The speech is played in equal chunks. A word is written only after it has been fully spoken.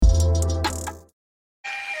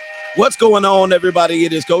What's going on, everybody?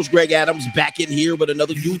 It is Coach Greg Adams back in here with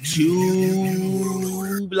another YouTube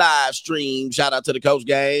live stream. Shout out to the Coach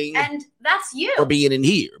Gang. And that's you. For being in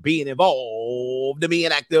here, being involved, and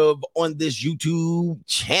being active on this YouTube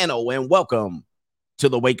channel. And welcome to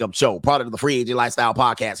the Wake Up Show, part of the Free Agent Lifestyle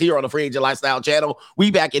Podcast. Here on the Free Agent Lifestyle channel, we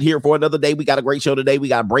back in here for another day. We got a great show today. We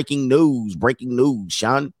got breaking news.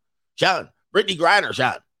 Sean, Brittney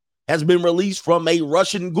Griner, has been released from a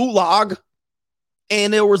Russian gulag.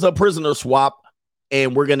 And there was a prisoner swap,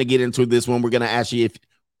 and we're going to get into this one. We're going to ask you if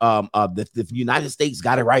the United States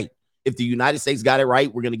got it right. If the United States got it right,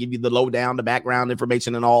 we're going to give you the lowdown, the background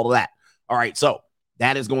information, and all of that. All right, so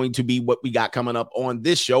that is going to be what we got coming up on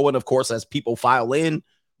this show. And, of course, as people file in,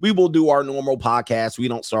 we will do our normal podcast. We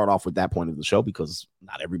don't start off with that point of the show because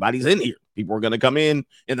not everybody's in here. People are going to come in,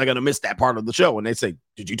 and they're going to miss that part of the show. And they say,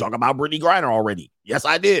 did you talk about Brittney Griner already? Yes,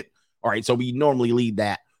 I did. All right, so we normally leave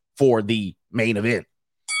that for the main event.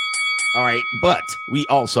 All right, but we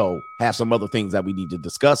also have some other things that we need to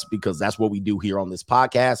discuss because that's what we do here on this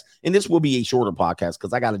podcast. And this will be a shorter podcast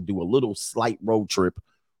because I got to do a little slight road trip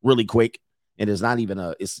really quick. And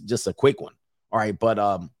it's just a quick one. All right, but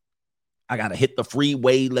I got to hit the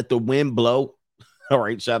freeway, let the wind blow. All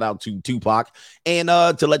right, shout out to Tupac. And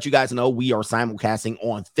to let you guys know, we are simulcasting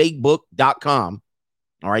on fakebook.com.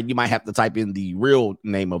 All right, you might have to type in the real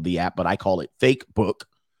name of the app, but I call it Fakebook.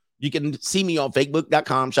 You can see me on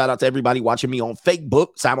fakebook.com. Shout out to everybody watching me on Fakebook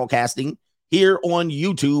simulcasting here on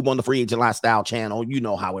YouTube on the Free Agent Lifestyle channel. You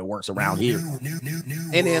know how it works around here.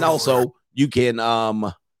 And then also you can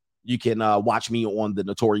watch me on the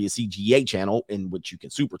Notorious CGA channel, in which you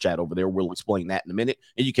can super chat over there. We'll explain that in a minute.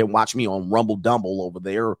 And you can watch me on Rumble Dumble over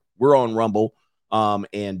there. We're on Rumble,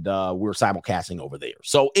 and we're simulcasting over there.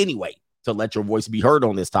 So anyway, to let your voice be heard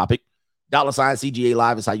on this topic, $ CGA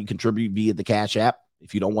Live is how you contribute via the Cash App.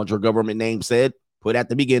 If you don't want your government name said, put at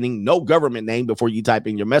the beginning, no government name before you type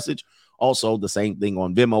in your message. Also, the same thing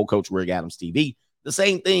on Venmo, Coach Greg Adams TV. The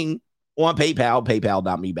same thing on PayPal,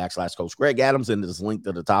 paypal.me/Coach Greg Adams. And there's a link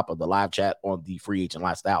to the top of the live chat on the Free Agent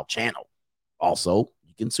Lifestyle channel. Also,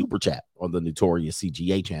 you can super chat on the Notorious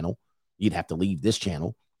CGA channel. You'd have to leave this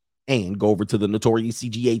channel and go over to the Notorious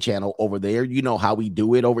CGA channel over there. You know how we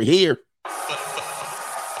do it over here.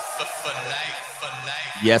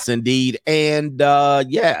 Yes, indeed. And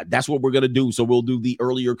that's what we're going to do. So we'll do the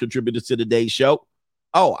earlier contributors to today's show.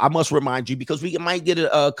 Oh, I must remind you, because we might get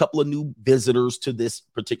a couple of new visitors to this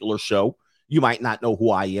particular show. You might not know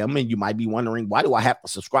who I am, and you might be wondering, why do I have to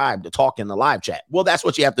subscribe to talk in the live chat? Well, that's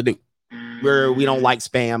what you have to do. We don't like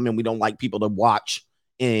spam, and we don't like people to watch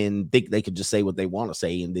and think they could just say what they want to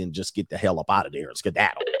say and then just get the hell up out of there and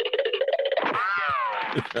skedaddle.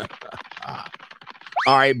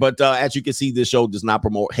 All right, but as you can see, this show does not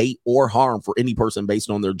promote hate or harm for any person based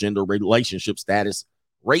on their gender, relationship status,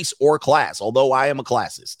 race, or class, although I am a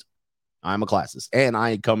classist. And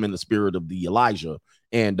I come in the spirit of the Elijah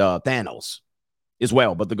and Thanos as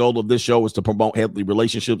well. But the goal of this show is to promote healthy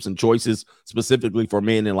relationships and choices, specifically for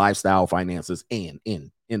men in lifestyle, finances, and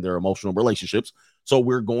in their emotional relationships. So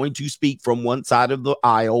we're going to speak from one side of the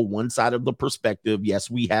aisle, one side of the perspective. Yes,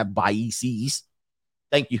 we have biases.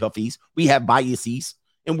 Thank you, Huffies. We have biases,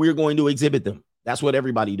 and we're going to exhibit them. That's what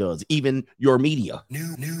everybody does, even your media.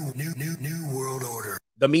 New world order.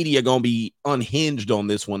 The media going to be unhinged on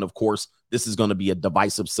this one. Of course, this is going to be a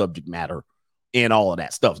divisive subject matter and all of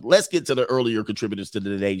that stuff. Let's get to the earlier contributors to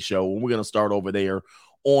today's show. We're going to start over there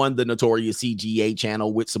on the Notorious CGA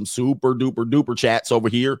channel with some super duper chats over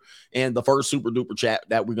here. And the first super duper chat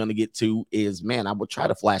that we're going to get to is, man, I would try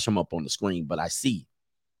to flash them up on the screen, but I see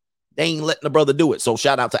they ain't letting the brother do it. So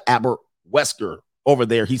shout out to Albert Wesker over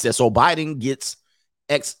there. He says, so Biden gets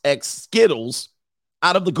XX Skittles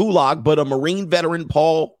out of the gulag, but a Marine veteran,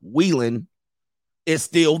 Paul Whelan, is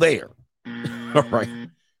still there. All right.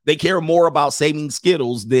 They care more about saving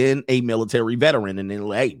Skittles than a military veteran. And then,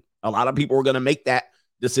 hey, a lot of people are going to make that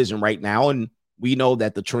decision right now. And we know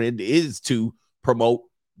that the trend is to promote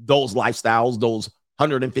those lifestyles, those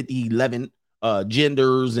 111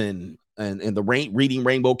 genders and the reading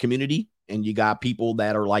rainbow community. And you got people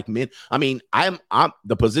that are like men. I mean, I'm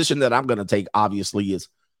the position that I'm going to take, obviously, is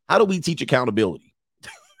how do we teach accountability?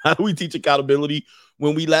 How do we teach accountability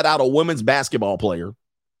when we let out a women's basketball player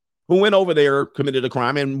who went over there, committed a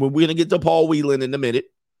crime? And we're going to get to Paul Whelan in a minute.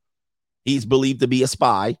 He's believed to be a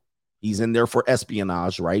spy. He's in there for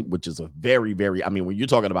espionage, right? Which is a very, very, I mean, when you're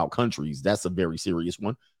talking about countries, that's a very serious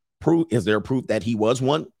one. Is there proof that he was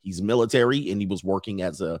one? He's military, and he was working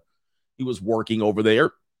over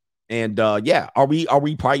there. And are we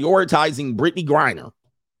prioritizing Brittney Griner?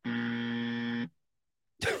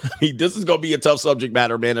 This is going to be a tough subject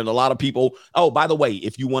matter, man. And a lot of people, oh, by the way,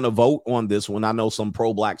 if you want to vote on this one, I know some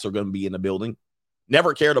pro-blacks are going to be in the building.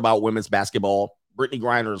 Never cared about women's basketball. Brittany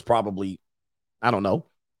Griner is probably, I don't know,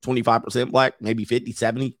 25% black, maybe 50,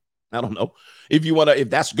 70. I don't know. If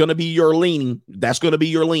that's going to be your leaning, that's going to be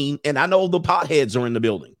your lean. And I know the potheads are in the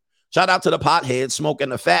building. Shout out to the potheads smoking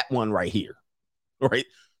the fat one right here. Right.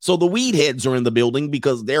 So the weed heads are in the building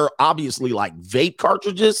because they're obviously like vape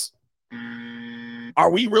cartridges. Are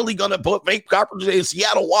we really going to put vape cartridges in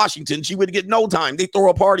Seattle, Washington? She would get no time. They throw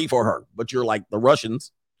a party for her. But you're like the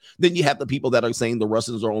Russians. Then you have the people that are saying the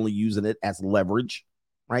Russians are only using it as leverage.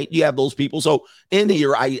 Right. You have those people. So in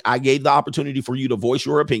here, I gave the opportunity for you to voice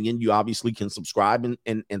your opinion. You obviously can subscribe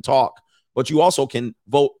and talk, but you also can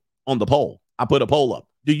vote on the poll. I put a poll up.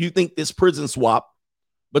 Do you think this prison swap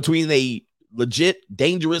between a legit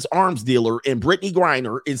dangerous arms dealer and Brittany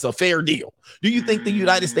Griner is a fair deal? Do you think the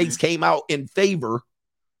United States came out in favor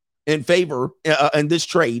in this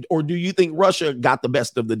trade, or do you think Russia got the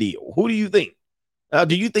best of the deal? Who do you think?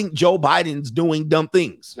 Do you think Joe Biden's doing dumb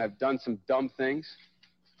things? I've done some dumb things.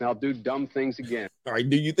 I'll do dumb things again. All right.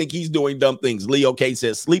 Do you think he's doing dumb things? Leo K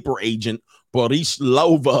says sleeper agent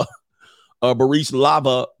Borislava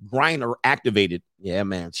Griner activated. Yeah,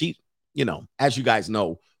 man. She, as you guys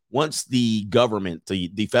know, once the government,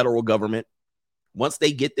 the federal government, once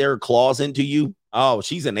they get their claws into you, oh,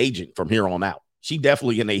 she's an agent from here on out. She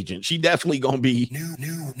definitely an agent. She definitely going to be new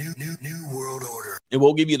world order. And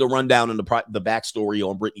we'll give you the rundown and the backstory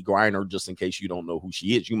on Brittany Griner, just in case you don't know who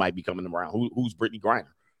she is. You might be coming around. Who's Brittany Griner?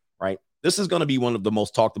 Right. This is going to be one of the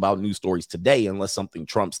most talked about news stories today, unless something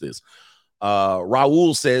trumps this.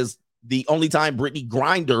 Raul says the only time Brittany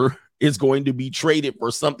Griner is going to be traded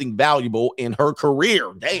for something valuable in her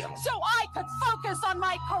career. Damn. So I could focus on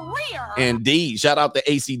my career. Indeed. Shout out to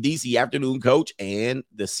ACDC afternoon coach and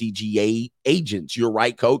the CGA agents. You're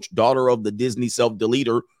right, coach. Daughter of the Disney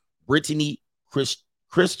self-deleter, Brittany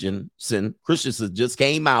Christensen just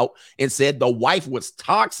came out and said the wife was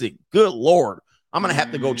toxic. Good Lord. I'm going to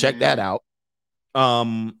have to go check that out.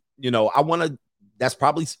 That's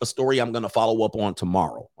probably a story I'm going to follow up on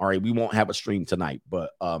tomorrow. All right. We won't have a stream tonight,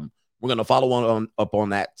 but we're going to follow up on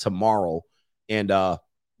that tomorrow. And,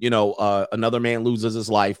 another man loses his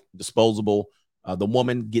life, disposable. The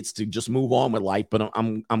woman gets to just move on with life. But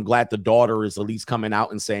I'm glad the daughter is at least coming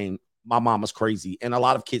out and saying, my mama's crazy. And a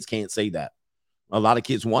lot of kids can't say that. A lot of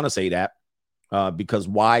kids want to say that. Because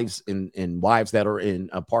wives and wives that are in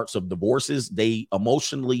parts of divorces, they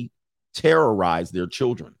emotionally terrorize their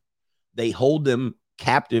children. They hold them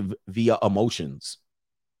captive via emotions.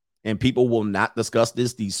 And people will not discuss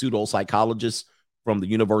this. These pseudo psychologists from the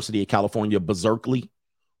University of California, Berkeley,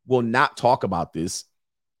 will not talk about this.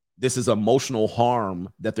 This is emotional harm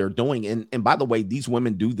that they're doing. And by the way, these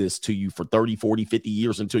women do this to you for 30, 40, 50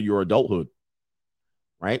 years until your adulthood.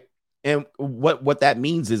 Right. And what that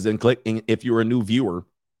means is, if you're a new viewer,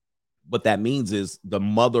 what that means is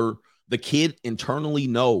the kid internally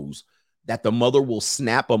knows that the mother will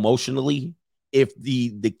snap emotionally if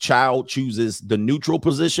the child chooses the neutral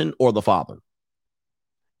position or the father.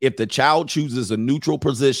 If the child chooses a neutral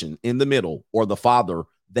position in the middle or the father,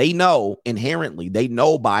 they know inherently, they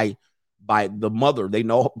know by the mother, they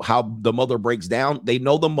know how the mother breaks down. They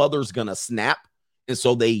know the mother's going to snap. And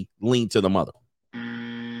so they lean to the mother.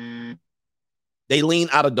 They lean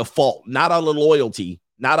out of default, not out of loyalty,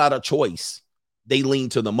 not out of choice. They lean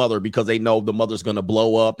to the mother because they know the mother's going to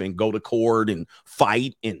blow up and go to court and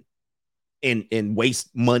fight and waste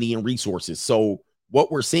money and resources. So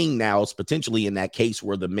what we're seeing now is potentially in that case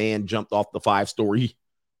where the man jumped off the 5-story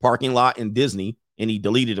parking lot in Disney and he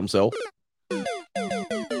deleted himself.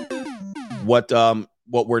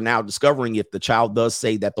 What we're now discovering, if the child does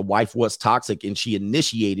say that the wife was toxic and she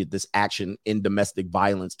initiated this action in domestic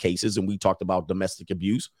violence cases, and we talked about domestic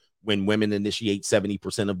abuse, when women initiate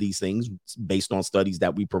 70% of these things based on studies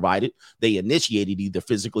that we provided, they initiated either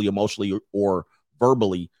physically, emotionally, or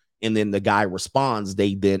verbally. And then the guy responds,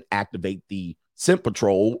 they then activate the scent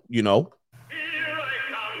patrol,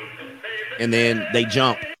 and then they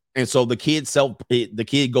jump. And so the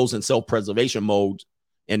kid goes in self-preservation mode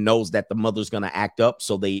and knows that the mother's going to act up.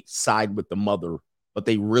 So they side with the mother, but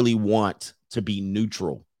they really want to be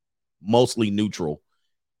neutral, mostly neutral,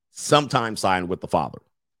 sometimes side with the father.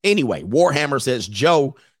 Anyway, Warhammer says,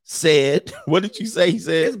 Joe said, what did you say? He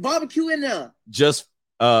said, there's barbecue in there. Just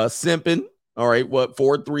simping. All right. What,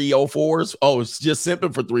 4 304s? Oh, it's just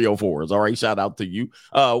simping for 304s. All right. Shout out to you.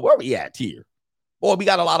 Where we at here? Boy, we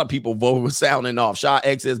got a lot of people voting sounding off. Shaw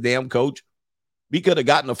X says, damn, coach. We could have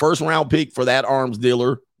gotten a first round pick for that arms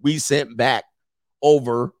dealer we sent back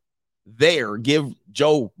over there. Give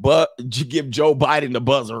Joe Biden the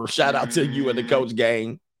buzzer. Shout out to you and the coach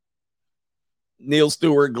gang. Neil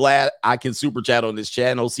Stewart, glad I can super chat on this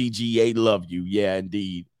channel. CGA, love you. Yeah,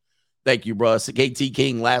 indeed. Thank you, bro. KT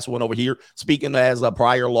King, last one over here. Speaking as a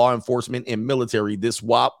prior law enforcement and military, this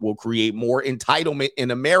swap will create more entitlement in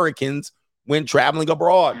Americans when traveling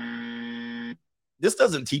abroad. This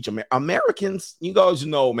doesn't teach Americans. You guys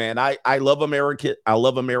know, man, I love America. I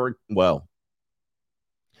love America. Well,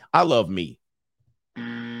 I love me.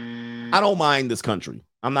 I don't mind this country.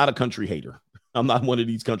 I'm not a country hater. I'm not one of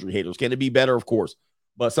these country haters. Can it be better? Of course.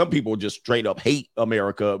 But some people just straight up hate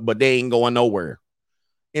America, but they ain't going nowhere.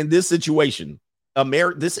 In this situation,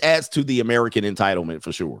 this adds to the American entitlement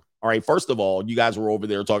for sure. All right. First of all, you guys were over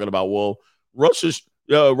there talking about, well, Russia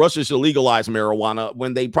should legalize marijuana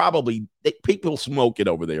when people smoke it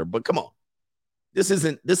over there. But come on, this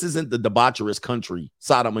isn't the debaucherous country,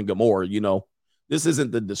 Sodom and Gomorrah. You know, this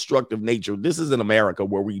isn't the destructive nature. This isn't America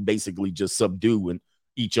where we basically just subdue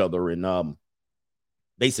each other and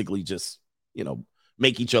basically just, you know,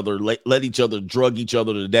 make each other let each other drug each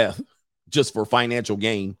other to death just for financial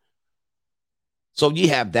gain. So you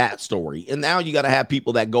have that story. And now you got to have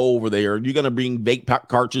people that go over there. You're going to bring vape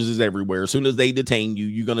cartridges everywhere. As soon as they detain you,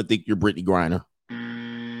 you're going to think you're Brittany Griner.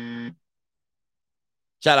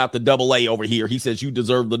 Shout out to Double A over here. He says, you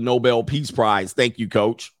deserve the Nobel Peace Prize. Thank you,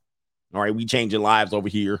 coach. All right, we changing lives over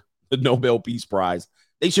here. The Nobel Peace Prize.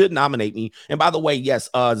 They should nominate me. And by the way, yes,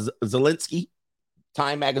 Zelensky,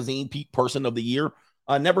 Time Magazine Person of the Year.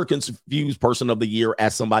 Never confuse Person of the Year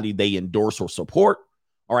as somebody they endorse or support.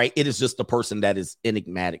 All right. It is just the person that is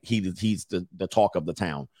enigmatic. He's the talk of the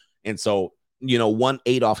town. And so, you know, one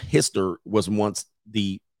Adolf Hitler was once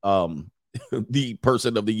the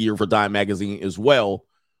Person of the Year for Time Magazine as well.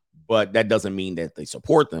 But that doesn't mean that they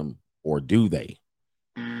support them, or do they?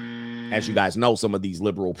 As you guys know, some of these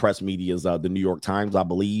liberal press medias, the New York Times, I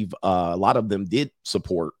believe, a lot of them did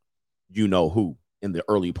support you know who in the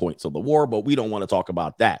early points of the war, but we don't want to talk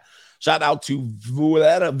about that. Shout out to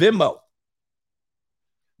Vimmo,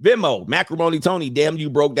 Macrimony Tony. Damn,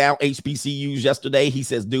 you broke down HBCUs yesterday. He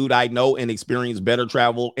says, dude, I know and experience better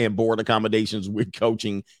travel and board accommodations with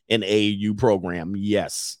coaching an AAU program.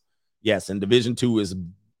 Yes. And Division II is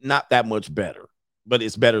not that much better, but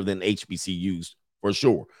it's better than HBCUs for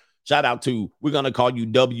sure. Shout out to, we're going to call you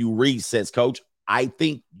W. Reese, says Coach. I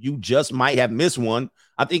think you just might have missed one.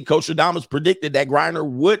 I think Coach Adamas predicted that Griner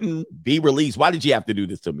wouldn't be released. Why did you have to do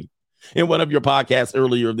this to me in one of your podcasts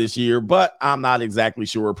earlier this year? But I'm not exactly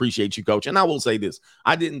sure. Appreciate you, Coach. And I will say this.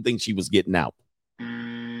 I didn't think she was getting out.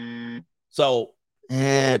 So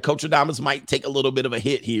Coach Adamas might take a little bit of a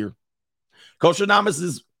hit here. Coach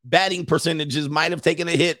Adamas's batting percentages might have taken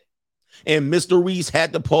a hit. And Mr. Reese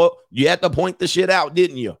had to point the shit out,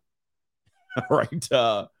 didn't you? All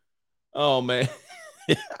right. Oh, man.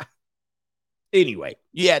 Anyway,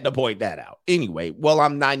 you had to point that out. Anyway, well,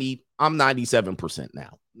 I'm 97%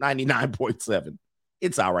 now. 99.7.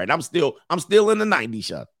 It's all right. I'm still in the 90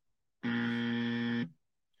 shot. The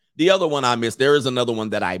other one I missed, there is another one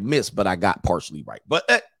that I missed, but I got partially right.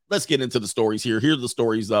 But let's get into the stories here. Here's the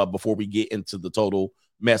stories before we get into the total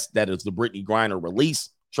mess that is the Brittany Griner release,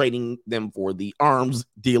 trading them for the arms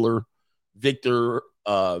dealer, Victor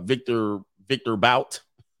Bout.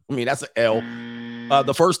 I mean, that's an L.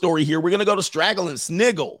 The first story here, we're going to go to Straggle and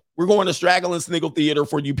Sniggle. We're going to Straggle and Sniggle Theater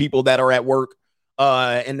for you people that are at work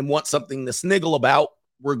and want something to sniggle about.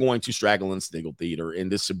 We're going to Straggle and Sniggle Theater,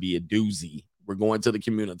 and this should be a doozy. We're going to the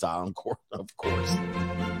community, of course.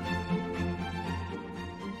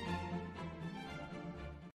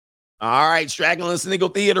 All right, Straggle and Sniggle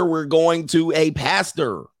Theater, we're going to a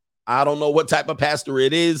pastor. I don't know what type of pastor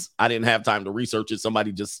it is. I didn't have time to research it.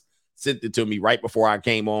 Somebody just sent it to me right before I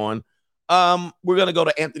came on. We're going to go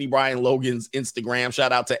to Anthony Brian Logan's Instagram.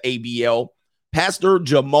 Shout out to ABL. Pastor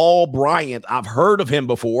Jamal Bryant. I've heard of him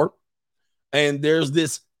before. And there's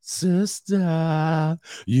this sister,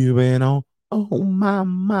 you've been on my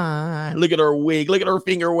mind. Look at her wig. Look at her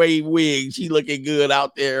finger wave wig. She looking good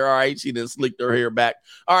out there. All right. She done slicked her hair back.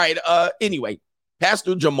 All right. Anyway,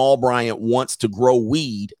 Pastor Jamal Bryant wants to grow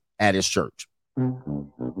weed at his church.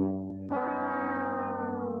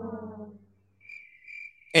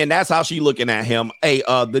 And that's how she looking at him. Hey,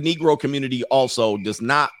 the Negro community also does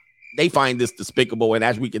not, they find this despicable. And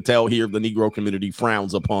as we can tell here, the Negro community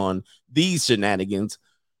frowns upon these shenanigans.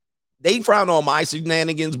 They frown on my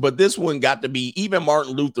shenanigans, but this one got to be, even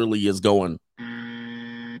Martin Luther Lee is going.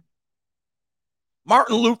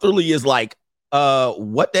 Martin Luther Lee is like,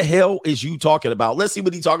 what the hell is you talking about? Let's see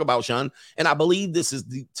what he talking about, Sean. And I believe this is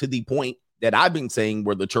to the point that I've been saying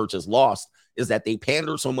where the church is lost, is that they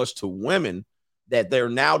pander so much to women that they're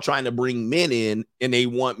now trying to bring men in, and they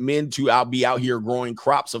want men to be out here growing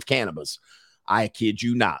crops of cannabis. I kid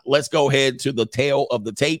you not. Let's go ahead to the tail of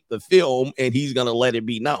the tape, the film, and he's going to let it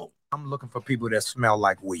be known. I'm looking for people that smell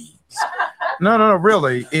like weeds. No,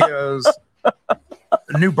 really.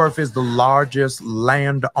 New Birth is the largest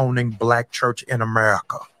land-owning Black church in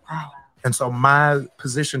America. Wow. And so my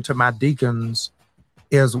position to my deacons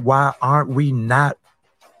is, why aren't we not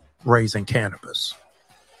raising cannabis?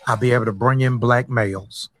 I'll be able to bring in Black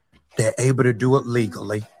males. They're able to do it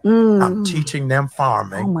legally. I'm teaching them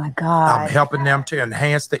farming. Oh, my God. I'm helping them to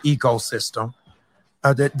enhance the ecosystem.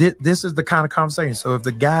 This is the kind of conversation. So if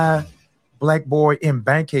the guy, Black boy in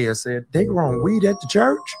Bankhead said, they growing weed at the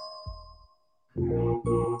church,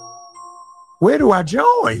 where do I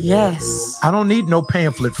join? Yes. I don't need no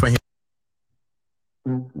pamphlet for him.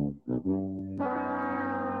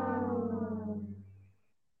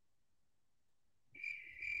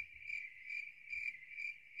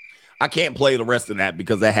 I can't play the rest of that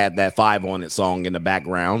because I had that 5 on it song in the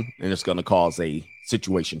background, and it's going to cause a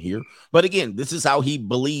situation here. But again, this is how he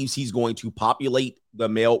believes he's going to repopulate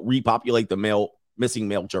the missing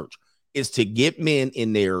male church, is to get men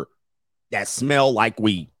in there that smell like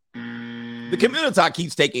weed. The community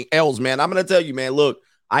keeps taking L's, man. I'm going to tell you, man, look,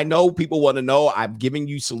 I know people want to know. I've given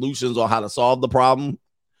you solutions on how to solve the problem,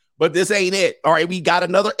 but this ain't it. All right, we got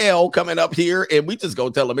another L coming up here, and we just go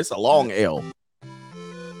tell them it's a long L.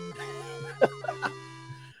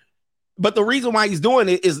 But the reason why he's doing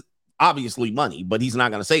it is obviously money, but he's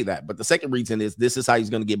not going to say that. But the second reason is this is how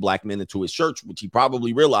he's going to get Black men into his church, which he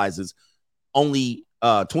probably realizes only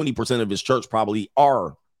 20% of his church probably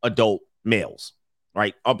are adult males,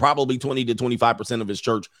 right? Probably 20 to 25% of his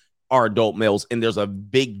church are adult males. And there's a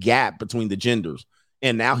big gap between the genders.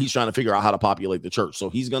 And now he's trying to figure out how to populate the church.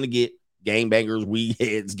 So he's going to get gangbangers, weed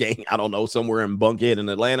heads, I don't know, somewhere in Bunkhead in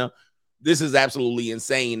Atlanta. This is absolutely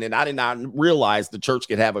insane. And I did not realize the church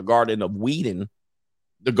could have a garden of Whedon,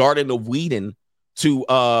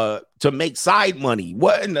 to make side money.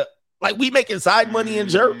 What in the, like, we making side money in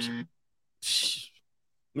church?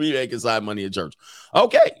 We making side money in church.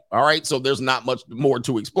 Okay. All right. So there's not much more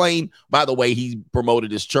to explain. By the way, he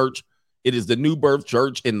promoted his church. It is the New Birth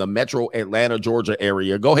Church in the Metro Atlanta, Georgia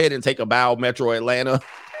area. Go ahead and take a bow, Metro Atlanta.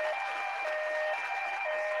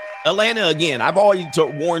 Atlanta, again, I've always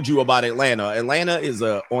warned you about Atlanta. Atlanta is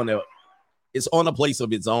on a place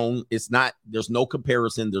of its own. It's not, there's no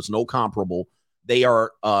comparison. There's no comparable. They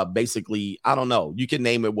are basically, I don't know. You can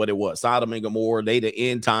name it what it was. Sodom and Gomorrah, they the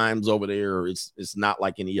end times over there. It's not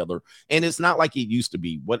like any other. And it's not like it used to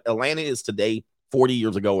be. What Atlanta is today, 40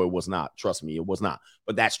 years ago, it was not. Trust me, it was not.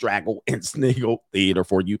 But that straggle and sniggle theater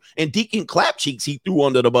for you. And Deacon Clapcheeks, he threw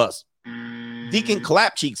under the bus. Deacon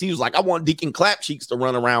Clapcheeks, he was like, I want Deacon Clapcheeks to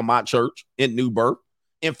run around my church in New Birth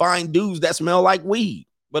and find dudes that smell like weed,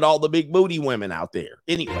 but all the big booty women out there.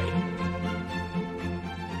 Anyway.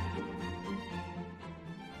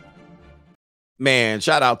 Man,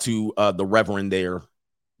 shout out to the Reverend there,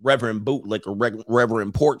 Reverend Bootlicker,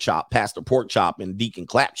 Reverend Pork Chop, Pastor Pork Chop, and Deacon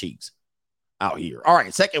Clapcheeks out here. All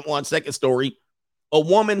right, second story. A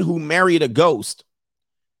woman who married a ghost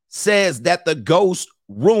says that the ghost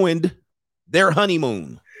ruined their honeymoon. And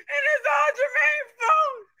it's all Jermaine's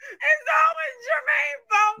fault. It's always Jermaine's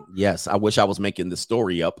fault. Yes, I wish I was making this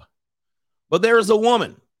story up. But there is a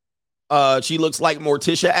woman. She looks like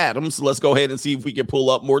Morticia Adams. Let's go ahead and see if we can pull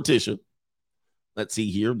up Morticia. Let's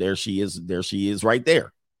see here. There she is. There she is right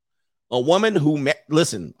there. A woman who,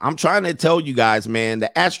 listen, I'm trying to tell you guys, man,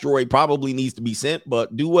 the asteroid probably needs to be sent,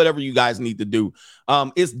 but do whatever you guys need to do.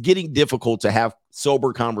 It's getting difficult to have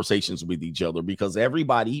sober conversations with each other because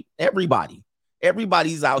everybody's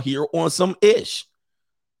out here on some ish.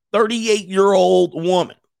 38-year-old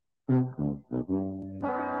woman who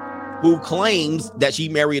claims that she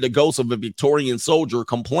married a ghost of a Victorian soldier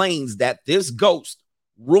complains that this ghost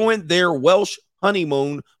ruined their Welsh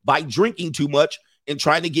honeymoon by drinking too much and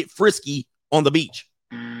trying to get frisky on the beach.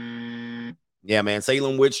 Yeah, man,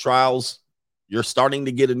 Salem witch trials, you're starting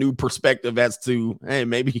to get a new perspective as to, hey,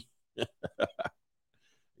 maybe,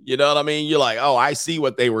 you know what I mean? You're like, oh, I see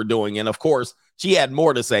what they were doing. And of course, she had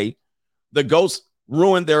more to say. The ghost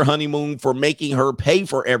ruined their honeymoon for making her pay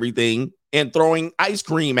for everything and throwing ice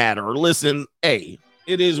cream at her. Listen, hey,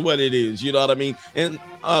 it is what it is. You know what I mean? And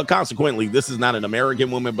consequently, this is not an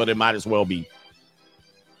American woman, but it might as well be.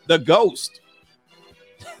 The ghost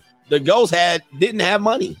didn't have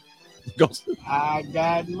money. Ghost, I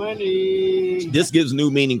got money. This gives new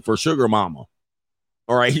meaning for Sugar Mama.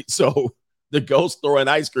 All right. So the ghost throwing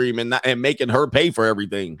ice cream and making her pay for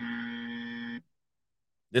everything.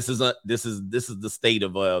 This is the state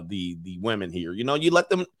of the women here. You know, you let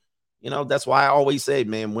them You know, that's why I always say,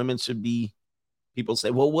 man, women should be, people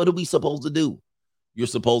say, well, what are we supposed to do? You're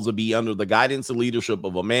supposed to be under the guidance and leadership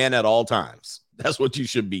of a man at all times. That's what you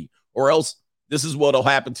should be. Or else this is what will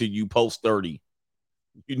happen to you post 30.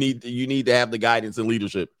 You need to have the guidance and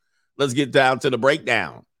leadership. Let's get down to the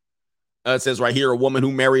breakdown. It says right here, a woman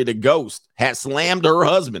who married a ghost has slammed her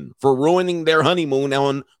husband for ruining their honeymoon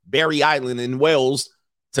on Barry Island in Wales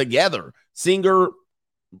together. Singer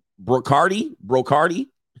Brocardi,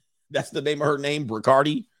 that's the name of her name,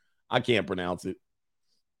 Brocardi. I can't pronounce it.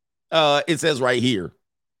 It says right here,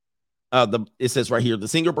 the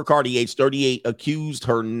singer Brocardi, age 38, accused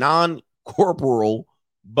her non-corporal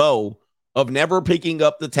beau of never picking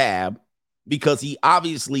up the tab because he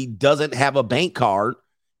obviously doesn't have a bank card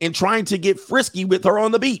and trying to get frisky with her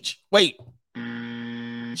on the beach. Wait,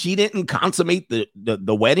 she didn't consummate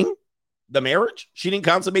the wedding, the marriage? She didn't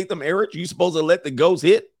consummate the marriage? You supposed to let the ghost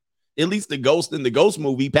hit? At least the ghost in the Ghost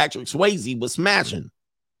movie, Patrick Swayze, was smashing.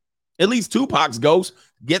 At least Tupac's ghost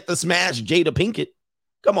get the smash Jada Pinkett.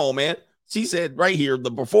 Come on, man. She said right here, the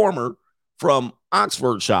performer from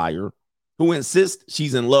Oxfordshire who insists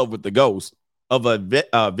she's in love with the ghost of a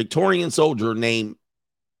Victorian soldier named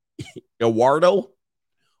Eduardo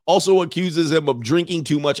also accuses him of drinking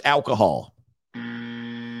too much alcohol.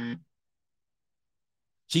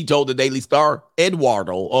 She told the Daily Star,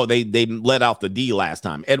 Eduardo, they let off the D last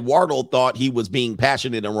time. Eduardo thought he was being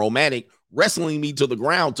passionate and romantic, wrestling me to the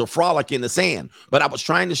ground to frolic in the sand. But I was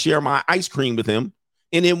trying to share my ice cream with him,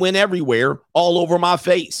 and it went everywhere, all over my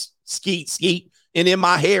face. Skeet, skeet, and in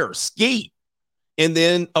my hair. Skeet. And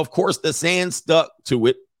then, of course, the sand stuck to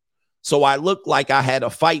it. So I looked like I had a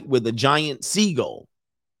fight with a giant seagull.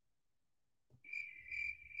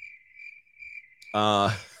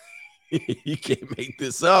 You can't make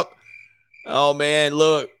this up. Oh, man,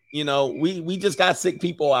 look, you know, we just got sick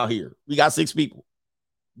people out here. We got 6 people.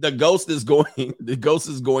 The ghost is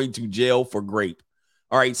going to jail for grape.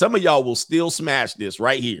 All right, some of y'all will still smash this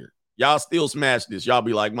right here. Y'all still smash this. Y'all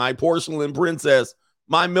be like, my porcelain princess,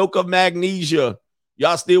 my milk of magnesia.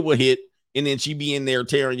 Y'all still will hit, and then she be in there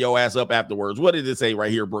tearing your ass up afterwards. What did it say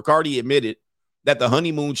right here? Brocardi admitted that the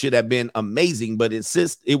honeymoon should have been amazing, but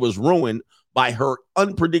insists it was ruined by her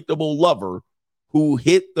unpredictable lover who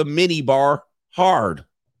hit the minibar hard.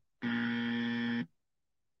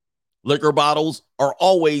 Liquor bottles are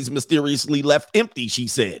always mysteriously left empty, she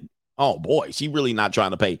said. Oh, boy, she really not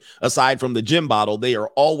trying to pay. Aside from the gin bottle, they are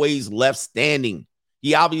always left standing.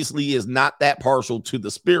 He obviously is not that partial to the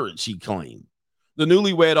spirit, she claimed. The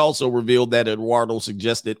newlywed also revealed that Eduardo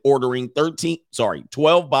suggested ordering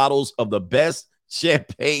 12 bottles of the best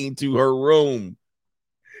champagne to her room.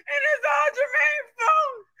 And it's all Jermaine's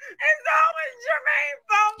fault. It's always Jermaine's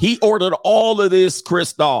fault. He ordered all of this,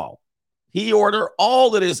 Cristal. He ordered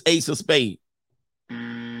all of this, Ace of Spades.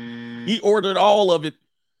 He ordered all of it.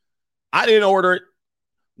 I didn't order it.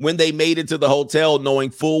 When they made it to the hotel, knowing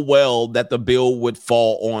full well that the bill would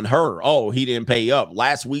fall on her. Oh, he didn't pay up.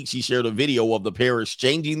 Last week, she shared a video of the pair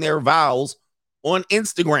exchanging their vows on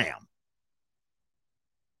Instagram.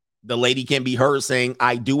 The lady can be heard saying,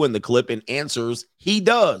 I do in the clip, and answers, he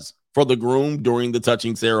does, for the groom during the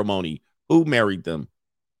touching ceremony. Who married them?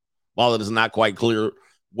 While it is not quite clear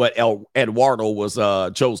what Eduardo was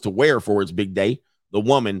chose to wear for his big day, the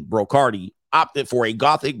woman, Brocardi, opted for a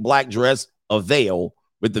gothic black dress, a veil,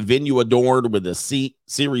 with the venue adorned with a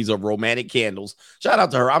series of romantic candles. Shout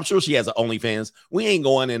out to her. I'm sure she has an OnlyFans. We ain't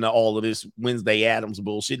going into all of this Wednesday Addams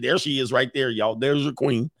bullshit. There she is right there, y'all. There's your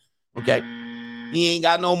queen. Okay. He ain't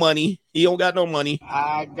got no money. He don't got no money.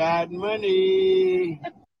 I got money.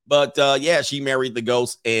 But yeah, she married the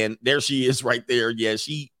ghost, and there she is right there. Yeah,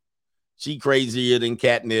 she crazier than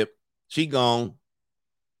catnip. She gone.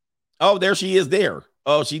 Oh, there she is there.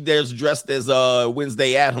 Oh, there's dressed as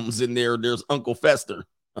Wednesday Addams in there. There's Uncle Fester.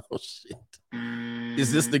 Oh, shit.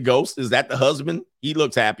 Is this the ghost? Is that the husband? He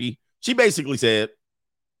looks happy. She basically said,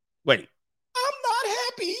 wait, I'm not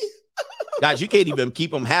happy. Guys, you can't even keep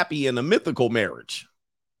them happy in a mythical marriage.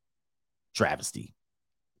 Travesty.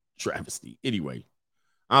 Anyway,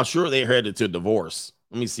 I'm sure they're headed to divorce.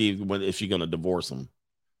 Let me see if she's going to divorce him.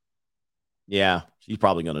 Yeah, she's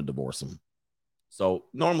probably going to divorce him. So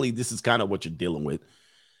normally this is kind of what you're dealing with.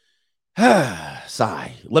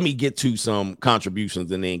 Sigh. Let me get to some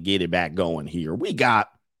contributions and then get it back going here. We got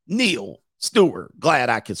Neil Stewart. Glad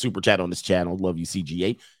I can super chat on this channel. Love you,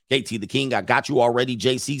 CGA. KT the King, I got you already.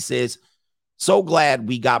 JC says, so glad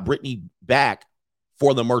we got Britney back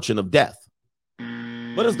for the Merchant of Death.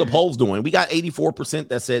 What is the polls doing? We got 84%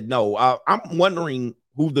 that said no. I'm wondering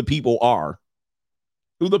who the people are.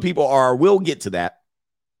 We'll get to that.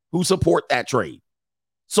 Who support that trade.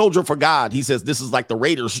 Soldier for God, he says, this is like the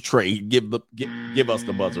Raiders trade. Give us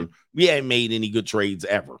the buzzer. We ain't made any good trades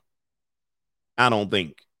ever. I don't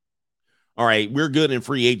think. All right, we're good in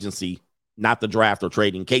free agency, not the draft or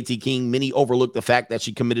trading. KT King, many overlook the fact that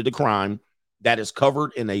she committed a crime that is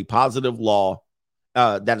covered in a positive law,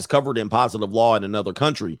 in another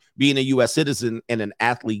country. Being a U.S. citizen and an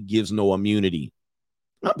athlete gives no immunity.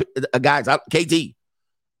 Guys, KT,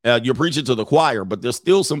 you're preaching to the choir, but there's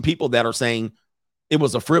still some people that are saying it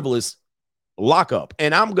was a frivolous lockup.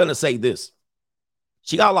 And I'm going to say this.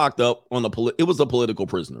 She got locked up on it was a political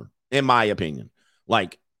prisoner, in my opinion.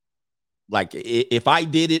 Like if I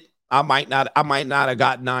did it, I might not have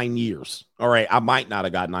got 9 years. All right. I might not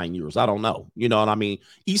have got 9 years. I don't know. You know what I mean?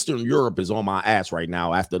 Eastern Europe is on my ass right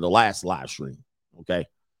now after the last live stream. Okay.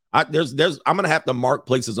 I'm going to have to mark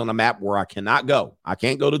places on the map where I cannot go. I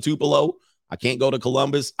can't go to Tupelo. I can't go to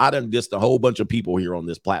Columbus. I done dissed a whole bunch of people here on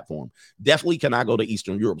this platform. Definitely cannot go to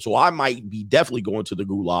Eastern Europe. So I might be definitely going to the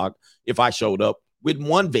gulag if I showed up with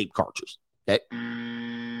one vape cartridge.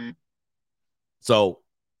 Okay. So,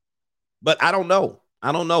 but I don't know.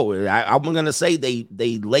 I'm going to say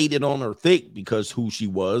they laid it on her thick because who she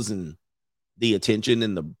was and the attention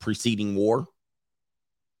in the preceding war.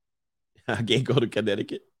 I can't go to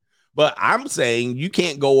Connecticut. But I'm saying you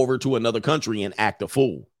can't go over to another country and act a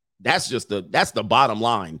fool. That's the bottom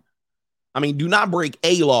line. I mean, do not break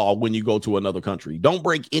a law when you go to another country. Don't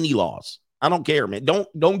break any laws. I don't care, man.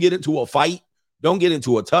 Don't get into a fight. Don't get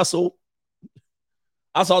into a tussle.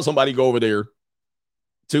 I saw somebody go over there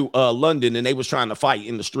to London and they was trying to fight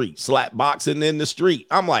in the street, slap boxing in the street.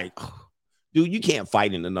 I'm like, dude, you can't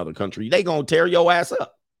fight in another country. They gonna tear your ass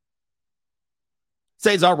up.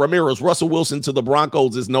 Cesar Ramirez, Russell Wilson to the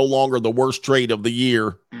Broncos is no longer the worst trade of the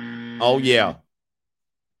year. Oh, yeah.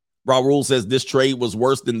 Raul says this trade was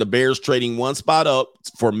worse than the Bears trading one spot up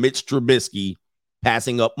for Mitch Trubisky,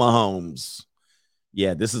 passing up Mahomes.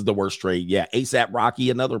 Yeah, this is the worst trade. Yeah, ASAP Rocky,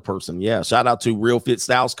 another person. Yeah, shout out to Real Fit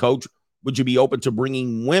Styles. Coach, would you be open to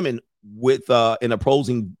bringing women with an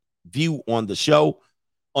opposing view on the show?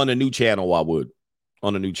 On a new channel, I would.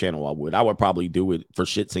 I would probably do it for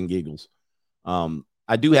shits and giggles.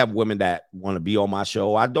 I do have women that want to be on my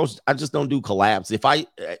show. I just don't do collabs.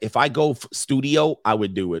 If I go studio, I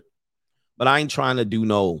would do it. But I ain't trying to do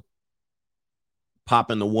no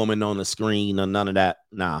popping the woman on the screen or none of that.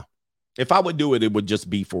 Nah. If I would do it, it would just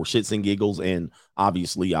be for shits and giggles. And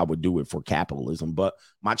obviously I would do it for capitalism. But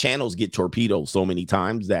my channels get torpedoed so many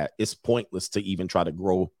times that it's pointless to even try to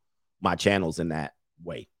grow my channels in that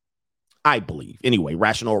way, I believe. Anyway,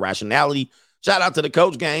 rationality. Shout out to the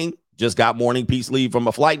coach gang. Just got morning peace leave from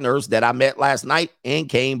a flight nurse that I met last night and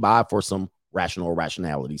came by for some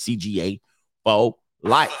rationality. CGA for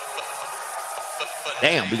life.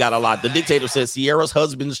 Damn, we got a lot. The dictator says Sierra's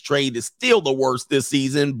husband's trade is still the worst this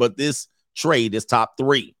season, but this trade is top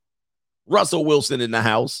 3. Russell Wilson in the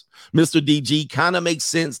house. Mr. DG, kind of makes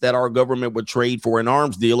sense that our government would trade for an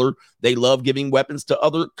arms dealer. They love giving weapons to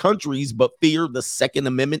other countries, but fear the Second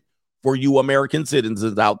Amendment for you American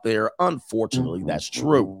citizens out there. Unfortunately, that's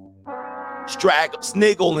true.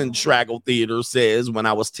 Sniggle and Straggle Theater says, when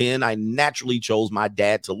I was 10, I naturally chose my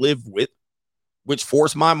dad to live with, which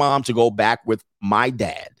forced my mom to go back with my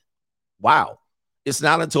dad. Wow. It's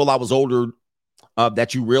not until I was older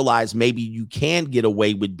that you realize maybe you can get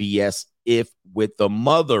away with BS if with the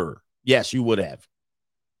mother. Yes, you would have.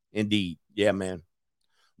 Indeed. Yeah, man.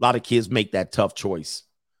 A lot of kids make that tough choice.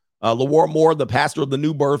 LaWar Moore, the pastor of the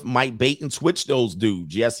New Birth, might bait and switch those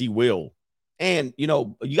dudes. Yes, he will. And, you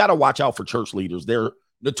know, you got to watch out for church leaders. They're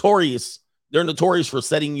notorious. They're notorious for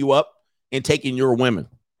setting you up and taking your women.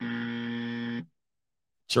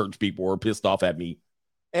 Church people are pissed off at me.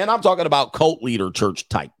 And I'm talking about cult leader church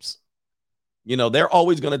types. You know, they're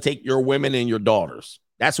always going to take your women and your daughters.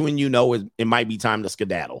 That's when you know it might be time to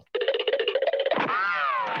skedaddle.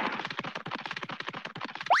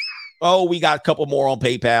 Oh, we got a couple more on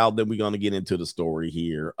PayPal. Then we're going to get into the story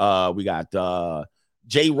here. We got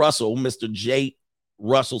Jay Russell. Mr. Jay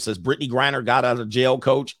Russell says, Brittany Griner got out of jail,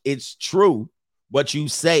 coach. It's true what you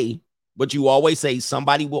say. But you always say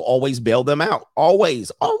somebody will always bail them out.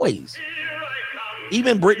 Always.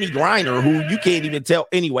 Even Brittany Griner, who you can't even tell.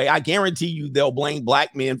 Anyway, I guarantee you they'll blame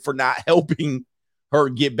black men for not helping her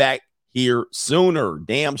get back here sooner.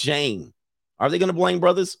 Damn shame. Are they going to blame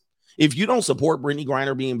brothers? If you don't support Brittany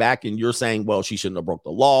Griner being back and you're saying, well, she shouldn't have broke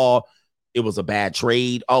the law, it was a bad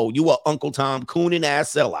trade. Oh, you a Uncle Tom cooning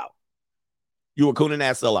ass sellout. You a cooning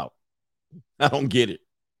ass sellout. I don't get it.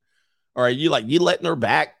 All right, you letting her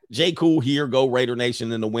back? J. Cool here, go Raider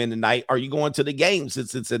Nation in the win tonight. Are you going to the game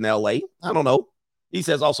since it's in L.A.? I don't know. He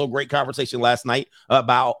says also great conversation last night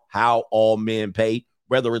about how all men pay.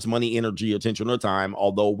 whether it's money, energy, attention, or time.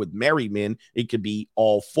 Although with married men, it could be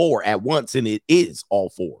all four at once, and it is all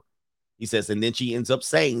four. He says, and then she ends up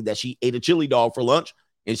saying that she ate a chili dog for lunch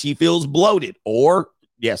and she feels bloated. Or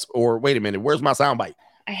wait a minute, where's my soundbite?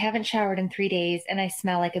 I haven't showered in 3 days and I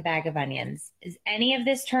smell like a bag of onions. Is any of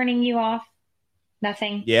this turning you off?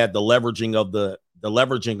 Nothing? Yeah, the leveraging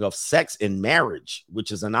of sex in marriage,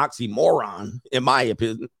 which is an oxymoron, in my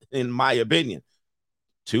opinion.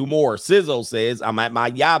 Two more. Sizzo says, I'm at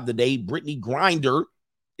my job today. Brittany Griner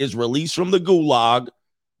is released from the gulag.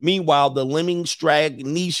 Meanwhile, the Lemming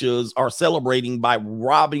Stragnishas are celebrating by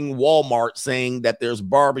robbing Walmart, saying that there's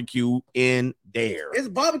barbecue in there. There's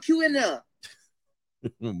barbecue in there.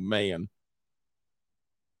 Man.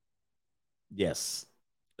 Yes.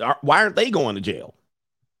 Why aren't they going to jail?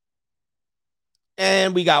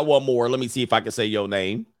 And we got one more. Let me see if I can say your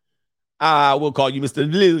name. We'll call you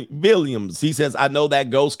Mr. Williams. He says, I know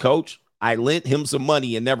that ghost coach. I lent him some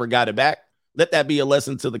money and never got it back. Let that be a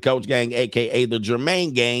lesson to the coach gang, a.k.a. the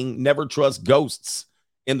Jermaine gang. Never trust ghosts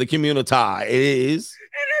in the community. It is.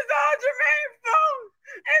 And it's all Jermaine's fault.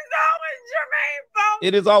 It's always Jermaine's fault.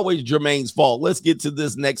 It is always Jermaine's fault. Let's get to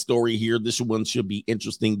this next story here. This one should be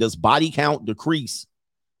interesting. Does body count decrease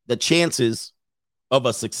the chances of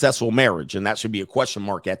a successful marriage? And that should be a question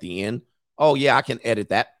mark at the end. Oh, yeah, I can edit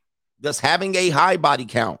that. Does having a high body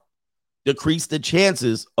count decrease the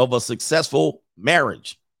chances of a successful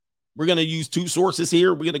marriage? We're going to use two sources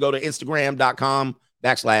here. We're going to go to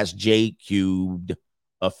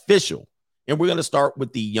Instagram.com/JCubedOfficial. And we're going to start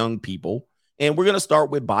with the young people. And we're going to start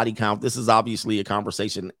with body count. This is obviously a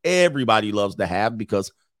conversation everybody loves to have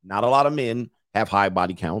because not a lot of men have high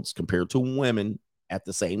body counts compared to women at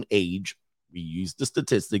the same age. We use the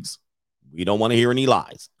statistics. We don't want to hear any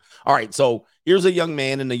lies. All right, so here's a young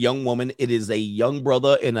man and a young woman. It is a young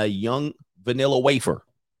brother and a young vanilla wafer.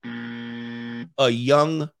 A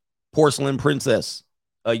young porcelain princess.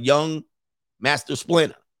 A young Master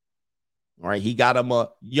Splinter. All right, he got him a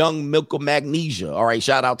young Milk of Magnesia. All right,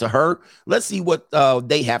 shout out to her. Let's see what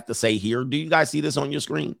they have to say here. Do you guys see this on your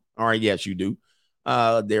screen? All right, yes, you do.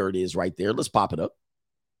 There it is right there. Let's pop it up.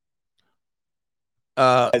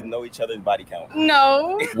 You guys know each other's body count?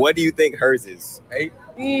 No. What do you think hers is? 8?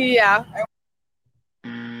 Yeah.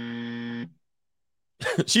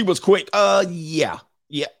 She was quick. Yeah.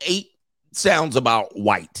 8 sounds about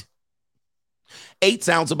white. 8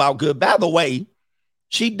 sounds about good. By the way,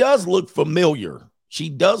 she does look familiar.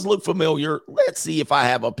 Let's see if I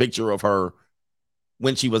have a picture of her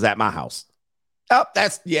when she was at my house. Oh,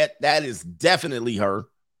 that is definitely her.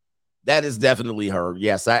 That is definitely her.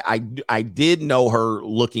 Yes, I did know her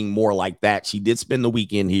looking more like that. She did spend the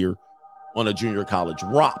weekend here on a junior college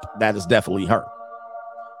romp. That is definitely her.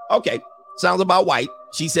 Okay, sounds about white.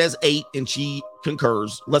 She says 8 and she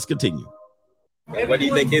concurs. Let's continue. What do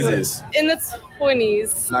you think his is? In the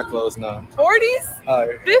 20s. Not close, no. 40s?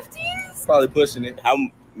 50s? Probably pushing it. How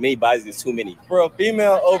many bodies is too many? For a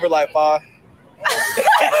female, over like 5.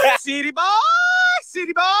 City boy.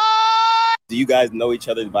 Do you guys know each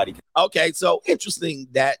other's body count? Okay, so interesting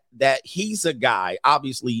that he's a guy.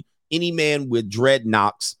 Obviously, any man with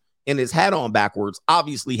dreadlocks and his hat on backwards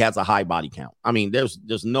obviously has a high body count. I mean, there's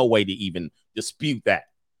no way to even dispute that.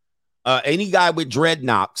 Any guy with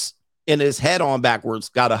dreadlocks and his head on backwards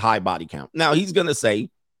got a high body count. Now, he's going to say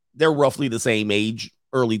they're roughly the same age,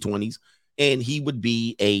 early 20s, and he would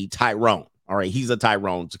be a Tyrone. All right, he's a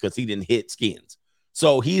Tyrone because he didn't hit skins.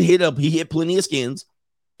 So he hit plenty of skins,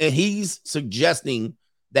 and he's suggesting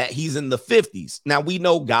that he's in the 50s. Now, we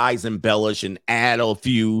know guys embellish and add a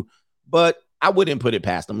few, but I wouldn't put it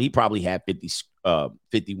past him. He probably had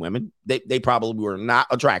 50 women. They probably were not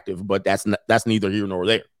attractive, but that's neither here nor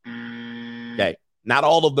there. Okay. Not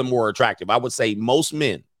all of them were attractive. I would say most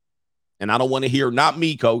men, and I don't want to hear, not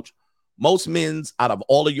me, coach, most men's out of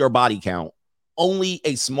all of your body count, only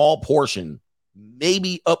a small portion,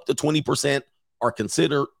 maybe up to 20%, are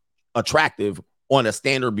considered attractive on a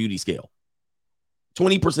standard beauty scale.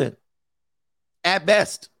 20% at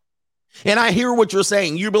best. And I hear what you're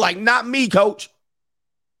saying. You'd be like, not me, coach.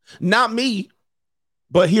 Not me.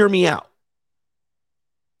 But hear me out.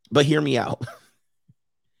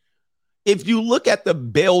 If you look at the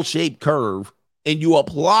bell-shaped curve and you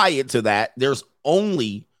apply it to that, there's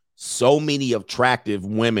only so many attractive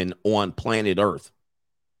women on planet Earth.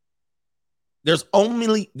 There's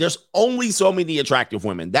only so many attractive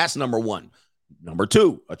women. That's number one. Number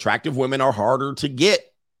two, attractive women are harder to get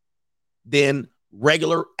than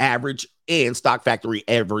regular, average, and stock factory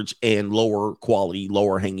average and lower quality,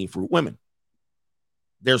 lower hanging fruit women.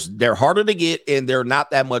 They're harder to get and they're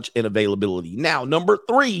not that much in availability. Now, number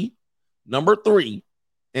three,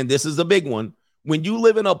 and this is a big one, when you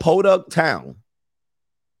live in a podunk town,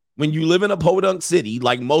 when you live in a podunk city,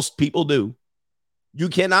 like most people do, you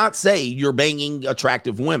cannot say you're banging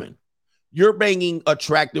attractive women. You're banging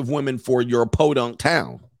attractive women for your podunk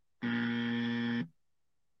town.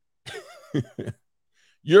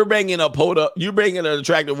 You're banging an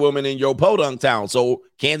attractive woman in your podunk town. So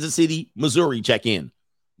Kansas City, Missouri, check in.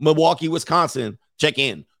 Milwaukee, Wisconsin, check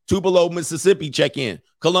in. Tupelo, Mississippi, check in.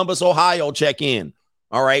 Columbus, Ohio, check in.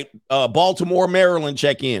 All right. Baltimore, Maryland,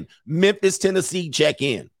 check in. Memphis, Tennessee, check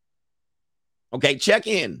in. Okay, check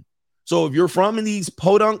in. So if you're from these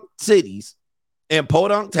podunk cities and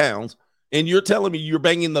podunk towns, and you're telling me you're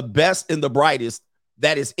banging the best and the brightest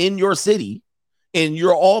that is in your city, and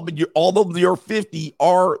although your 50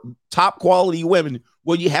 are top quality women,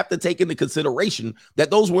 well, you have to take into consideration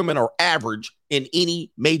that those women are average in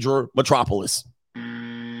any major metropolis.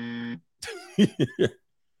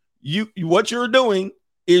 What you're doing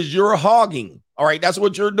is you're hogging. All right, that's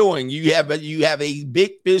what you're doing. You have a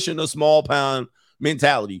big fish in a small pond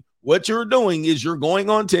mentality. What you're doing is you're going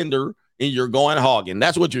on Tinder and you're going hogging.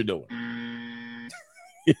 That's what you're doing.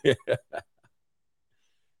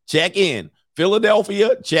 Check in.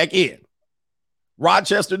 Philadelphia, check in.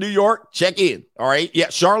 Rochester, New York, check in. All right. Yeah.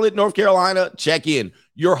 Charlotte, North Carolina, check in.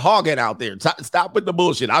 You're hogging out there. Stop with the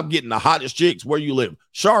bullshit. I'm getting the hottest chicks where you live.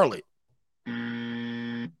 Charlotte.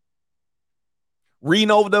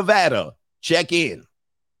 Reno, Nevada, check in.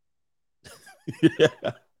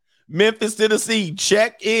 Memphis, Tennessee,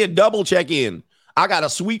 check in. Double check in. I got a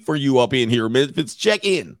suite for you up in here, Memphis. Check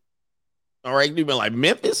in. All right. You've been like,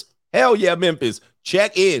 Memphis? Hell yeah, Memphis.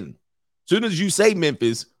 Check in. As soon as you say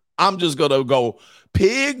Memphis, I'm just going to go,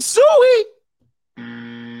 Pig Suey.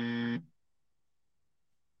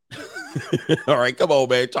 All right, come on,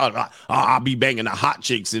 man. I'll be banging the hot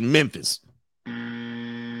chicks in Memphis.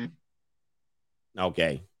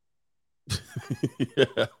 Okay.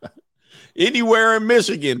 Anywhere in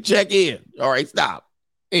Michigan, check in. All right, stop.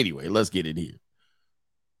 Anyway, let's get it here.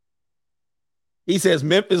 He says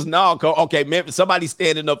Memphis. No, okay, Memphis. Somebody's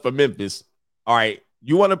standing up for Memphis. All right.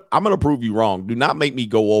 I'm going to prove you wrong. Do not make me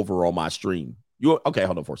go over on my stream. Okay,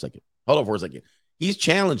 hold on for a second. He's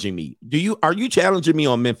challenging me. Are you challenging me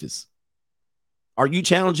on Memphis? Are you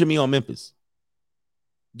challenging me on Memphis?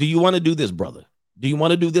 Do you want to do this, brother? Do you want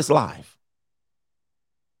to do this live?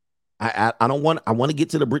 I want to get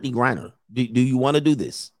to the Brittany Griner. Do you want to do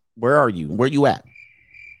this? Where are you? Where you at?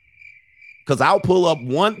 Because I'll pull up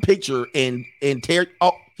one picture and tear.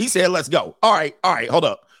 Oh, he said, let's go. All right. Hold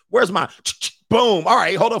up. Where's my boom? All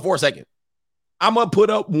right. Hold up for a second. I'm going to put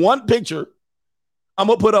up one picture.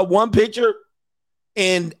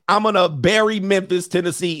 And I'm going to bury Memphis,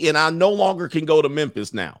 Tennessee. And I no longer can go to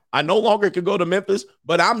Memphis now.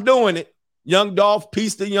 But I'm doing it. Young Dolph,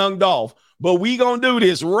 peace to Young Dolph. But we going to do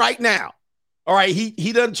this right now. All right.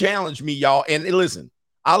 He doesn't challenge me, y'all. And listen,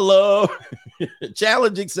 I love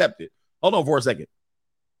challenge accepted. Hold on for a second.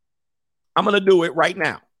 I'm going to do it right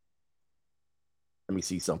now. Let me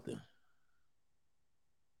see something.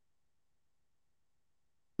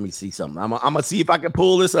 I'm going to see if I can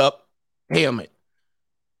pull this up. Damn it.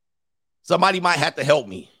 Somebody might have to help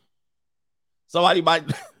me. Somebody might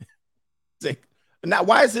say, now,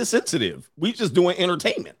 why is this sensitive? We just doing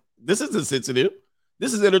entertainment. This isn't sensitive.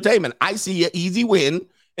 This is entertainment. I see an easy win,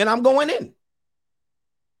 and I'm going in.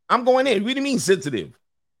 What do you mean sensitive?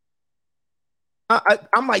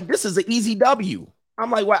 I'm like, this is an easy W.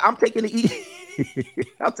 I'm like, well, I'm taking an easy.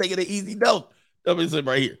 I'm taking an easy W. Let me sit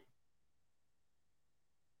right here.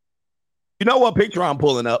 You know what picture I'm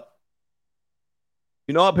pulling up?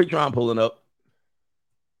 I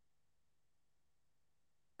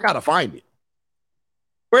gotta find it.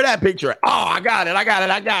 Where that picture at? Oh, I got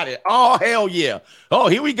it. Oh, hell yeah. Oh,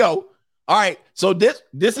 here we go. All right. So this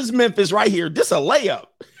is Memphis right here. This a layup.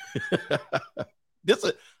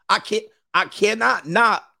 I cannot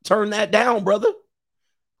not turn that down, brother.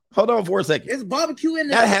 Hold on for a second. It's barbecue in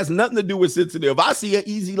there. That has nothing to do with sensitive. If I see an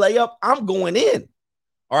easy layup, I'm going in.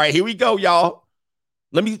 All right, here we go, y'all.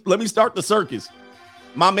 Let me start the circus.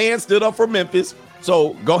 My man stood up for Memphis,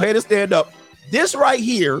 so go ahead and stand up. This right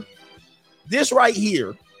here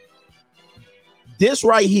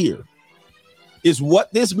is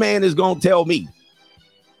what this man is going to tell me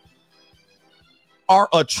are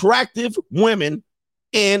attractive women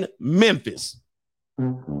in Memphis.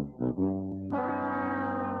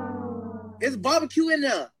 It's barbecue in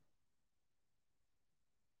there.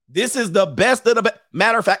 This is the best of the best.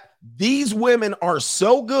 Matter of fact, these women are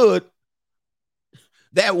so good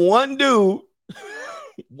that one dude,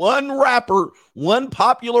 one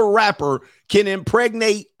popular rapper can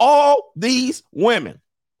impregnate all these women.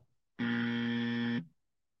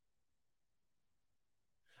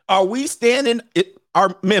 Are we standing?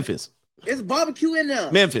 Memphis. It's barbecue in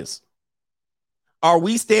there. Memphis. Are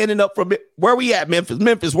we standing up for where we at? Memphis.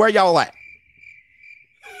 Memphis. Where y'all at?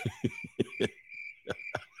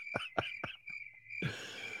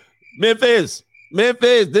 Memphis.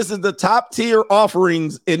 Memphis. This is the top tier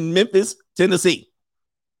offerings in Memphis, Tennessee.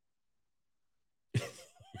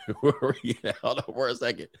 Hold on for a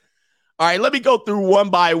second. All right, let me go through one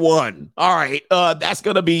by one. All right, that's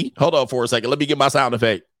gonna be. Hold on for a second. Let me get my sound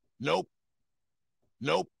effect. Nope.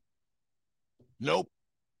 Nope. Nope.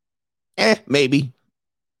 Maybe.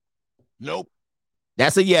 Nope.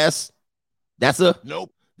 That's a yes. That's a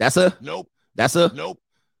nope. That's a nope. That's a nope.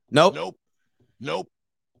 Nope. Nope. Nope.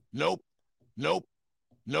 Nope. Nope.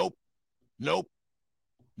 Nope. Nope.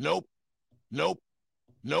 Nope. Nope.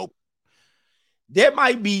 Nope. There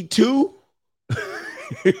might be two.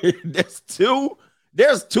 There's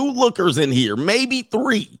two lookers in here, maybe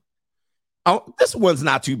three. Oh, this one's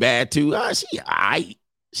not too bad, too.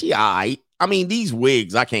 She all right. I mean, these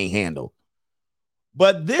wigs I can't handle.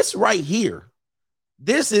 But this right here,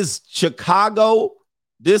 this is Chicago.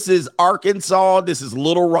 This is Arkansas. This is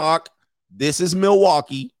Little Rock. This is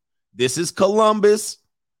Milwaukee. This is Columbus.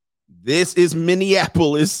 This is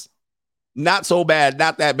Minneapolis. Not so bad.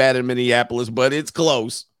 Not that bad in Minneapolis, but it's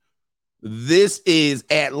close. This is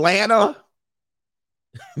Atlanta.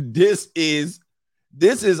 This is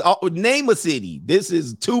name a city. This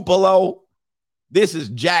is Tupelo. This is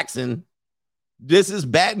Jackson. This is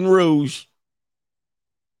Baton Rouge.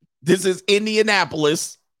 This is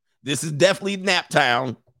Indianapolis. This is definitely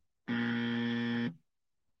Naptown.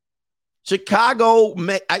 Chicago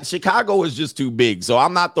is just too big, so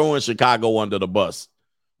I'm not throwing Chicago under the bus.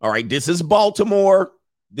 All right, this is Baltimore.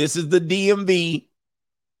 This is the DMV.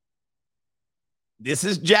 This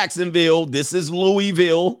is Jacksonville. This is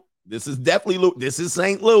Louisville. This is definitely this is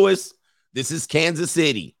St. Louis. This is Kansas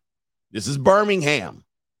City. This is Birmingham.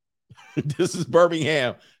 This is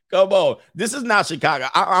Birmingham. Come on. This is not Chicago.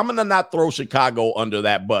 I'm going to not throw Chicago under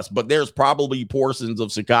that bus, but there's probably portions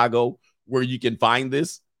of Chicago where you can find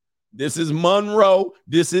this. This is Monroe.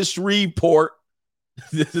 This is Shreveport.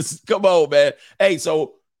 Come on, man. Hey,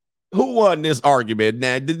 so who won this argument?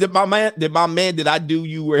 Now, did I do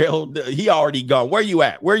you well? He already gone. Where you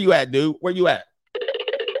at? Where you at, dude? Where you at?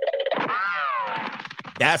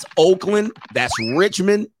 That's Oakland. That's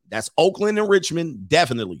Richmond. That's Oakland and Richmond.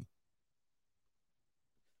 Definitely.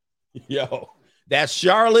 Yo, that's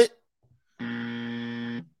Charlotte.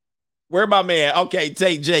 Where my man? Okay,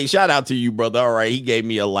 Tate J. Shout out to you, brother. All right, he gave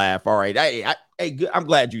me a laugh. All right, hey, I'm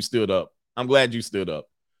glad you stood up. I'm glad you stood up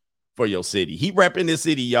for your city. He repping this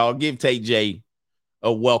city, y'all. Give Tate J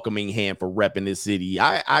a welcoming hand for repping this city.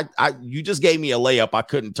 You just gave me a layup. I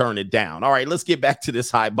couldn't turn it down. All right, let's get back to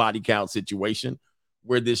this high body count situation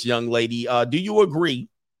where this young lady. Do you agree?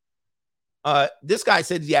 This guy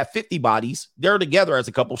said he had 50 bodies. They're together as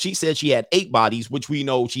a couple. She said she had 8 bodies, which we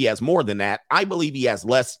know she has more than that. I believe he has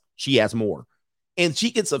less. She has more. And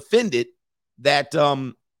she gets offended that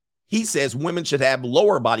he says women should have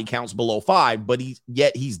lower body counts below 5, but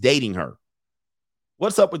he's dating her.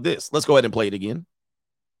 What's up with this? Let's go ahead and play it again.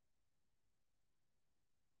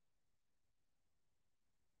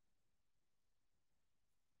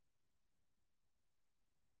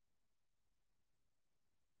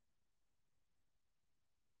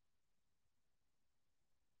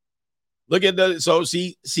 Look at so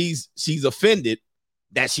she's offended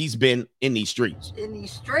that she's been in these streets.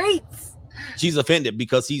 She's offended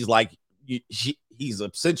because he's like he's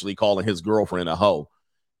essentially calling his girlfriend a hoe.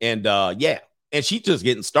 And yeah, and she's just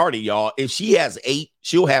getting started, y'all. If she has 8,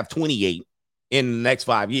 she'll have 28 in the next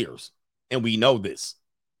 5 years. And we know this.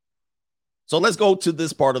 So let's go to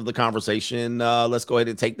this part of the conversation. Let's go ahead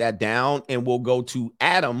and take that down, and we'll go to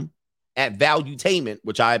Adam at Valuetainment,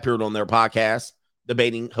 which I appeared on their podcast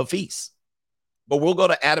debating Hafiz. But we'll go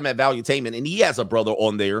to Adam at Valuetainment, and he has a brother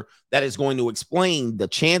on there that is going to explain the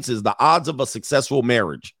chances, the odds of a successful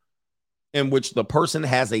marriage in which the person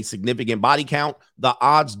has a significant body count. The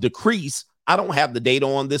odds decrease. I don't have the data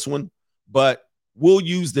on this one, but we'll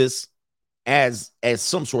use this as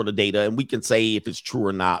some sort of data, and we can say if it's true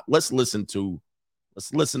or not. Let's listen to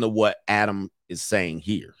what Adam is saying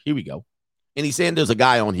here. Here we go. And he's saying there's a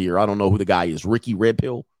guy on here. I don't know who the guy is. Ricky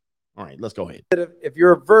Redpill. All right, let's go ahead. If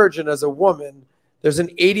you're a virgin as a woman, there's an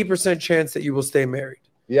 80% chance that you will stay married.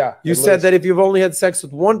 Yeah. You said that if you've only had sex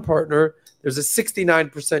with one partner, there's a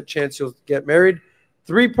 69% chance you'll get married.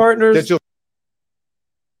 3 partners.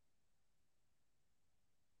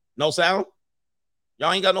 No sound?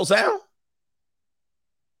 Y'all ain't got no sound?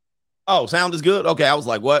 Oh, sound is good? Okay, I was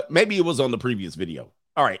like, what? Maybe it was on the previous video.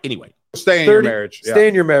 All right, anyway. Stay in your marriage. Stay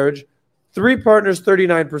in your marriage. 3 partners,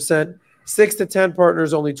 39%. 6 to 10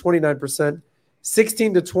 partners, only 29%.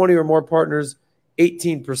 16 to 20 or more partners,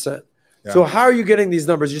 18%. Yeah. So how are you getting these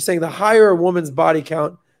numbers? You're saying the higher a woman's body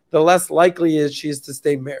count, the less likely is she is to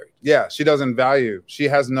stay married. Yeah, she doesn't value. She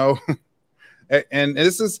has no – and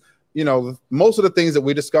this is, you know, most of the things that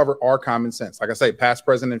we discover are common sense. Like I say, past,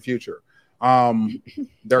 present, and future. How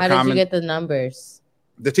did you get the numbers?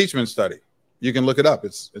 The Teachman study. You can look it up.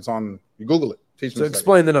 It's on – you Google it. So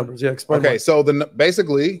explain the numbers. Yeah, explain. Okay, so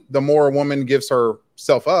basically, the more a woman gives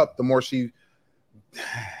herself up, the more she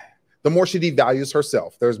devalues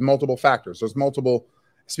herself. There's multiple factors. There's multiple.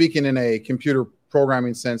 Speaking in a computer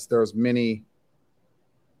programming sense, there's many.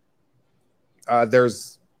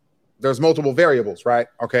 There's multiple variables, right?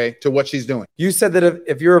 Okay, to what she's doing. You said that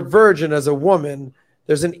if you're a virgin as a woman,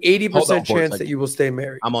 there's an 80% chance that you will stay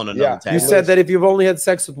married. I'm on another tab. You said that if you've only had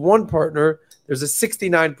sex with one partner, there's a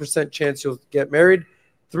 69% chance you'll get married.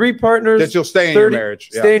 3 partners, that you'll stay in your marriage.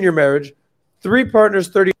 Stay in your marriage. 3 partners,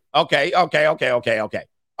 30. Okay. All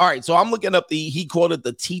right. So I'm looking up he quoted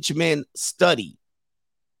the Teachman study.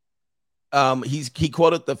 He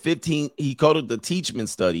quoted the Teachman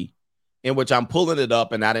study, in which I'm pulling it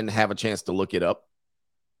up, and I didn't have a chance to look it up.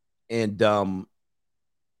 And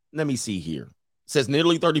let me see here. It says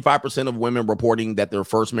nearly 35% of women reporting that their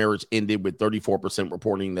first marriage ended, with 34%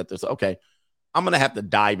 reporting that there's okay. I'm going to have to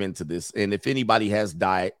dive into this. And if anybody has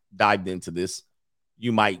dived into this,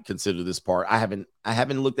 you might consider this part. I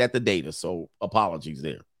haven't looked at the data, so apologies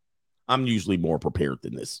there. I'm usually more prepared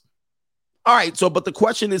than this. All right. So, but the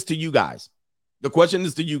question is to you guys.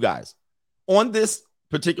 On this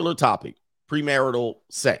particular topic, premarital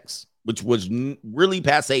sex, which was really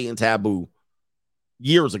passé and taboo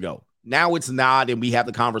years ago. Now it's not, and we have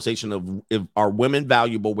the conversation of are women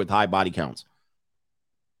valuable with high body counts?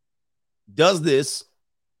 Does this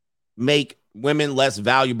make women less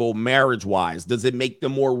valuable marriage-wise? Does it make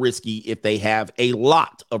them more risky if they have a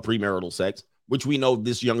lot of premarital sex, which we know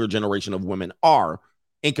this younger generation of women are,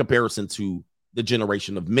 in comparison to the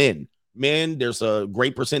generation of men? Men, there's a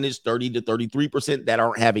great percentage, 30 to 33%, that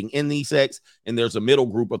aren't having any sex, and there's a middle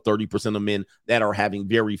group of 30% of men that are having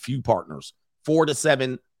very few partners, 4 to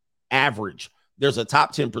 7 average. There's a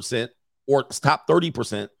top 10% or top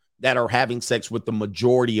 30% that are having sex with the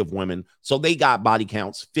majority of women. So they got body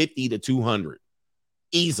counts 50 to 200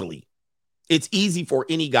 easily. It's easy for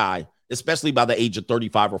any guy, especially by the age of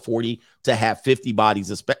 35 or 40, to have 50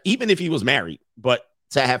 bodies, even if he was married, but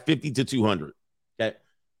to have 50 to 200. Okay.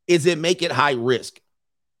 Is it make it high risk?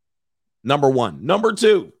 Number one. Number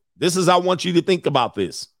two, I want you to think about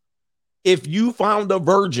this. If you found a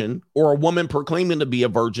virgin or a woman proclaiming to be a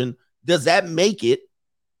virgin, does that make it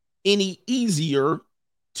any easier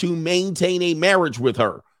to maintain a marriage with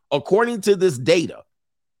her? According to this data,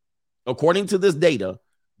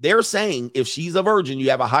 they're saying if she's a virgin,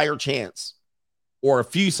 you have a higher chance, or a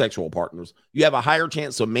few sexual partners, you have a higher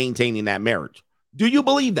chance of maintaining that marriage. Do you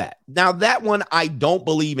believe that? Now, that one I don't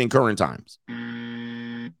believe in current times.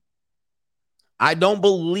 I don't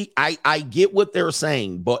believe, I get what they're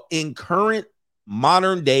saying, but in current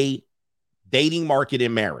modern day dating market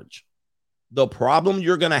and marriage, the problem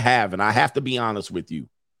you're going to have, and I have to be honest with you,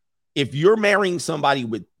 if you're marrying somebody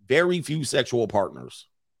with very few sexual partners,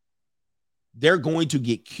 they're going to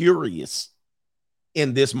get curious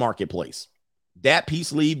in this marketplace. That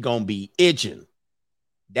peace leave going to be itching.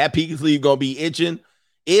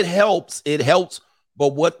 It helps.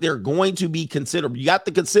 But what they're going to be considered, you got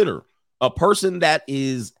to consider a person that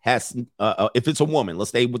if it's a woman, let's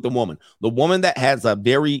stay with the woman that has a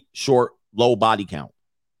very short, low body count.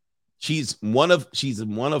 She's one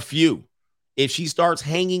of few. If she starts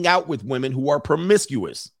hanging out with women who are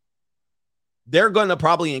promiscuous, they're going to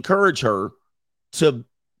probably encourage her to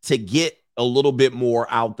get a little bit more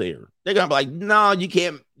out there. They're going to be like, no, you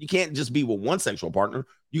can't just be with one sexual partner.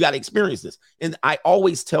 You got to experience this. And I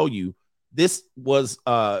always tell you, this was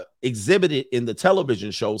exhibited in the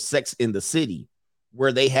television show Sex in the City,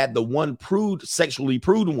 where they had the one sexually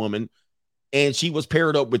prude woman, and she was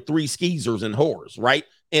paired up with 3 skeezers and whores, right?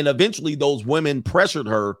 And eventually those women pressured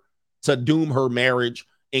her to doom her marriage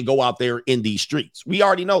and go out there in these streets. We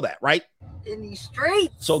already know that, right? In these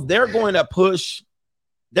streets. So they're going to push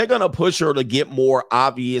her to get more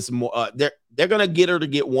obvious, they're going to get her to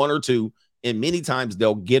get 1 or 2, and many times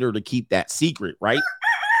they'll get her to keep that secret, right?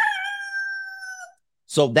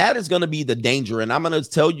 So that is going to be the danger. And I'm going to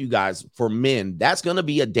tell you guys, for men, that's going to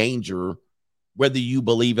be a danger, whether you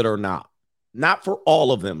believe it or not. Not for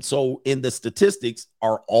all of them. So in the statistics,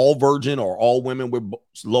 are all virgin or all women with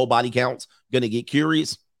low body counts going to get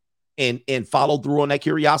curious and follow through on that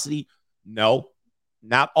curiosity? No,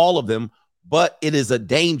 not all of them. but it is a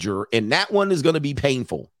danger, and that one is going to be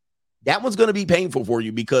painful. That one's going to be painful for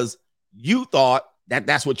you because you thought that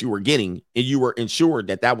that's what you were getting, and you were ensured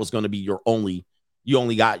that that was going to be your only.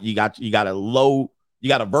 You got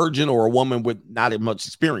a virgin or a woman with not as much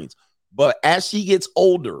experience. But as she gets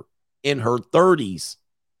older, in her 30s,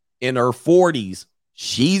 in her 40s,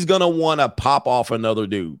 she's going to want to pop off another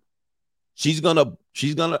dude. She's going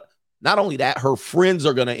to, not only that, her friends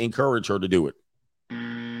are going to encourage her to do it.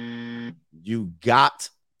 You got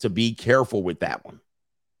to be careful with that one.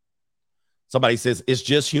 Somebody says, it's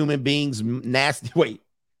just human beings nasty. Wait,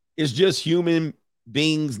 it's just human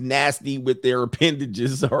beings nasty with their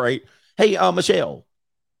appendages. All right. Hey, Michelle.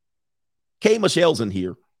 K. Michelle's in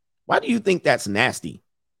here. Why do you think that's nasty?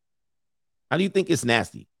 How do you think it's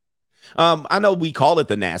nasty? I know we call it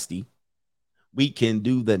the nasty. We can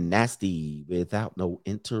do the nasty without no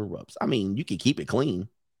interrupts. I mean, you can keep it clean.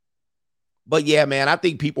 But yeah, man, I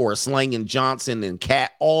think people are slanging Johnson and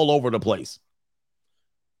Cat all over the place.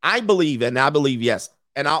 I believe, yes.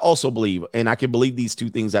 And I also believe, and I can believe these two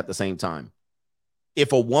things at the same time.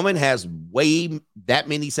 If a woman has that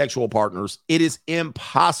many sexual partners, it is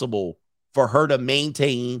impossible for her to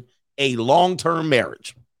maintain a long-term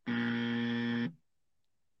marriage.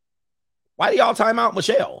 Why do y'all time out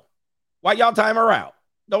Michelle? Why y'all time her out?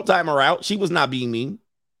 Don't time her out. She was not being mean.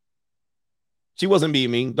 She wasn't being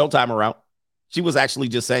mean. Don't time her out. She was actually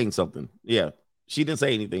just saying something. Yeah, she didn't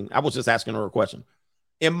say anything. I was just asking her a question.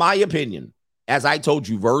 In my opinion, as I told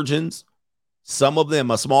you, virgins, some of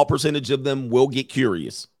them, a small percentage of them will get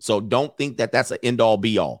curious. So don't think that that's an end-all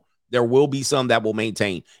be-all. There will be some that will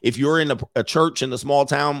maintain. If you're in a church in a small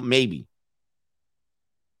town, maybe.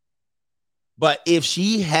 But if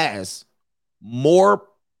she has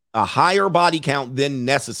a higher body count than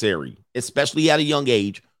necessary, especially at a young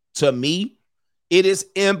age, to me, it is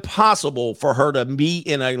impossible for her to be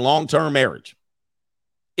in a long-term marriage.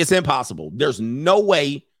 It's impossible. There's no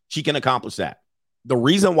way she can accomplish that. The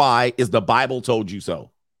reason why is the Bible told you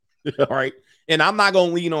so. All right. And I'm not going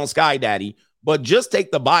to lean on Sky Daddy, but just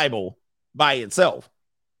take the Bible by itself.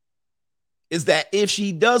 Is that if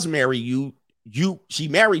she does marry you, she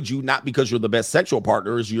married you not because you're the best sexual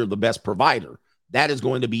partner, is you're the best provider. That is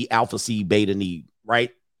going to be alpha C beta need,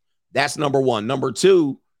 right? That's number one. Number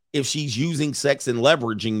two, if she's using sex and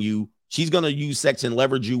leveraging you, she's going to use sex and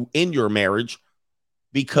leverage you in your marriage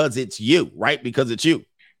because it's you, right? Because it's you.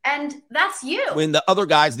 And that's you. When the other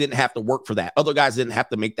guys didn't have to work for that. Other guys didn't have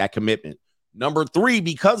to make that commitment. Number three,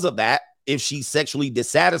 because of that, if she's sexually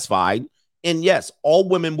dissatisfied, and yes, all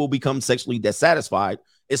women will become sexually dissatisfied,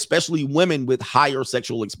 especially women with higher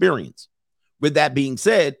sexual experience. With that being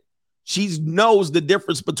said, she knows the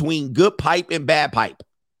difference between good pipe and bad pipe.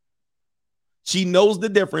 She knows the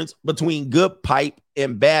difference between good pipe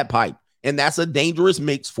and bad pipe. And that's a dangerous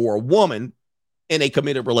mix for a woman in a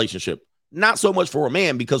committed relationship. Not so much for a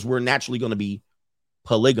man, because we're naturally going to be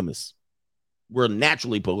polygamous. We're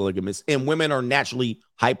naturally polygamous, and women are naturally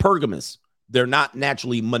hypergamous. They're not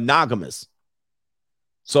naturally monogamous.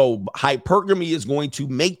 So hypergamy is going to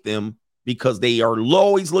make them, because they are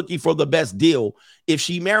always looking for the best deal. If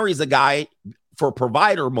she marries a guy for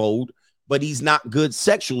provider mode, but he's not good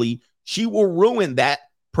sexually, she will ruin that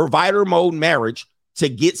provider mode marriage to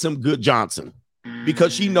get some good Johnson,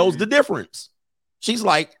 because she knows the difference. She's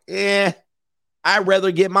like, I'd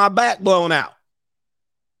rather get my back blown out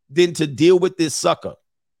than to deal with this sucker.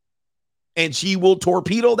 And she will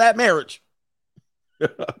torpedo that marriage.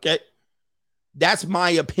 Okay. That's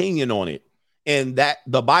my opinion on it. And that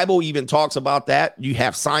the Bible even talks about that. You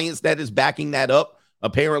have science that is backing that up.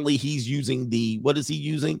 Apparently he's using what is he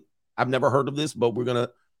using? I've never heard of this, but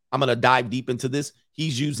I'm going to dive deep into this.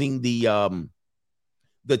 He's using the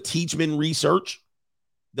Teachman research,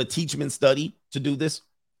 the Teachman study to do this.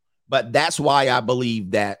 But that's why I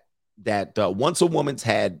believe that once a woman's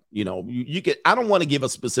had, you get, I don't want to give a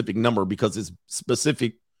specific number because it's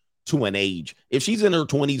specific to an age. If she's in her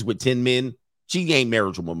 20s with 10 men, she ain't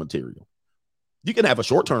marriageable material. You can have a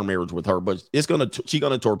short-term marriage with her, but she's going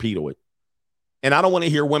to torpedo it. And I don't want to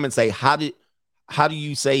hear women say, how do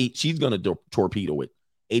you say she's going to torpedo it?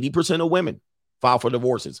 80% of women file for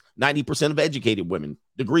divorces. 90% of educated women,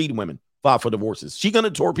 degreed women, file for divorces. She's going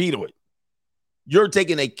to torpedo it. You're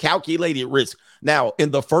taking a calculated risk. Now, in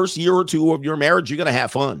the first year or two of your marriage, you're going to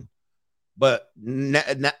have fun. But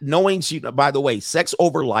knowing by the way, Sex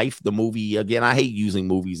Over Life, the movie, again, I hate using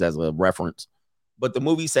movies as a reference, but the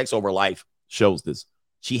movie Sex Over Life shows this.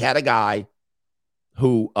 She had a guy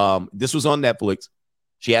who, this was on Netflix.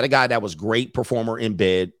 She had a guy that was great performer in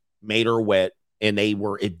bed, made her wet, and they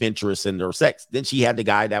were adventurous in their sex. Then she had the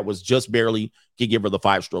guy that was just barely could give her the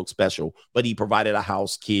 5-stroke special, but he provided a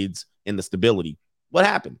house, kids, and the stability. What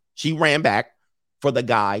happened? She ran back for the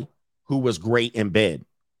guy who was great in bed.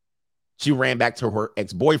 She ran back to her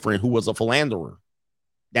ex-boyfriend who was a philanderer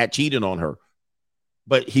that cheated on her,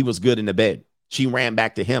 but he was good in the bed. She ran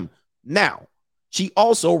back to him. Now, she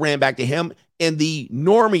also ran back to him, and the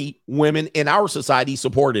normie women in our society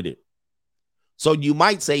supported it. So you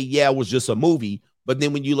might say, yeah, it was just a movie. But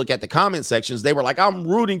then when you look at the comment sections, they were like, I'm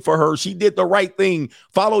rooting for her. She did the right thing.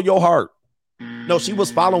 Follow your heart. No, she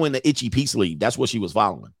was following the itchy peace lead. That's what she was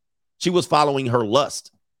following. She was following her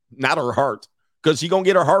lust, not her heart, because she's going to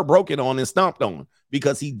get her heart broken on and stomped on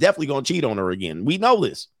because he's definitely going to cheat on her again. We know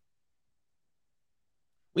this.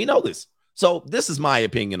 We know this. So this is my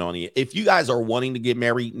opinion on it. If you guys are wanting to get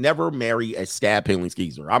married, never marry a scab peeling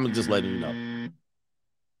skeezer. I'm just letting you know.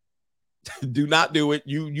 Do not do it.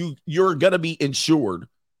 You're going to be insured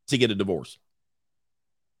to get a divorce.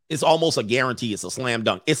 It's almost a guarantee. It's a slam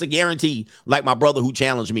dunk. It's a guarantee, like my brother who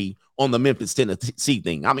challenged me on the Memphis, Tennessee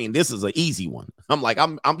thing. I mean, this is an easy one. I'm like,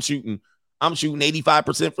 I'm shooting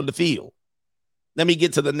 85% from the field. Let me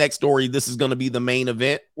get to the next story. This is going to be the main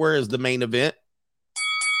event. Where is the main event?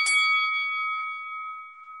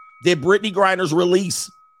 Did Brittany Griner's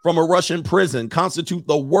release from a Russian prison constitute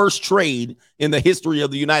the worst trade in the history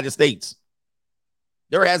of the United States?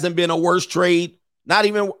 There hasn't been a worse trade. Not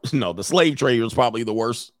even, no, the slave trade was probably the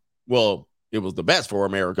worst. Well, it was the best for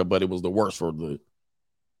America, but it was the worst for the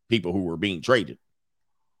people who were being traded.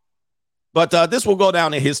 But this will go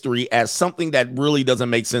down in history as something that really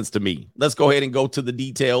doesn't make sense to me. Let's go ahead and go to the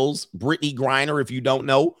details. Brittany Griner, if you don't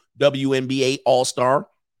know, WNBA All-Star.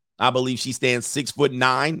 I believe she stands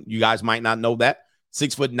 6'9". You guys might not know that.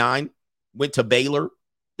 6'9", went to Baylor. I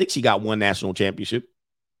think she got one national championship.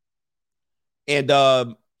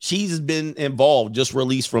 And she's been involved, just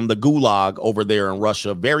released from the gulag over there in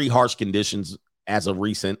Russia. Very harsh conditions as of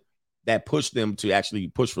recent that pushed them to actually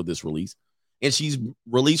push for this release. And she's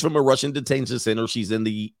released from a Russian detention center. She's in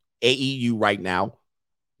the AEU right now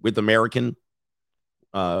with American,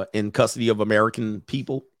 in custody of American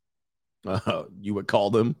people. You would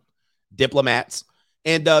call them diplomats.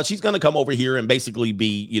 And she's going to come over here and basically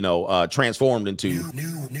be, transformed into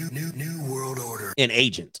new world order, an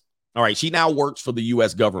agent. All right. She now works for the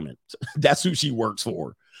U.S. government. That's who she works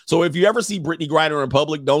for. So if you ever see Brittany Griner in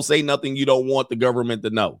public, don't say nothing you don't want the government to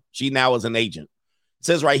know. She now is an agent. It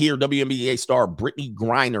says right here, WNBA star Brittany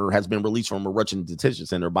Griner has been released from a Russian detention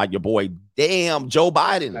center by your boy, Joe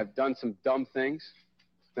Biden. I've done some dumb things,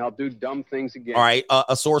 and I'll do dumb things again. All right.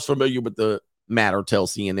 A source familiar with the matter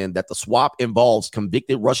tells CNN that the swap involves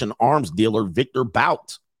convicted Russian arms dealer Victor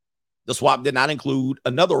Bout. The swap did not include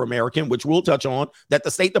another American, which we'll touch on, that the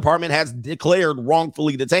State Department has declared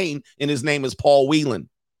wrongfully detained, and his name is Paul Whelan.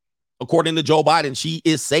 According to Joe Biden, she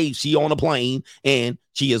is safe. She on a plane, and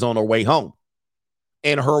she is on her way home.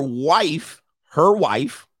 And her wife,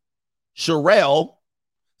 Sherelle,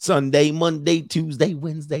 Sunday, Monday, Tuesday,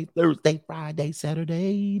 Wednesday, Thursday, Friday,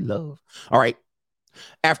 Saturday, love. All right.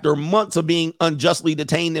 After months of being unjustly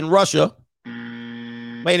detained in Russia.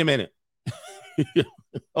 Wait a minute.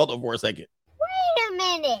 Hold on for a second. Wait a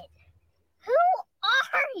minute. Who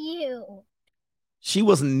are you? She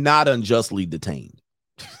was not unjustly detained.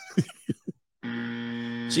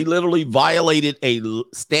 She literally violated a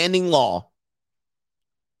standing law.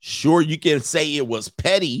 Sure, you can say it was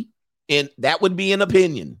petty, and that would be an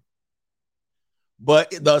opinion.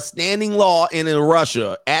 But the standing law in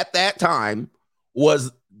Russia at that time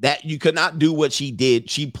was that you could not do what she did.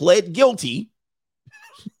 She pled guilty.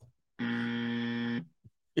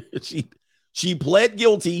 She pled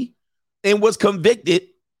guilty and was convicted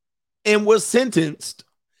and was sentenced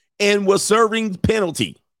and was serving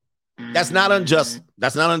penalty. That's not unjust.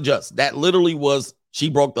 That's not unjust. That literally was, she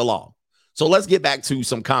broke the law. So let's get back to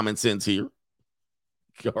some common sense here.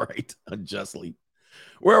 All right, unjustly.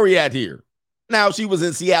 Where are we at here? Now, if she was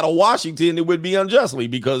in Seattle, Washington, it would be unjustly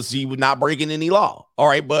because she was not breaking any law. All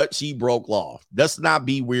right, but she broke law. Let's not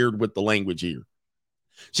be weird with the language here.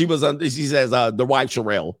 She says, the wife,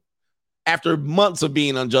 Sherelle, after months of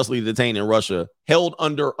being unjustly detained in Russia, held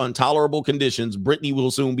under intolerable conditions, Brittany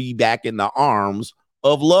will soon be back in the arms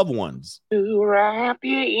of loved ones. To wrap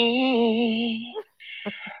you in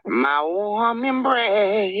my warm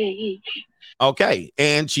embrace. Okay,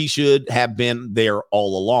 and she should have been there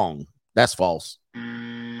all along. That's false. All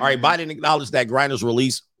right, Biden acknowledged that Griner's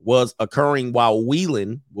release was occurring while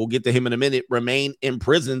Whelan, we'll get to him in a minute, remained in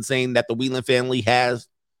prison, saying that the Whelan family have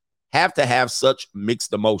to have such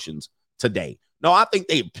mixed emotions today. No, I think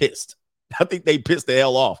they pissed. I think they pissed the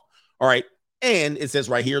hell off. All right. And it says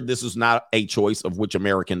right here, this is not a choice of which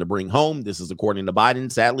American to bring home. This is according to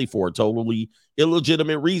Biden, sadly, for totally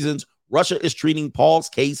illegitimate reasons. Russia is treating Paul's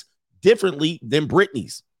case differently than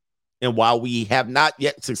Britney's. And while we have not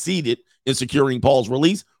yet succeeded in securing Paul's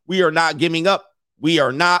release, we are not giving up. We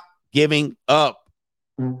are not giving up.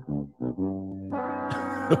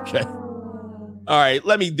 Okay. All right,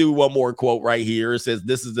 let me do one more quote right here. It says,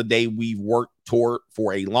 this is the day we've worked toward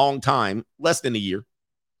for a long time, less than a year.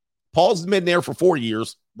 Paul's been there for 4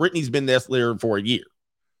 years. Britney's been there for a year.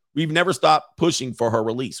 We've never stopped pushing for her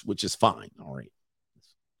release, which is fine. All right.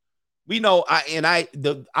 We know, I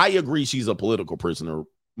agree she's a political prisoner,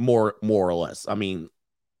 more or less. I mean,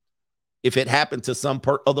 if it happened to some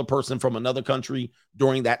other person from another country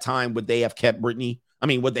during that time, would they have kept Britney? I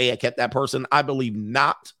mean, would they have kept that person? I believe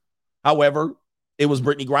not. However, it was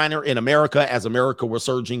Brittany Griner in America, as America was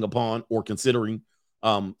surging upon or considering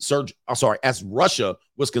as Russia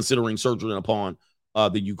was considering surging upon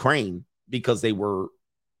the Ukraine, because they were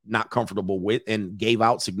not comfortable with and gave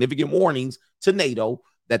out significant warnings to NATO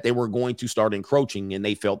that they were going to start encroaching, and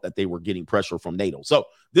they felt that they were getting pressure from NATO. So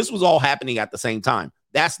this was all happening at the same time.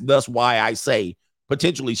 That's why I say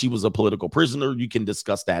potentially she was a political prisoner. You can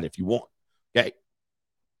discuss that if you want. Okay.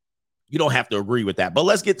 You don't have to agree with that, but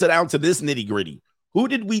let's get down to this nitty gritty. Who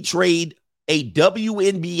did we trade a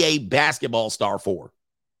WNBA basketball star for?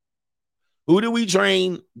 Who do we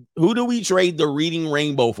trade the Reading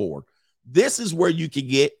Rainbow for? This is where you can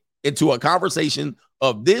get into a conversation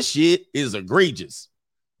of this shit is egregious.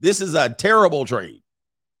 This is a terrible trade.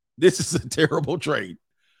 This is a terrible trade.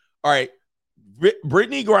 All right.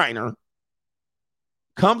 Brittany Griner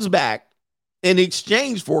comes back in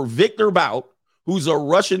exchange for Victor Bout, who's a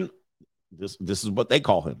Russian, this is what they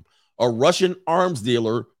call him, a Russian arms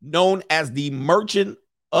dealer known as the Merchant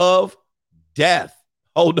of Death.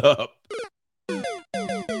 Hold up.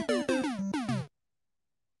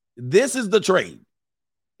 This is the trade.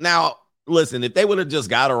 Now, listen, if they would have just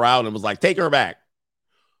got her out and was like, take her back,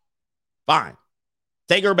 fine.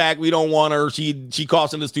 Take her back. We don't want her. She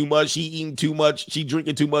costing us too much. She eating too much. She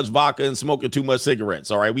drinking too much vodka and smoking too much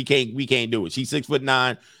cigarettes. All right. We can't do it. She's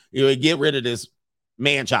 6'9". Get rid of this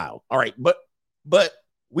man child. All right. But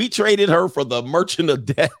we traded her for the Merchant of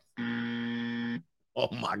Death. Oh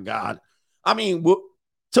my God. I mean,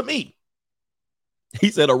 to me,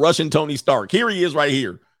 he said a Russian Tony Stark. Here he is right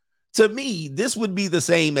here. To me, this would be the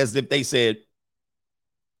same as if they said,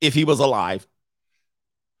 if he was alive,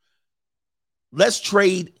 let's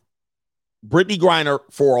trade Brittany Griner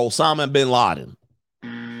for Osama bin Laden.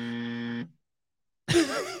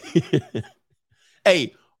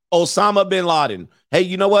 Hey, Osama bin Laden. Hey,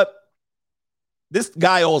 you know what? This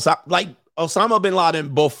guy, Osama bin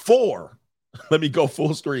Laden before, let me go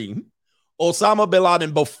full screen. Osama bin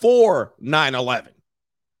Laden before 9/11.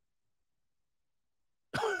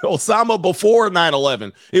 Osama before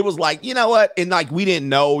 9/11. It was like, you know what? And like, we didn't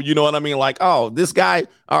know, you know what I mean? Like, oh, this guy,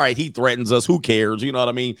 all right, he threatens us. Who cares? You know what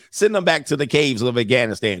I mean? Send them back to the caves of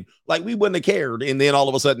Afghanistan. Like, we wouldn't have cared. And then all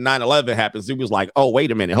of a sudden 9/11 happens. It was like, oh,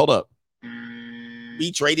 wait a minute. Hold up.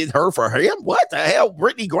 We traded her for him? What the hell?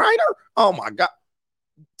 Brittany Griner? Oh my God.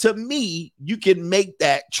 To me, you can make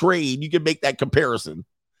that trade. You can make that comparison.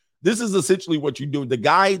 This is essentially what you do. The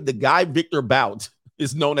guy Victor Bout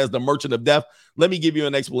is known as the Merchant of Death. Let me give you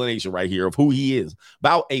an explanation right here of who he is.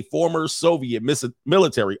 Bout, a former Soviet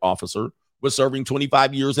military officer, was serving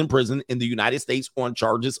 25 years in prison in the United States on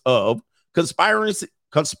charges of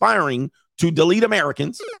conspiring to delete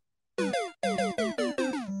Americans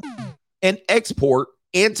and export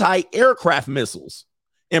anti-aircraft missiles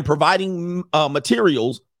and providing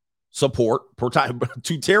materials support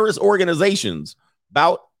to terrorist organizations.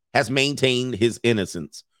 Bout has maintained his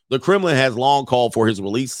innocence. The Kremlin has long called for his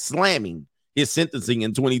release, slamming his sentencing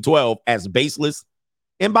in 2012 as baseless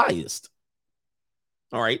and biased.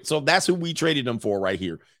 All right, so that's who we traded him for right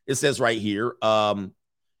here. It says right here,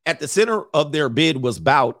 at the center of their bid was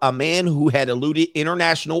Bout, a man who had eluded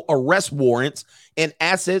international arrest warrants and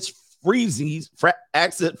asset freezes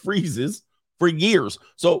for years.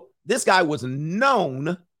 So this guy was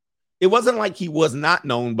known. It wasn't like he was not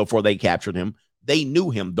known before they captured him. They knew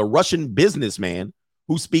him. The Russian businessman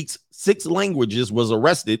who speaks 6 languages was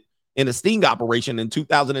arrested in a sting operation in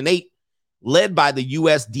 2008, led by the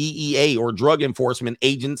U.S. DEA, or Drug Enforcement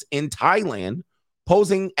agents in Thailand,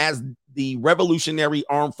 posing as the Revolutionary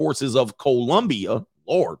Armed Forces of Colombia,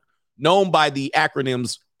 Lord, known by the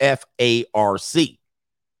acronyms FARC.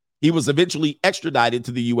 He was eventually extradited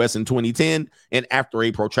to the U.S. in 2010, and after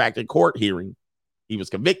a protracted court hearing, he was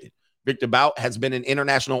convicted. Victor Bout has been an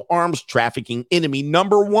international arms trafficking enemy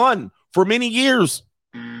 #1 for many years.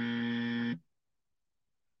 It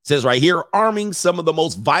says right here, arming some of the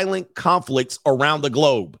most violent conflicts around the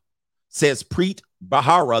globe. says Preet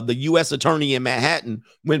Bharara, the U.S. attorney in Manhattan,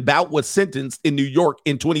 when Bout was sentenced in New York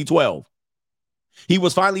in 2012. He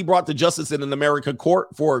was finally brought to justice in an American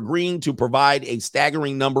court for agreeing to provide a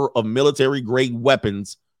staggering number of military-grade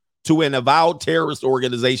weapons to an avowed terrorist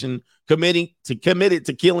organization committed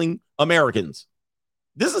to killing Americans.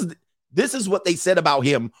 This is what they said about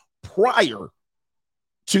him prior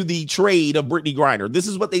to the trade of Brittany Griner. This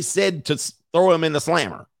is what they said to throw him in the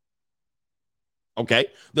slammer. Okay.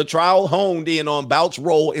 The trial honed in on Bout's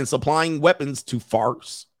role in supplying weapons to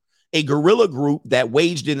FARC, a guerrilla group that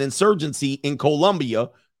waged an insurgency in Colombia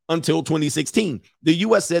until 2016. The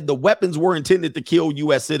U.S. said the weapons were intended to kill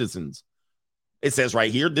U.S. citizens. It says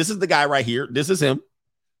right here, this is the guy right here. This is him.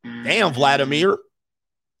 Damn, Vladimir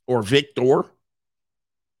or Victor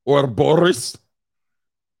or Boris,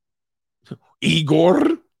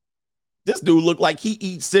 Igor. This dude look like he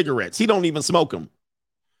eats cigarettes. He don't even smoke them.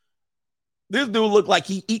 This dude look like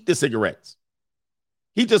he eat the cigarettes.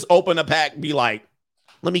 He just open a pack, be like,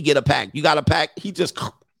 let me get a pack. You got a pack? He just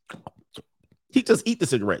eat the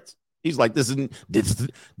cigarettes. He's like, this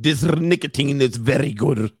nicotine is very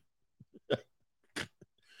good.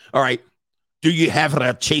 All right. Do you have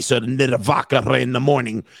a chaser vodka in the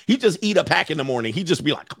morning? He just eat a pack in the morning. He just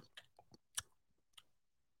be like,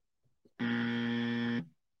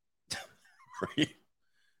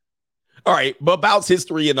 all right, but Bout's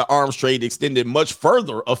history in the arms trade extended much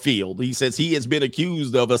further afield. He says he has been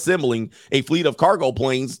accused of assembling a fleet of cargo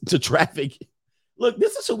planes to traffic. Look,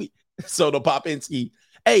 this is who we, Soda Popinski.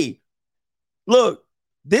 Hey, look,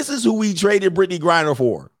 this is who we traded Brittany Griner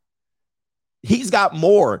for. He's got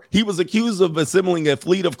more. He was accused of assembling a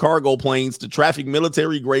fleet of cargo planes to traffic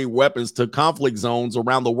military-grade weapons to conflict zones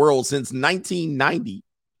around the world since 1990.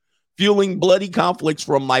 Fueling bloody conflicts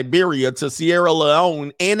from Liberia to Sierra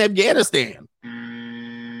Leone and Afghanistan.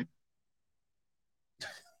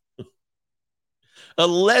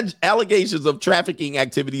 Alleged allegations of trafficking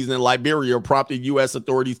activities in Liberia prompted U.S.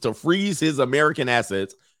 authorities to freeze his American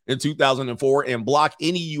assets in 2004 and block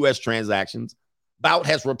any U.S. transactions. Bout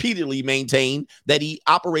has repeatedly maintained that he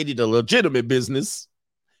operated a legitimate business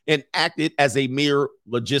and acted as a mere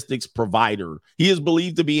logistics provider. He is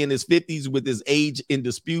believed to be in his 50s with his age in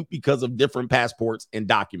dispute because of different passports and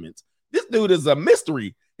documents. This dude is a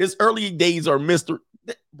mystery. His early days are mystery.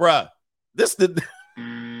 Bruh,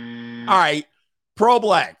 all right,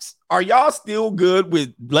 pro-blacks, are y'all still good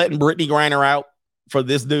with letting Brittany Griner out for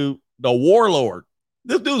this dude? The warlord.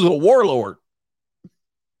 This dude's a warlord.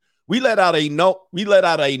 We let out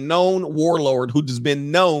a known warlord who's been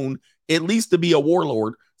known at least to be a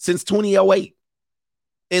warlord since 2008,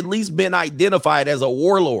 at least been identified as a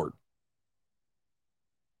warlord.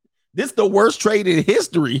 This is the worst trade in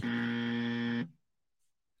history.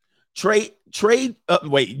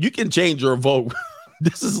 Wait, you can change your vote.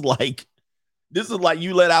 This is like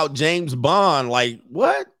you let out James Bond. Like,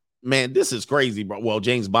 what? Man, this is crazy, bro. Well,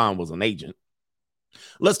 James Bond was an agent.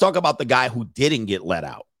 Let's talk about the guy who didn't get let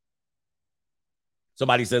out.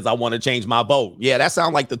 Somebody says, I want to change my vote. Yeah, that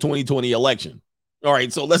sounds like the 2020 election. All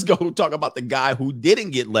right, so let's go talk about the guy who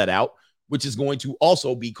didn't get let out, which is going to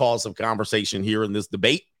also be cause of conversation here in this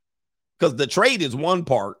debate, because the trade is one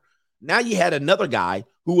part. Now you had another guy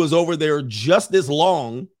who was over there just as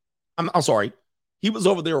long. I'm sorry. He was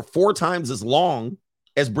over there 4 times as long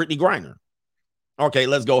as Brittany Griner. Okay,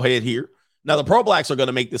 let's go ahead here. Now, the pro-blacks are going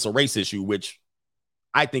to make this a race issue, which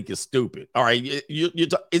I think is stupid. All right,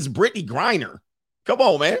 it's Brittany Griner. Come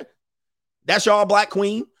on, man. That's y'all black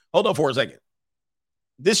queen. Hold on for a second.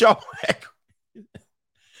 This y'all black.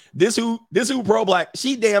 This who pro-black.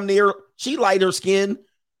 She lighter skin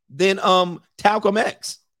than Talcum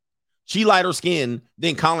X. She lighter skin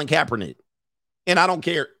than Colin Kaepernick. And I don't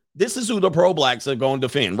care. This is who the pro-blacks are going to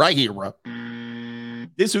defend right here, bro.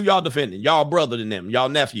 This who y'all defending. Y'all brother than them. Y'all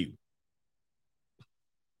nephew.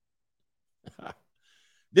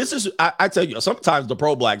 This is, I tell you, sometimes the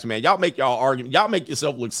pro-blacks, man, y'all make y'all argument. Y'all make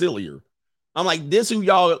yourself look sillier. I'm like, this is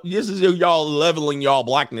who y'all leveling y'all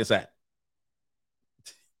blackness at.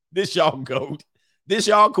 This y'all goat. This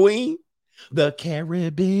y'all queen. The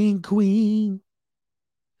Caribbean queen.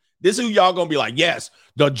 This who y'all gonna be like, yes,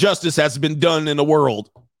 the justice has been done in the world.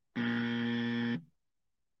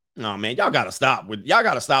 No, man, y'all gotta stop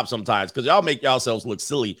sometimes, because y'all make yourselves look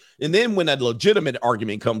silly. And then when a legitimate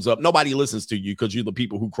argument comes up, nobody listens to you because you're the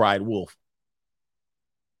people who cried wolf.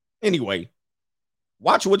 Anyway,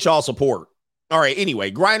 watch what y'all support. All right,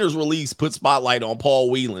 anyway, Griner's release put spotlight on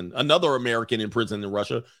Paul Whelan, another American in prison in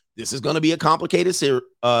Russia. This is going to be a complicated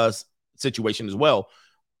situation as well,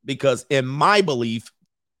 because in my belief,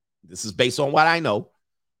 this is based on what I know,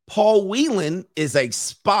 Paul Whelan is a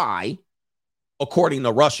spy according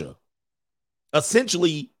to Russia.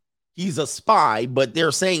 essentially he's a spy, but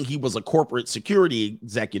they're saying he was a corporate security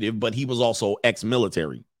executive, but he was also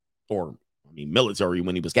ex-military, or military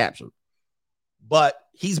when he was captured. But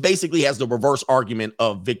he's basically has the reverse argument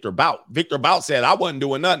of Victor Bout. Victor Bout said, I wasn't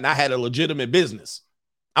doing nothing. I had a legitimate business.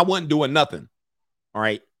 I wasn't doing nothing. All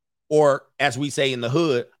right. Or as we say in the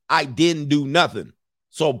hood, I didn't do nothing.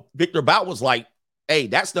 So Victor Bout was like, hey,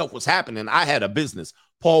 that stuff was happening. I had a business.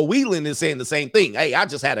 Paul Whelan is saying the same thing. Hey, I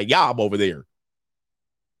just had a job over there.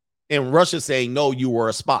 And Russia's saying, no, you were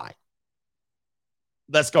a spy.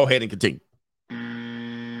 Let's go ahead and continue.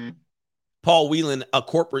 Paul Whelan, a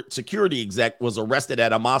corporate security exec, was arrested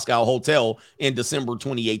at a Moscow hotel in December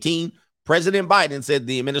 2018. President Biden said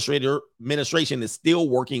the administration is still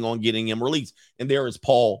working on getting him released. And there is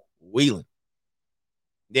Paul Whelan.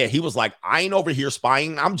 Yeah, he was like, I ain't over here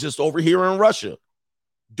spying. I'm just over here in Russia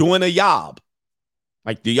doing a job.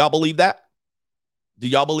 Like, do y'all believe that? Do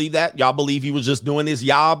y'all believe that? Y'all believe he was just doing his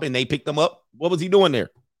job and they picked him up? What was he doing there?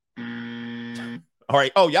 All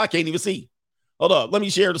right. Oh, y'all can't even see. Hold up. Let me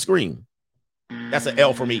share the screen. That's an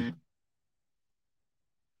L for me.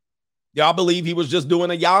 Y'all believe he was just doing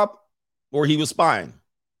a job or he was spying?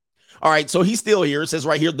 All right. So he's still here. It says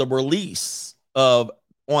right here, the release of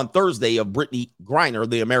on Thursday of Brittany Griner,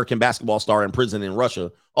 the American basketball star in prison in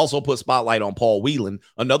Russia, also put spotlight on Paul Whelan,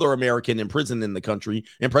 another American in prison in the country.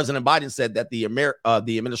 And President Biden said that the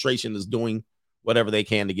administration is doing whatever they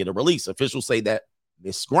can to get a release. Officials say that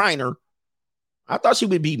Miss Griner, I thought she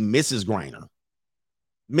would be Mrs. Griner.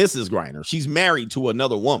 Mrs. Griner. She's married to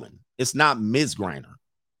another woman. It's not Ms. Griner.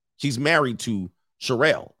 She's married to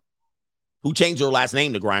Sherelle, who changed her last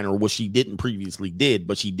name to Griner, which she didn't previously did,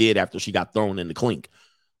 but she did after she got thrown in the clink.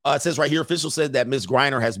 It says right here, officials said that Ms.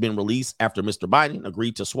 Griner has been released after Mr. Biden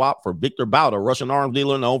agreed to swap for Victor Bout, a Russian arms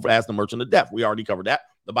dealer known as the Merchant of Death. We already covered that.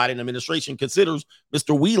 The Biden administration considers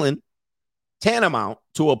Mr. Whelan tantamount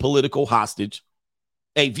to a political hostage,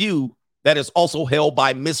 a view that is also held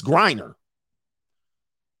by Ms. Griner.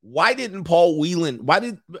 Why didn't Paul Whelan,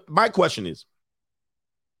 my question is,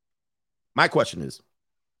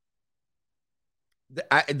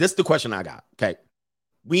 this is the question I got. Okay.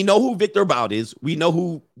 We know who Victor Bout is. We know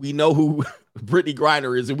who Brittany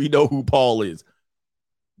Griner is, and we know who Paul is.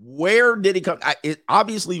 Where did he come?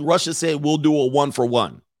 Obviously, Russia said we'll do a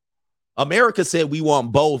 1-for-1. America said we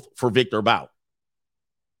want both for Victor Bout.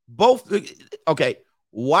 Both. Okay.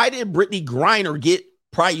 Why did Brittany Griner get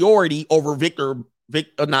priority over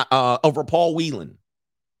over Paul Whelan?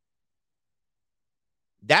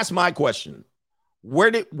 That's my question.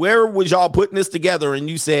 Where was y'all putting this together? And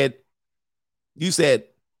you said,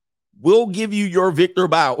 we'll give you your Victor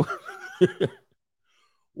Bout.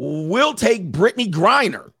 We'll take Brittany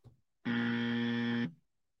Griner.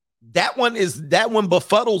 That one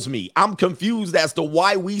befuddles me. I'm confused as to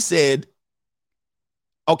why we said,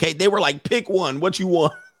 okay, they were like, pick one. What you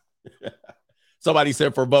want? Somebody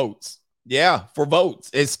said for votes. Yeah, for votes.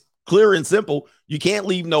 It's clear and simple. You can't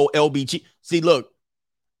leave no LBG. See, look,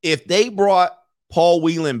 if they brought Paul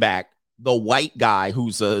Whelan back, the white guy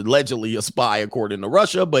who's allegedly a spy according to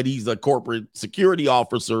Russia, but he's a corporate security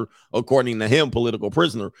officer, according to him, political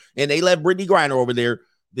prisoner, and they let Brittany Griner over there,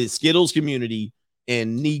 the Skittles community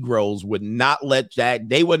and Negroes would not let that,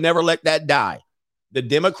 they would never let that die. The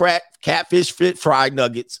Democrat catfish fit fried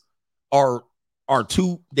nuggets are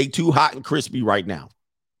too hot and crispy right now.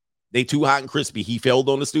 They too hot and crispy. He failed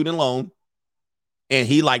on the student loan, and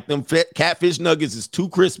he like them catfish nuggets is too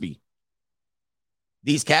crispy.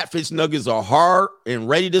 These catfish nuggets are hard and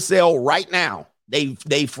ready to sell right now.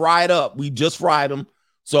 They fried up. We just fried them.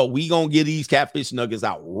 So we going to get these catfish nuggets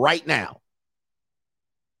out right now.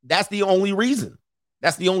 That's the only reason.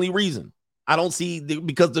 That's the only reason. I don't see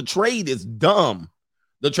because the trade is dumb.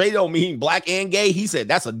 The trade don't mean black and gay. He said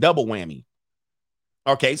that's a double whammy.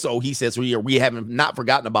 Okay, so he says we haven't not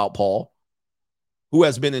forgotten about Paul, who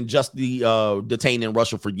has been unjustly detained in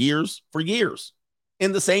Russia for years,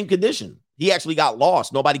 in the same condition. He actually got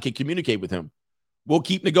lost. Nobody could communicate with him. We'll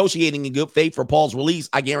keep negotiating in good faith for Paul's release.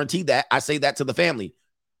 I guarantee that. I say that to the family.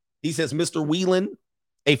 He says Mr. Whelan,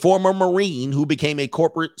 a former Marine who became a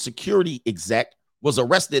corporate security exec, was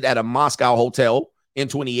arrested at a Moscow hotel in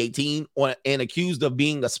 2018 and accused of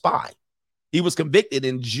being a spy. He was convicted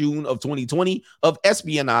in June of 2020 of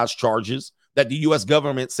espionage charges that the U.S.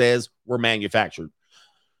 government says were manufactured.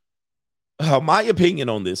 My opinion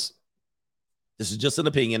on this is just an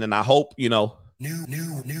opinion, and I hope, new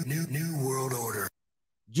world order.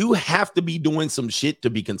 You have to be doing some shit to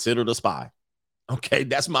be considered a spy. Okay,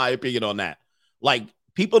 that's my opinion on that. Like,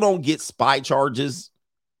 people don't get spy charges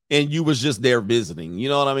and you was just there visiting. You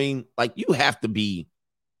know what I mean? Like, you have to be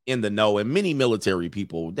in the know, and many military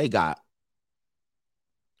people, they got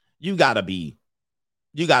You gotta be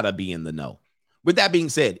in the know. With that being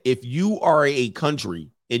said, if you are a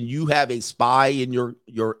country and you have a spy in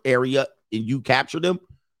your area and you capture them,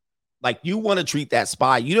 like, you want to treat that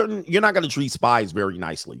spy. You're not going to treat spies very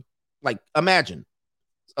nicely. Like, imagine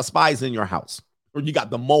a spy's in your house, or you got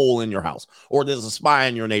the mole in your house, or there's a spy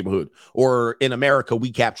in your neighborhood, or in America,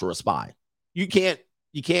 we capture a spy. You can't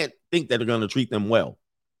think that they're going to treat them well.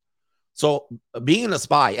 So being a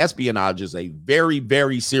spy, espionage, is a very,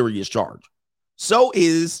 very serious charge. So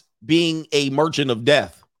is being a merchant of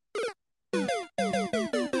death.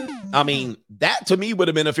 I mean, that to me would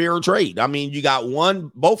have been a fair trade. I mean, you got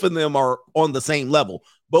both of them are on the same level,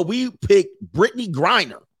 but we picked Brittany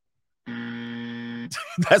Griner.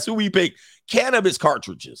 That's who we picked. Cannabis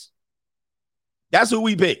cartridges. That's who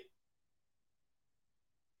we picked.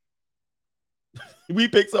 We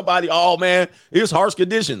picked somebody, oh man, here's harsh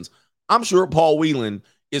conditions. I'm sure Paul Whelan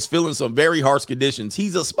is feeling some very harsh conditions.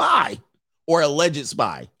 He's a spy, or alleged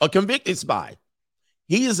spy, a convicted spy.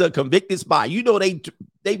 He is a convicted spy. You know, they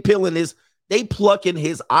plucking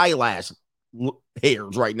his eyelash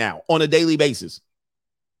hairs right now on a daily basis.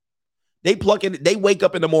 They wake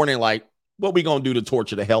up in the morning like, what we gonna do to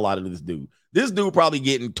torture the hell out of this dude? This dude probably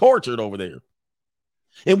getting tortured over there.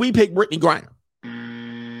 And we picked Brittany Griner.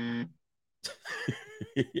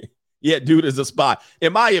 Yeah, dude is a spy.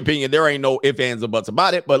 In my opinion, there ain't no ifs, ands, or buts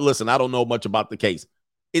about it. But listen, I don't know much about the case.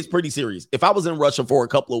 It's pretty serious. If I was in Russia for a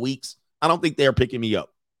couple of weeks, I don't think they're picking me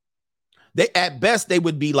up. At best, they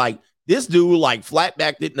would be like, this dude like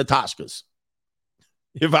flat-backed it Natashka's.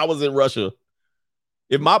 If I was in Russia,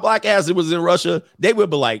 if my black ass was in Russia, they would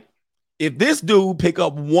be like, if this dude pick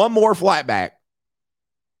up one more flatback,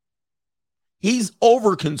 he's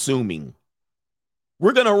over-consuming.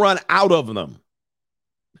 We're going to run out of them.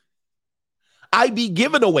 I'd be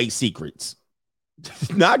giving away secrets,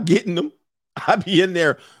 not getting them. I'd be in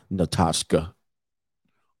there, Natashka.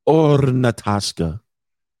 Or Natashka,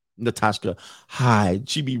 hi.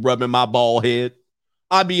 She be rubbing my bald head.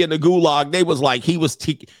 I'd be in the gulag. They was like, he was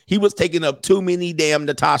taking up too many damn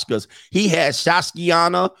Natashkas. He had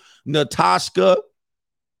Shaskiana, Natashka.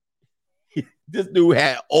 This dude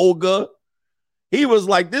had Olga. He was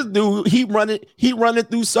like, this dude, he running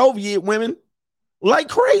through Soviet women like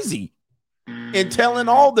crazy and telling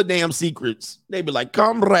all the damn secrets. they be like,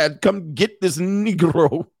 comrade, come get this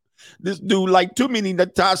Negro. This dude like too many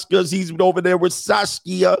Natashkas. He's over there with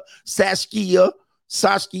Saskia,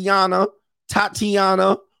 Saskiana,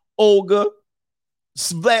 Tatiana, Olga,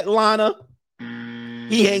 Svetlana.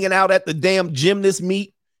 He hanging out at the damn gymnast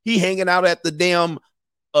meet. He hanging out at the damn,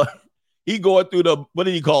 he going through the, what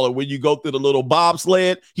do you call it? When you go through the little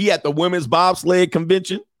bobsled. He at the women's bobsled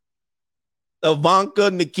convention.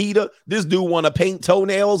 Ivanka, Nikita. This dude want to paint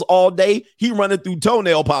toenails all day. He running through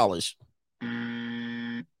toenail polish.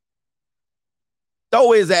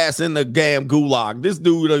 Throw his ass in the damn gulag. This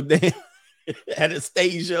dude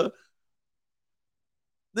Anastasia.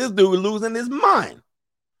 This dude losing his mind.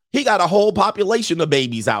 He got a whole population of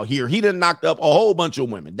babies out here. He done knocked up a whole bunch of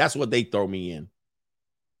women. That's what they throw me in.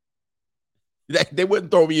 They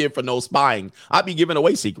wouldn't throw me in for no spying. I'd be giving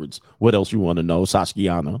away secrets. What else you want to know,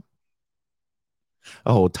 Saskiana?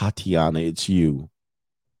 Oh, Tatiana, it's you.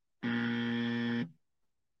 All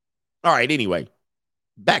right, anyway.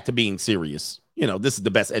 Back to being serious. You know, this is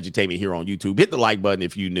the best edutainment here on YouTube. Hit the like button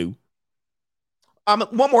if you knew.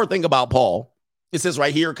 One more thing about Paul. It says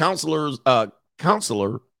right here, consular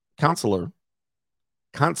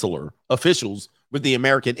officials with the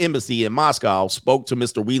American embassy in Moscow spoke to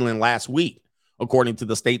Mr. Whelan last week. According to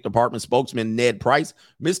the State Department spokesman, Ned Price,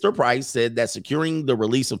 Mr. Price said that securing the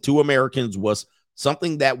release of 2 Americans was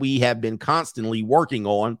something that we have been constantly working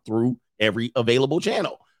on through every available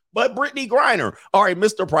channel. But Brittany Griner, all right,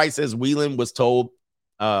 Mr. Price says Whelan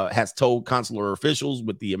has told consular officials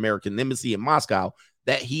with the American embassy in Moscow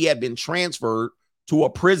that he had been transferred to a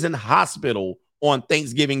prison hospital on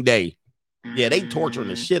Thanksgiving Day. Yeah, they torturing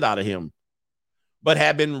the shit out of him. But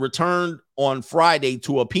had been returned on Friday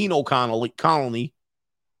to a penal colony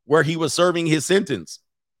where he was serving his sentence.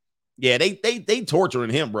 Yeah, they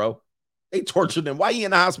torturing him, bro. They tortured him. Why he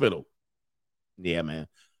in the hospital? Yeah, man.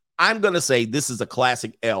 I'm going to say this is a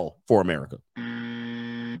classic L for America.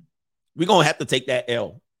 We're going to have to take that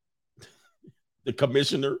L. The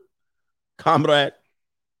commissioner, comrade,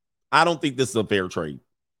 I don't think this is a fair trade.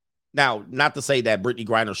 Now, not to say that Brittany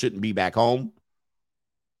Griner shouldn't be back home.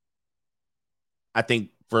 I think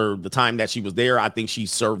for the time that she was there, I think she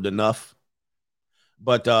served enough.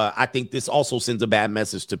 But I think this also sends a bad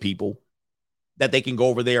message to people that they can go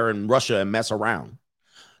over there in Russia and mess around.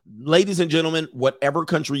 Ladies and gentlemen, whatever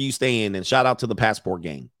country you stay in, and shout out to the passport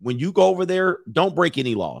gang, when you go over there, don't break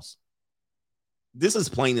any laws. This is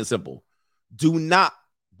plain and simple. Do not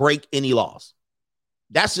break any laws.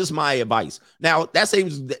 That's just my advice. Now,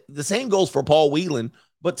 the same goes for Paul Whelan,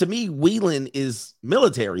 but to me, Whelan is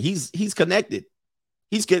military. He's connected.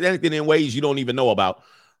 He's connected in ways you don't even know about.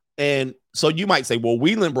 And so you might say, well,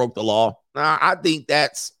 Whelan broke the law. Nah, I think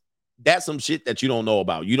that's some shit that you don't know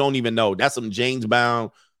about. You don't even know. That's some James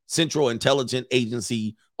Bond, Central Intelligence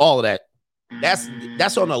Agency, all of that.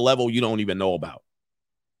 That's on a level you don't even know about.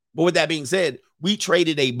 But with that being said, we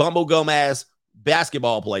traded a bumblegum ass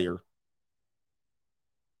basketball player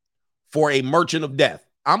for a merchant of death.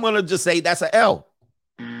 I'm going to just say that's a L.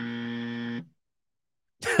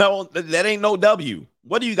 That ain't no W.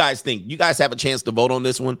 What do you guys think? You guys have a chance to vote on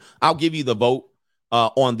this one. I'll give you the vote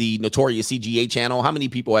on the Notorious CGA channel. How many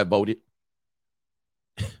people have voted?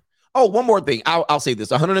 Oh, one more thing. I'll say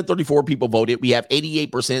this. 134 people voted. We have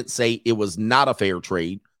 88% say it was not a fair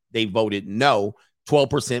trade. They voted no.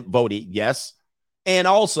 12% voted yes. And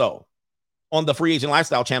also on the Free Agent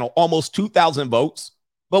Lifestyle channel, almost 2,000 votes,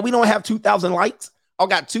 but we don't have 2,000 likes. I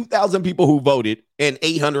got 2,000 people who voted and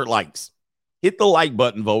 800 likes. Hit the like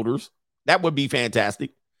button, voters. That would be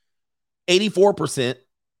fantastic. 84%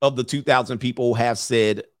 of the 2,000 people have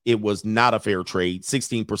said it was not a fair trade.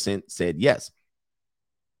 16% said yes.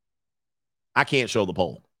 I can't show the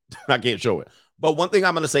poll. I can't show it. But one thing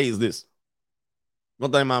I'm going to say is this.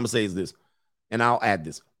 And I'll add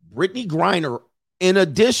this. Brittany Griner, in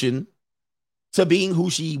addition to being who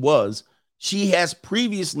she was, she has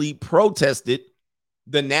previously protested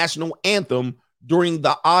the national anthem during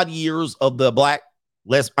the odd years of the Black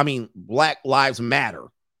Lives Matter,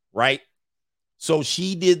 right? So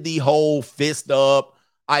she did the whole fist up.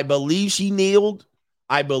 I believe she kneeled.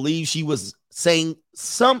 I believe she was saying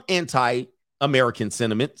some anti-American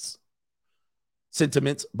sentiments,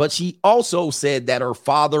 but she also said that her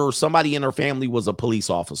father or somebody in her family was a police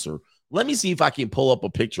officer. Let me see if I can pull up a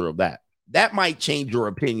picture of that. That might change your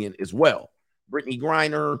opinion as well. Brittany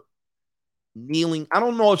Griner kneeling. I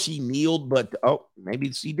don't know if she kneeled, but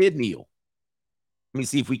maybe she did kneel. Let me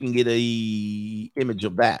see if we can get a image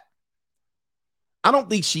of that. I don't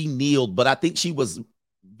think she kneeled, but I think she was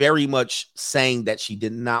very much saying that she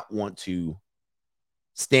did not want to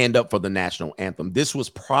stand up for the national anthem. This was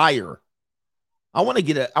prior. I want to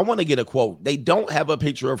get a quote. They don't have a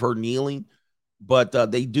picture of her kneeling, but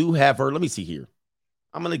they do have her. Let me see here.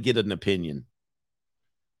 I'm going to get an opinion.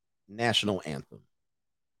 National anthem.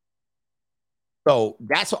 So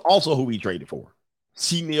that's also who we traded for.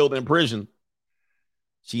 She kneeled in prison.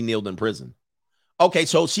 Okay,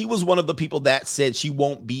 so she was one of the people that said she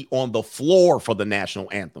won't be on the floor for the national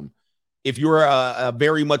anthem. If you're a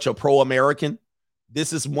very much a pro-American,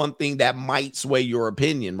 this is one thing that might sway your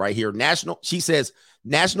opinion right here. She says,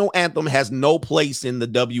 national anthem has no place in the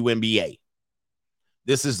WNBA.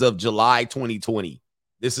 This is of July 2020.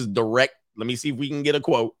 This is direct. Let me see if we can get a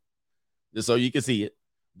quote just so you can see it.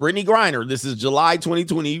 Brittany Griner, this is July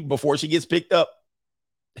 2020 before she gets picked up.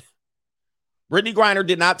 Brittany Griner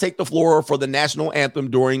did not take the floor for the national anthem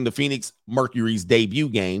during the Phoenix Mercury's debut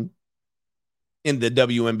game in the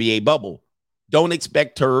WNBA bubble. Don't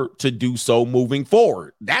expect her to do so moving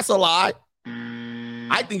forward. That's a lie.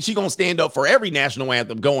 I think she's going to stand up for every national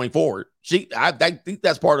anthem going forward. I think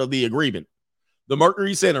that's part of the agreement. The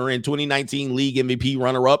Mercury Center and 2019 League MVP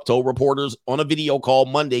runner-up told reporters on a video call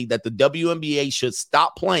Monday that the WNBA should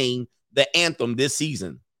stop playing the anthem this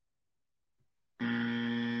season.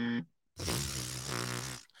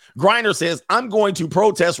 Griner says, I'm going to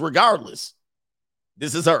protest regardless.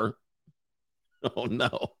 This is her. Oh,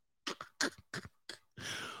 no.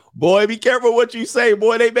 Boy, be careful what you say.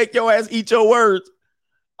 Boy, they make your ass eat your words.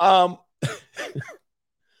 I'm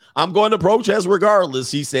going to protest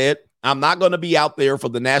regardless, he said. I'm not going to be out there for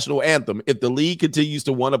the national anthem. If the league continues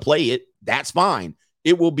to want to play it, that's fine.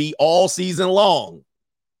 It will be all season long.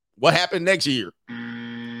 What happened next year?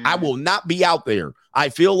 I will not be out there. I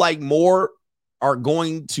feel like more are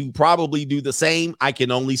going to probably do the same. I can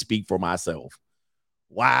only speak for myself.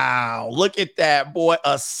 Wow. Look at that, boy.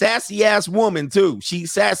 A sassy ass woman too.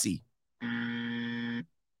 She's sassy.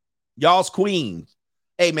 Y'all's queen.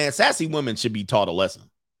 Hey man, sassy women should be taught a lesson.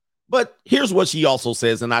 But here's what she also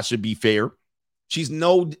says, and I should be fair. She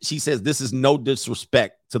says this is no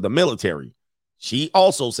disrespect to the military. She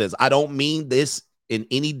also says, I don't mean this in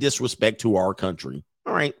any disrespect to our country.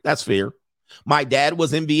 All right, that's fair. My dad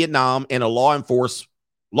was in Vietnam and a law enforcer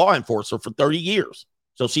for 30 years.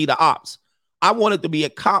 So she the ops. I wanted to be a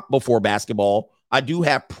cop before basketball. I do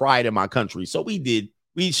have pride in my country. So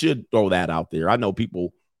we should throw that out there. I know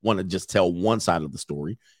people want to just tell one side of the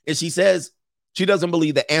story. And she says she doesn't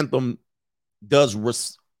believe the anthem does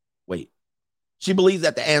she believes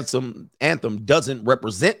that the anthem doesn't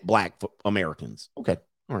represent Black Americans. Okay,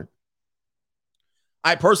 all right.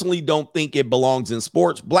 I personally don't think it belongs in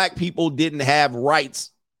sports. Black people didn't have rights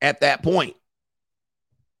at that point.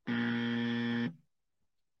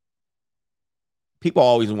 People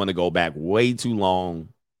always want to go back way too long.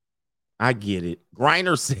 I get it.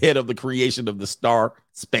 Griner said of the creation of the Star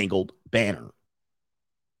Spangled Banner.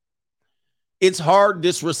 It's hard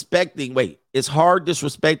disrespecting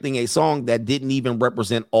a song that didn't even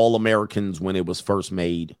represent all Americans when it was first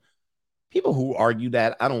made. People who argue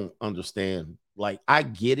that, I don't understand. Like, I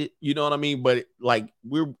get it, you know what I mean? But like,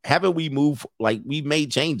 we've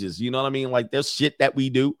made changes, you know what I mean? Like, there's shit that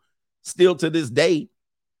we do still to this day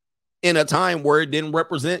in a time where it didn't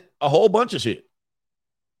represent a whole bunch of shit.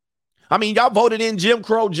 I mean, y'all voted in Jim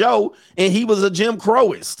Crow Joe and he was a Jim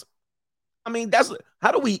Crowist. I mean,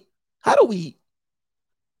 how do we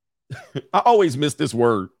I always miss this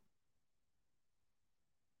word.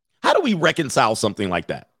 How do we reconcile something like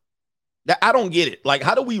that? I don't get it. Like,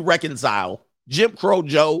 how do we reconcile Jim Crow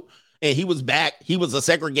Joe and he was back? He was a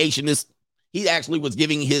segregationist. He actually was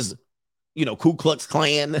giving his, Ku Klux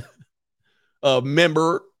Klan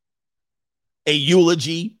member a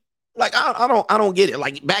eulogy. Like, I don't get it.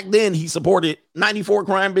 Like, back then he supported 94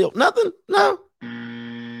 crime bill. Nothing. No.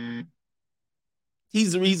 He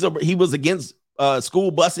was against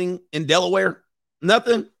school busing in Delaware.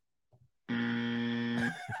 Nothing. I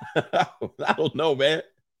don't know, man.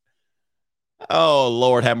 Oh,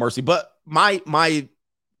 Lord have mercy. But my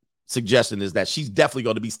suggestion is that she's definitely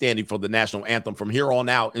going to be standing for the national anthem from here on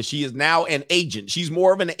out. And she is now an agent. She's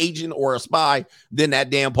more of an agent or a spy than that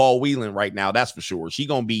damn Paul Whelan right now. That's for sure. She's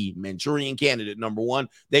going to be Manchurian candidate number one.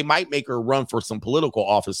 They might make her run for some political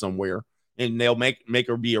office somewhere, and they'll make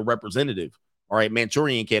her be a representative. All right,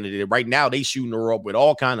 Manchurian candidate. Right now, they shooting her up with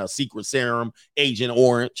all kind of secret serum, Agent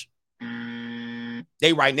Orange.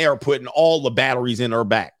 They right now are putting all the batteries in her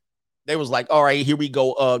back. They was like, all right, here we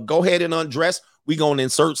go. Go ahead and undress. We going to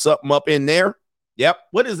insert something up in there. Yep.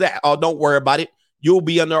 What is that? Oh, don't worry about it. You'll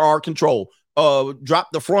be under our control. Drop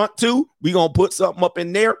the front too. We going to put something up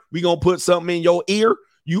in there. We going to put something in your ear.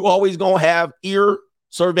 You always going to have ear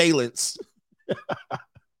surveillance.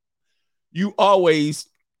 We always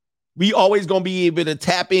going to be able to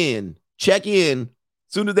tap in, check in.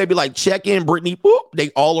 Soon as they be like, check in, Brittany, boop, they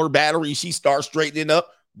all her batteries. She starts straightening up.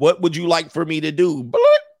 What would you like for me to do?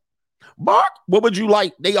 Bark. What would you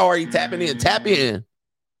like? They already tapping in. Tap in.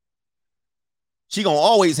 She gonna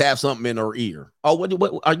always have something in her ear. Oh,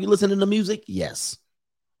 what are you listening to music? Yes,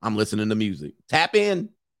 I'm listening to music. Tap in.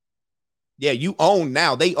 Yeah, you own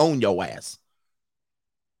now. They own your ass.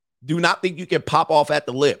 Do not think you can pop off at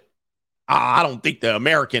the lip. I don't think the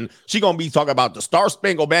American. She gonna be talking about the Star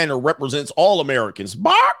Spangled Banner represents all Americans.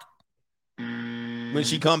 Bark. When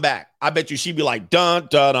she come back, I bet you she be like dun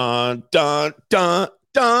dun dun dun dun.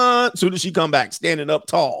 Dun. Soon as she come back, standing up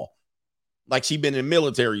tall, like she been in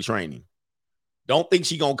military training. Don't think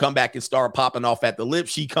she gonna come back and start popping off at the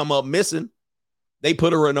lips. She come up missing. They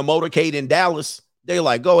put her in a motorcade in Dallas. They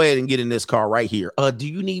like, go ahead and get in this car right here. Do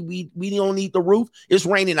you need? We don't need the roof. It's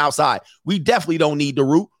raining outside. We definitely don't need the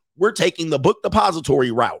roof. We're taking the book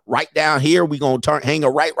depository route right down here. We gonna hang a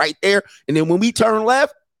right there, and then when we turn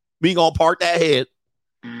left, we gonna park that head.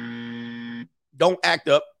 Don't act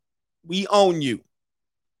up. We own you.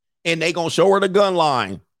 And they gonna show her the gun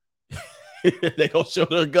line. They gonna show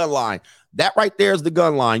her the gun line. That right there is the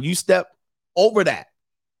gun line. You step over that.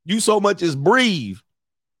 You so much as breathe.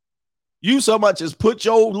 You so much as put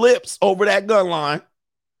your lips over that gun line.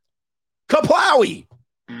 Kaplowy.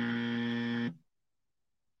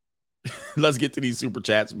 Let's get to these super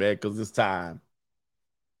chats, man, because it's time.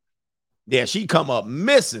 Yeah, she come up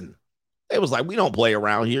missing. It was like, we don't play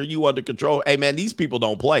around here. You under control. Hey, man, these people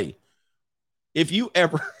don't play. If you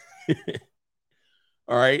ever...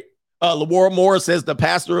 All right. Laura Moore says the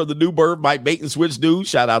pastor of the New Birth might bait and switch dude.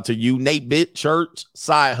 Shout out to you. Nate Bitt, church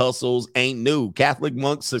side hustles ain't new. Catholic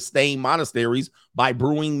monks sustain monasteries by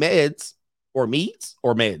brewing meds or meats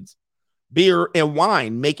or meds, beer and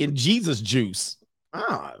wine, making Jesus juice.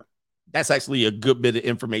 That's actually a good bit of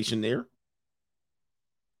information there.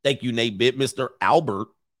 Thank you, Nate Bitt. Mr. Albert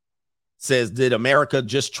says, did America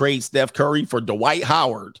just trade Steph Curry for Dwight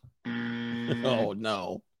Howard? Oh,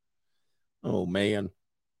 no. Oh, man.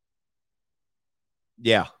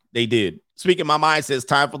 Yeah, they did. Speaking my mind says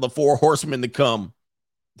time for the 4 horsemen to come.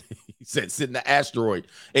 He said, sit in the asteroid.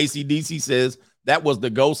 ACDC says that was the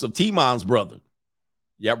ghost of T-Mon's brother.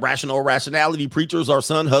 Yeah, rationality preachers are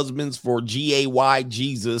son husbands for GAY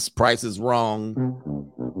Jesus. Price is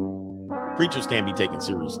wrong. Preachers can't be taken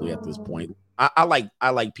seriously at this point. I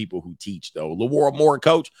like people who teach, though. Lamar Moore,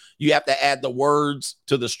 coach, you have to add the words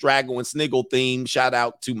to the Straggle and Sniggle theme. Shout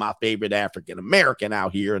out to my favorite African-American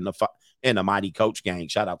out here in the Mighty Coach gang.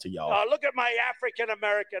 Shout out to y'all. Oh, look at my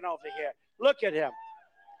African-American over here. Look at him.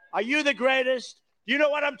 Are you the greatest? You know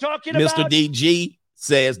what I'm talking about? Mr. DG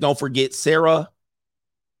says, don't forget Sarah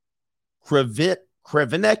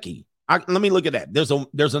Krevenecki. Let me look at that.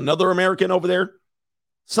 There's another American over there.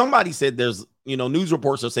 Somebody said there's, news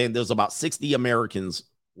reports are saying there's about 60 Americans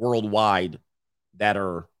worldwide that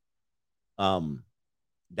are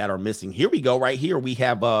missing. Here we go. Right here we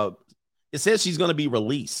have it says she's going to be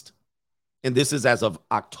released, and this is as of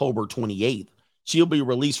October 28th. She'll be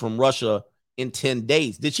released from Russia in 10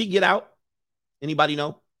 days. Did she get out? Anybody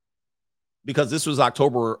know? Because this was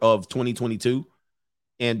October of 2022,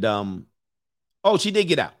 and she did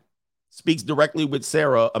get out. Speaks directly with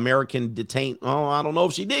Sarah, American detained. Oh, I don't know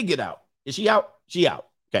if she did get out. Is she out? She out.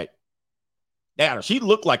 Okay. Yeah, she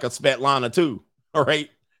looked like a Svetlana too. All right.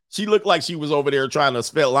 She looked like she was over there trying to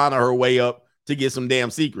Svetlana her way up to get some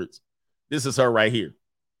damn secrets. This is her right here.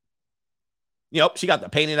 Yep. She got the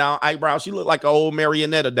painted out eyebrows. She looked like an old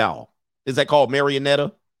marionette doll. Is that called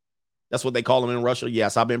marionette? That's what they call them in Russia.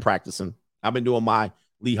 Yes, I've been practicing. I've been doing my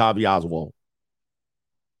Lee Harvey Oswald.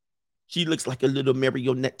 She looks like a little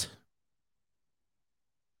marionette.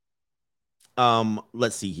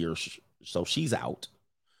 Let's see here. So she's out.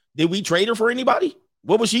 Did we trade her for anybody?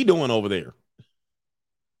 What was she doing over there?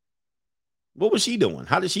 What was she doing?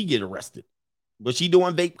 How did she get arrested? Was she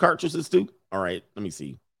doing vape cartridges too? All right, let me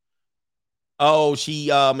see. Oh,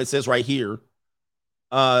 she it says right here.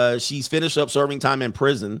 She's finished up serving time in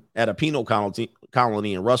prison at a penal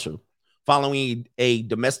colony in Russia following a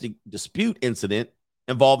domestic dispute incident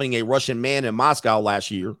involving a Russian man in Moscow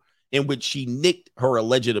last year, in which she nicked her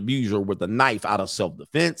alleged abuser with a knife out of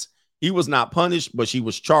self-defense. He was not punished, but she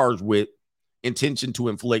was charged with intention to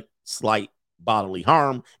inflict slight bodily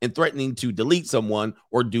harm and threatening to delete someone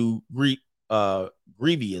or do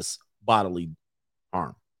grievous bodily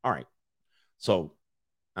harm. All right. So,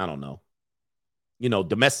 I don't know.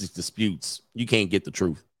 Domestic disputes, you can't get the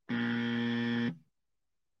truth.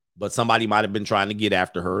 But somebody might have been trying to get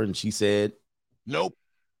after her, and she said, nope.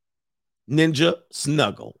 Ninja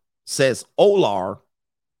Snuggle says Olar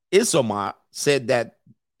Isoma said that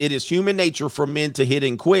it is human nature for men to hit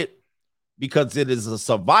and quit because it is a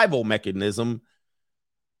survival mechanism.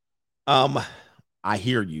 I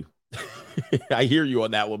hear you. I hear you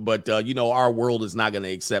on that one, but our world is not going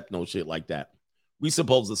to accept no shit like that. We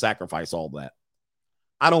supposed to sacrifice all that.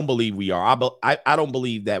 I don't believe we are. I don't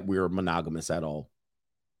believe that we're monogamous at all.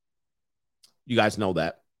 You guys know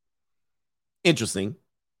that. Interesting.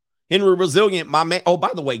 Henry Resilient, my man. Oh,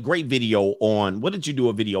 by the way, great video on, what did you do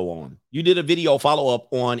a video on? You did a video follow-up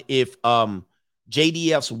on if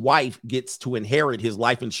JDF's wife gets to inherit his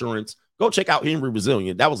life insurance. Go check out Henry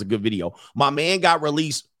Resilient. That was a good video. My man got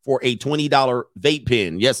released for a $20 vape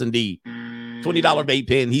pen. Yes, indeed. $20 vape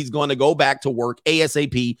pen. He's going to go back to work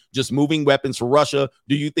ASAP, just moving weapons for Russia.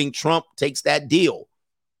 Do you think Trump takes that deal?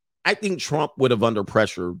 I think Trump would have, under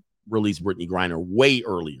pressure, released Brittany Griner way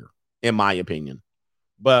earlier, in my opinion.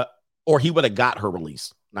 Or he would have got her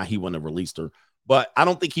released. Now, he wouldn't have released her. But I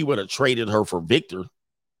don't think he would have traded her for Victor.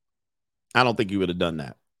 I don't think he would have done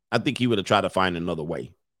that. I think he would have tried to find another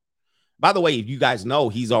way. By the way, if you guys know,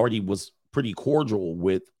 he's already was pretty cordial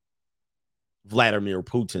with Vladimir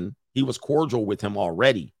Putin. He was cordial with him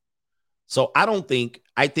already. So I think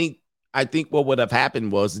what would have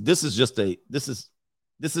happened was this is just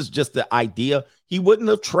the idea. He wouldn't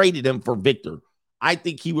have traded him for Victor. I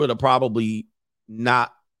think he would have probably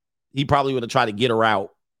not. He probably would have tried to get her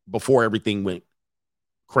out before everything went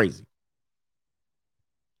crazy.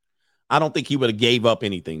 I don't think he would have gave up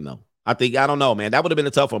anything, though. I don't know, man. That would have been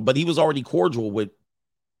a tough one. But he was already cordial with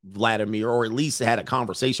Vladimir, or at least had a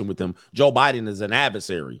conversation with him. Joe Biden is an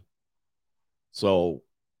adversary. So,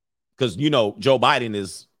 because, Joe Biden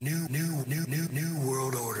is new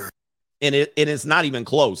world order. And it's not even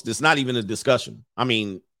close. It's not even a discussion. I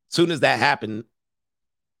mean, as soon as that happened,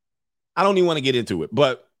 I don't even want to get into it,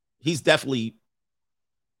 but he's definitely,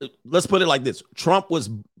 let's put it like this. Trump was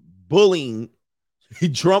bullying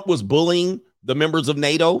the members of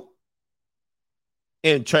NATO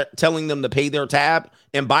and telling them to pay their tab,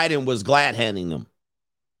 and Biden was glad handing them.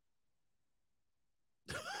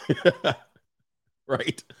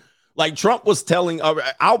 Right? Like Trump was telling,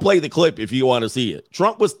 I'll play the clip if you want to see it.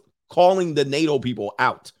 Trump was calling the NATO people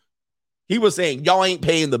out. He was saying, y'all ain't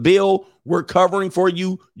paying the bill. We're covering for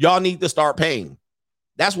you. Y'all need to start paying.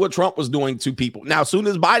 That's what Trump was doing to people. Now, as soon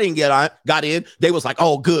as Biden got in, they was like,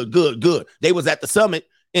 oh, good. They was at the summit.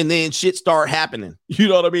 And then shit started happening. You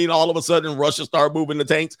know what I mean? All of a sudden, Russia started moving the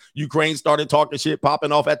tanks. Ukraine started talking shit,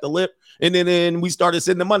 popping off at the lip. And then we started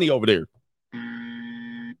sending the money over there.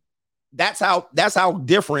 That's how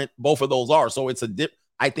different both of those are. So it's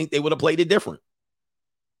I think they would have played it different.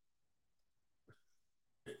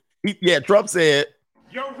 Trump said,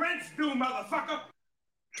 your rent's due, motherfucker.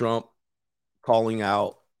 Trump calling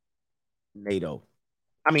out NATO.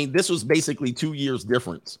 I mean, this was basically 2 years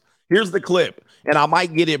difference. Here's the clip, and I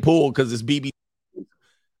might get it pulled because it's BBC.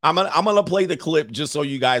 I'm gonna play the clip just so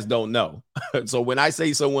you guys don't know. So when I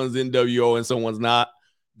say someone's NWO and someone's not,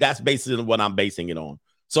 that's basically what I'm basing it on.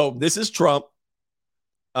 So this is Trump.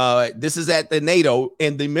 This is at the NATO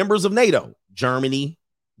and the members of NATO, Germany,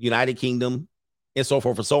 United Kingdom, and so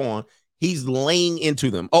forth and so on. He's laying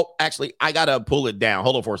into them. Oh, actually, I gotta pull it down.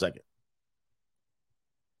 Hold on for a second.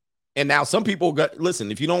 And now some people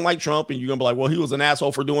listen, if you don't like Trump and you're gonna be like, well, he was an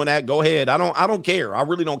asshole for doing that, go ahead. I don't care. I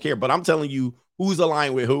really don't care. But I'm telling you who's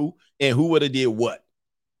aligned with who and who would have did what.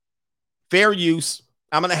 Fair use.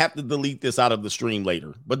 I'm gonna have to delete this out of the stream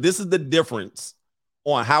later. But this is the difference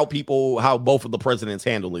on how both of the presidents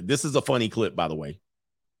handle it. This is a funny clip, by the way.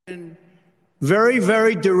 Very,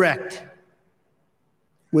 very direct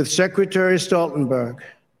with Secretary Stoltenberg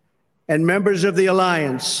and members of the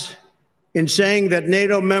alliance in saying that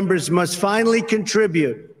NATO members must finally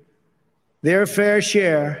contribute their fair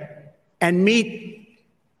share and meet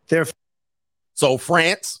their. So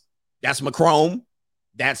France, that's Macron,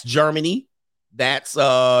 that's Germany, that's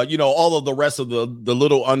all of the rest of the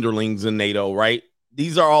little underlings in NATO, right?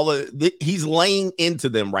 These are all he's laying into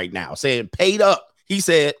them right now, saying paid up. He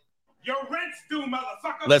said, your rent's due,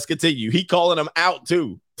 motherfucker. Let's continue. He calling them out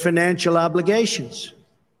too. Financial obligations.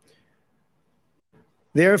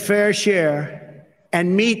 Their fair share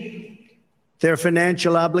and meet their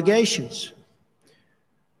financial obligations.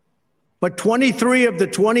 But 23 of the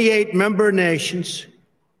 28 member nations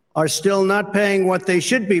are still not paying what they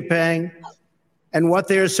should be paying and what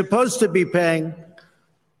they are supposed to be paying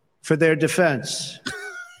for their defense.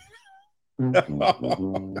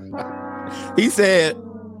 He said,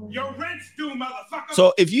 your rent's due, motherfucker.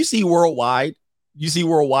 So if you see worldwide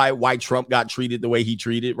why Trump got treated the way he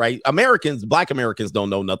treated, right? Black Americans don't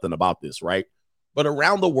know nothing about this, right? But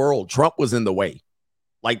around the world, Trump was in the way.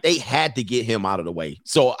 Like they had to get him out of the way.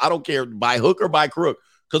 So I don't care by hook or by crook,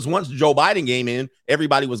 because once Joe Biden came in,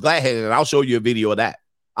 everybody was glad-headed. And I'll show you a video of that.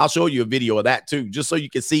 I'll show you a video of that too, just so you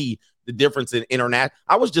can see the difference in international.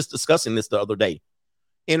 I was just discussing this the other day.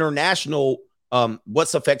 International,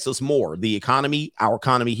 what affects us more, the economy, our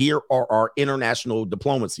economy here, or our international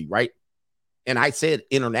diplomacy, right? And I said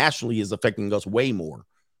internationally is affecting us way more.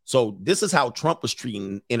 So this is how Trump was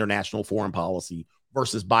treating international foreign policy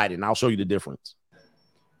versus Biden. I'll show you the difference.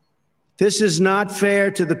 This is not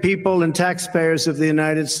fair to the people and taxpayers of the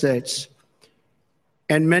United States.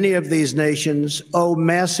 And many of these nations owe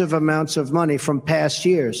massive amounts of money from past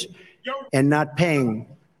years and not paying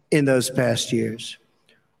in those past years.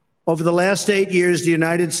 Over the last 8 years, the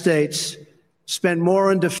United States spent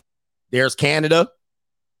more on defense. There's Canada.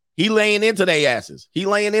 He laying into their asses. He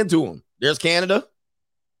laying into them. There's Canada.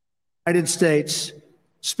 United States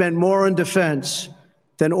spent more on defense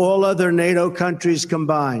than all other NATO countries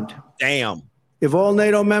combined. Damn. If all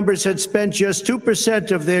NATO members had spent just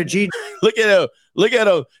 2% of their GDP. Look at him. Look at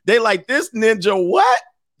him. They like, this ninja, what?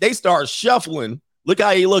 They start shuffling. Look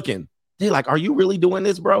how he looking. They like, are you really doing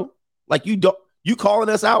this, bro? Like you calling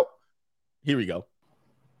us out? Here we go.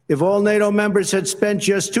 If all NATO members had spent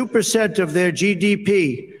just 2% of their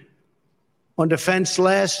GDP on defense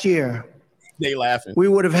last year, they laughing. We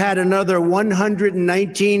would have had another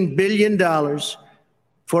 $119 billion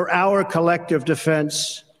for our collective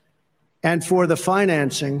defense and for the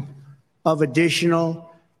financing of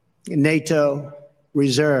additional NATO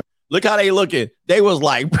reserve. Look how they looking. They was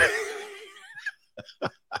like,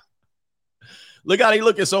 look how they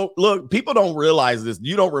looking. So look, people don't realize this.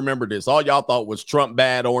 You don't remember this. All y'all thought was Trump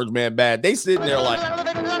bad, Orange Man bad. They sitting there like,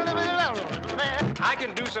 I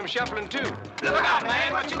can do some shuffling too. Look out,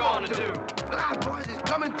 man. What you going to do? Look out, boys. It's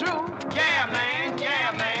coming through. Yeah, man.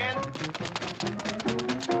 Yeah, man.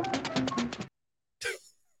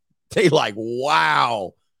 They like,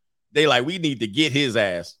 wow. They like, we need to get his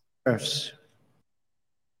ass. Yes.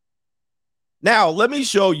 Now, let me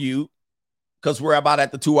show you, because we're about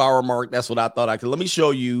at the 2-hour mark. That's what I thought I could. Let me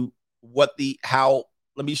show you how.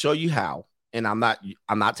 And I'm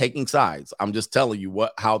not taking sides. I'm just telling you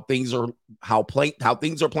how things are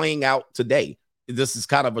playing out today. This is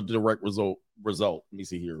kind of a direct result. Let me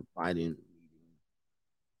see here. Biden.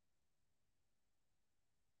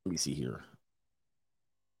 Let me see here.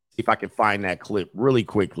 See if I can find that clip really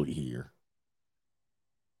quickly here.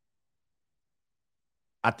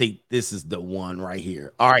 I think this is the one right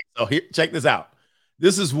here. All right, so here, check this out.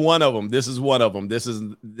 This is one of them. This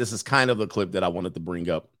is kind of the clip that I wanted to bring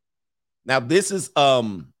up. Now, this is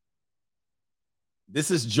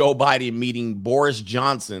Joe Biden meeting Boris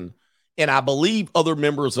Johnson, and I believe other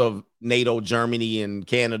members of NATO, Germany and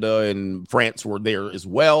Canada and France were there as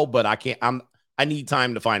well, but I need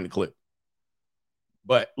time to find the clip.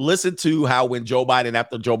 But listen to how when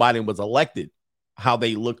after Joe Biden was elected, how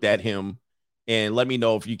they looked at him, and let me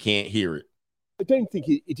know if you can't hear it. I don't think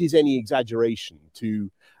it is any exaggeration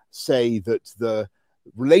to say that the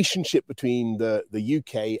relationship between the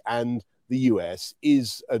UK and the US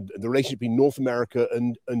is the relationship between North America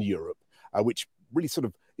and Europe, which really sort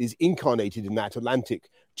of is incarnated in that Atlantic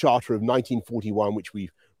Charter of 1941, which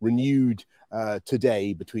we've renewed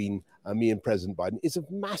today between me and President Biden, is of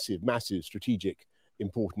massive, massive strategic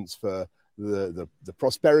importance for the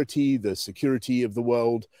prosperity, the security of the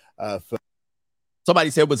world.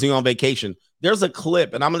 Somebody said, was he on vacation? There's a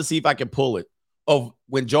clip, and I'm going to see if I can pull it, of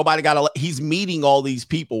when Joe Biden got elected. He's meeting all these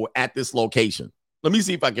people at this location. Let me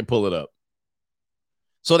see if I can pull it up.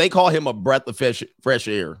 So they call him a breath of fresh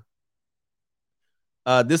air.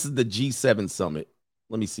 This is the G7 summit.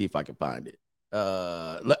 Let me see if I can find it.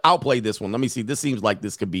 I'll play this one. Let me see. This seems like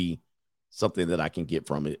this could be something that I can get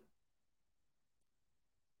from it.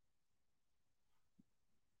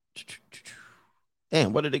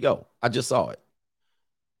 Damn, where did it go? I just saw it.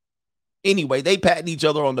 Anyway, they patting each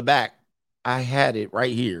other on the back. I had it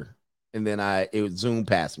right here, and then it would zoom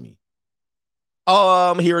past me.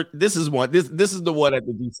 Here, this is one. This is the one at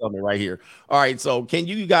the G Summit right here. All right, so can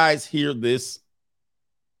you guys hear this?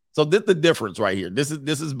 So this is the difference right here. This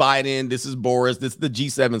is Biden. This is Boris. This is the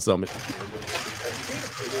G7 summit.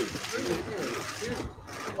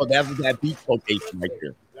 Oh, that was that beach location right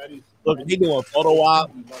there. Look, they doing a photo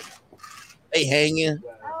op. They hanging.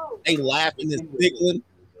 They laughing and giggling.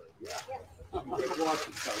 Hey,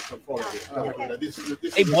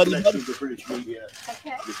 buddy. The British media,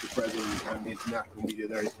 Mr. President, and the international media.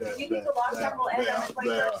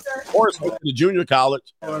 Boris went to the junior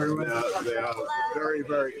college. They are very,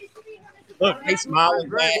 very. Look, they smiling,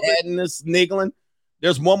 bad-heading, sniggling.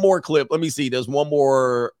 There's one more clip. Let me see. There's one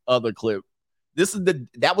more other clip.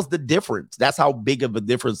 That was the difference. That's how big of a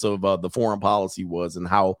difference of the foreign policy was and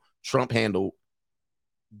how Trump handled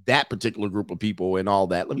that particular group of people and all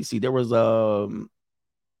that. Let me see. There was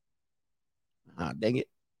dang it.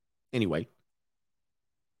 Anyway,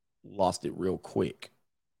 lost it real quick.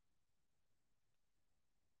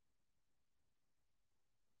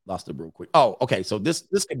 Oh, okay. So this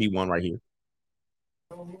could be one right here.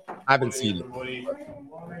 I haven't seen it.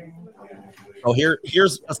 Oh,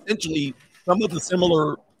 here's essentially some of the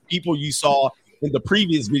similar people you saw in the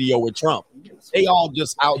previous video with Trump. They all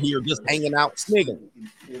just out here just hanging out, sniggling.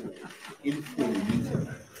 You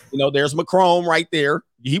know, there's Macron right there.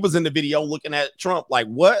 He was in the video looking at Trump like,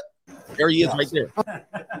 what? There he is right there.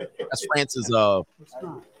 That's France's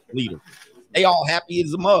leader. They all happy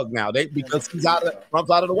as a mug now. Because Trump's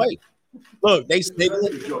out of the way. Look, they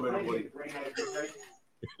sniggling.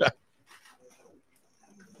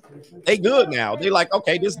 They good now. They like,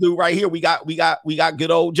 okay, this dude right here, we got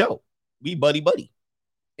good old Joe. We buddy.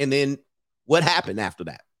 And then what happened after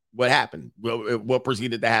that? What happened? What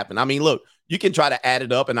proceeded to happen? I mean, look, you can try to add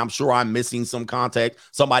it up, and I'm sure I'm missing some context.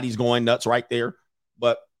 Somebody's going nuts right there.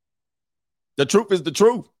 But the truth is the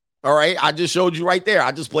truth. All right. I just showed you right there.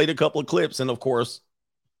 I just played a couple of clips. And of course,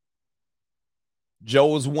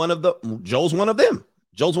 Joe's one of them. Joe's one of them.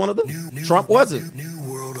 Trump wasn't. New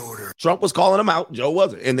world order. Trump was calling him out. Joe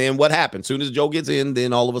wasn't. And then what happened? As soon as Joe gets in,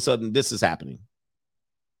 then all of a sudden this is happening.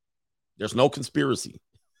 There's no conspiracy.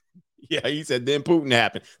 Yeah, he said then Putin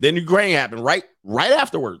happened. Then Ukraine happened right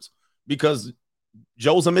afterwards because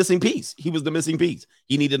Joe's a missing piece. He was the missing piece.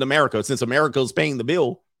 He needed America. Since America's paying the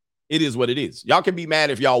bill, it is what it is. Y'all can be mad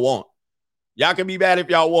if y'all want.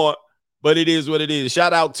 But it is what it is.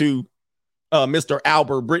 Shout out to Mr.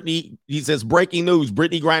 Albert. Brittany, he says, breaking news.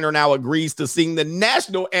 Brittany Griner now agrees to sing the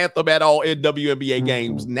national anthem at all WNBA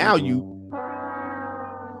games. Now you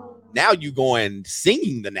going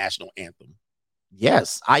singing the national anthem.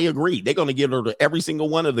 Yes, I agree. They're going to give her to every single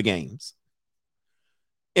one of the games.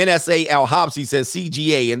 NSA Al Hobsey says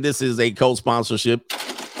CGA, and this is a co-sponsorship.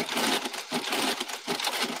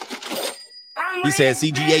 He says,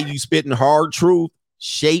 CGA, you spitting hard truth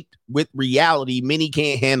shaped with reality. Many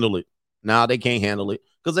can't handle it. No, they can't handle it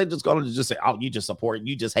because they're just going to just say, oh, you just support,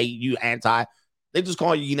 you just hate, you anti. They just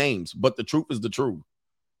call you names, but the truth is the truth.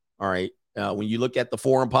 All right. When you look at the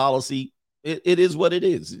foreign policy, it is what it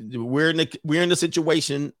is. We're in the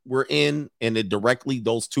situation we're in, and it directly,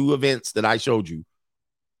 those two events that I showed you,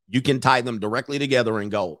 You can tie them directly together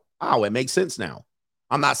and go, oh, it makes sense now.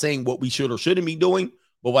 I'm not saying what we should or shouldn't be doing,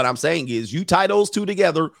 but what I'm saying is you tie those two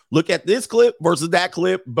together, look at this clip versus that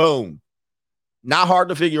clip, boom. Not hard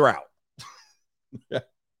to figure out.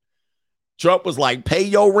 Trump was like, pay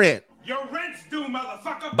your rent. Your rent's due,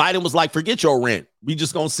 motherfucker. Biden was like, forget your rent. We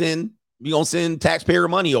gonna send taxpayer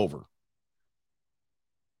money over.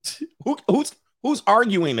 Who's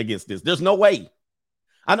arguing against this? There's no way.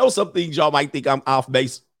 I know some things y'all might think I'm off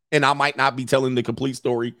base and I might not be telling the complete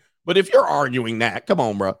story, but if you're arguing that, come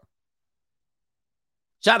on, bro.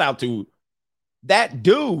 Shout out to that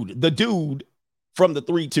dude, the dude from the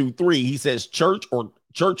 323. He says Church of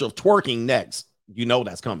Twerking next. You know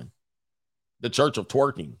that's coming. The Church of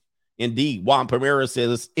Twerking. Indeed, Juan Pereira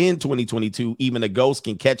says in 2022, even a ghost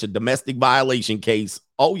can catch a domestic violation case.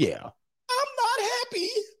 Oh, yeah. I'm not happy.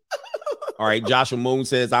 All right. Joshua Moon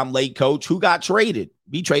says, I'm late, coach. Who got traded?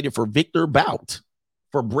 We traded for Victor Bout,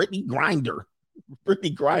 for Brittany Griner.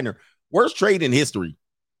 Brittany Griner. Worst trade in history.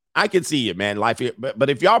 I can see it, man. Life, but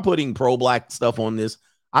if y'all putting pro-black stuff on this,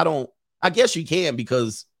 I guess you can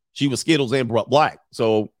because she was Skittles and black.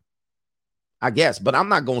 So I guess, but I'm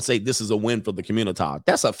not going to say this is a win for the community.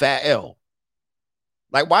 That's a fat L.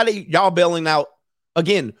 Like, why y'all bailing out?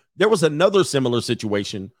 Again, there was another similar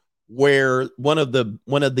situation where one of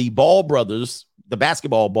the Ball brothers, the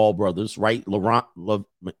basketball Ball brothers, right?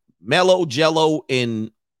 Melo, Jello,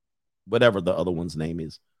 and whatever the other one's name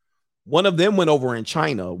is. One of them went over in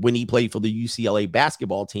China when he played for the UCLA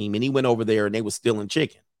basketball team, and he went over there and they were stealing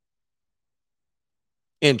chicken.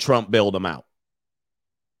 And Trump bailed him out.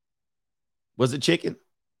 Was it chicken?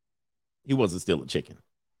 He wasn't stealing chicken.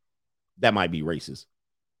 That might be racist.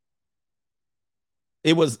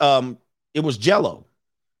 It was Jello.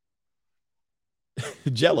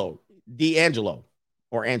 Jello, D'Angelo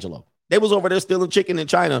or Angelo. They was over there stealing chicken in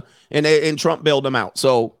China, and Trump bailed them out.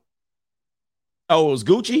 So, it was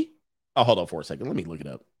Gucci. Oh, hold on for a second. Let me look it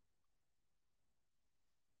up.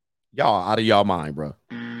 Y'all out of y'all mind, bro.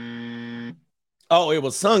 Oh, it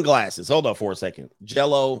was sunglasses. Hold on for a second.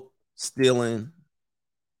 Jello stealing.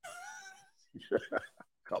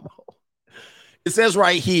 Come on. It says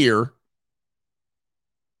right here,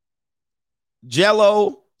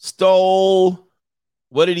 Jello stole.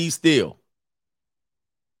 What did he steal?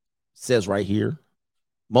 It says right here,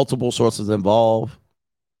 multiple sources involved.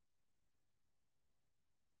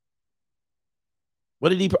 What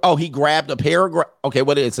did he? Oh, he grabbed a paragraph. Okay,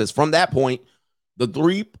 what it says from that point, the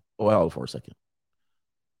three. Oh, hold on for a second.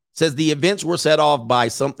 It says the events were set off by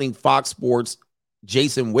something Fox Sports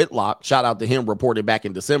Jason Whitlock, shout out to him, reported back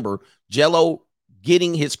in December. Jello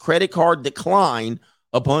getting his credit card declined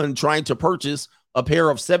upon trying to purchase a pair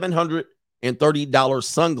of $730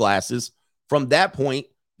 sunglasses. From that point,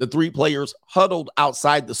 the three players huddled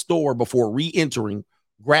outside the store before re-entering,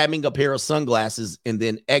 grabbing a pair of sunglasses and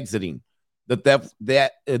then exiting. The theft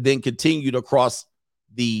that then continued across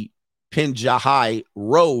the Penjahai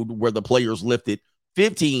Road, where the players lifted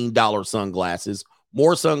 $15 sunglasses.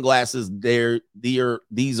 More sunglasses there. These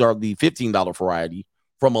are the $15 variety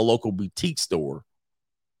from a local boutique store.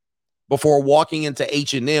 Before walking into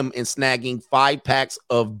H&M and snagging 5 packs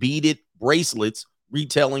of beaded bracelets,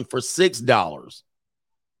 retailing for $6.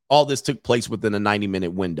 All this took place within a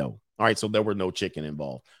 90-minute window. All right, so there were no chicken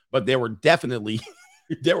involved, but there were definitely.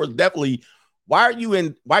 Why are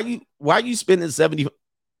you spending 70?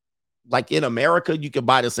 Like in America, you can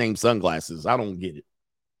buy the same sunglasses. I don't get it.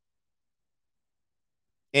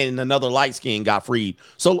 And another light skin got freed.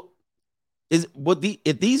 So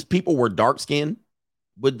if these people were dark skinned,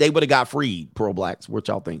 they would have got freed, pro blacks? What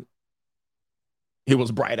y'all think? It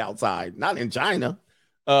was bright outside, not in China.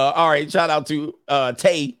 All right, shout out to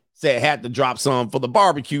Tay, said had to drop some for the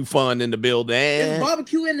barbecue fund in the building. There's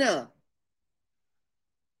barbecue in there.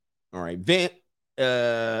 All right, Vint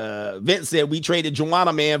said we traded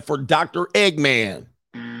Joanna Man for Dr. Eggman.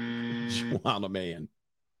 Joanna Man.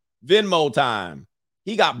 Venmo time.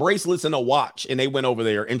 He got bracelets and a watch, and they went over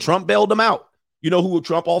there, and Trump bailed them out. You know who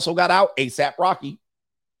Trump also got out? ASAP Rocky.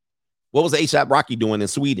 What was ASAP Rocky doing in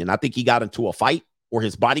Sweden? I think he got into a fight, or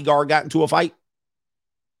his bodyguard got into a fight.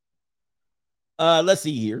 Let's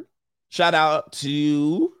see here. Shout out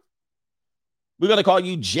to... We're going to call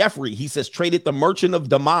you Jeffrey. He says, traded the Merchant of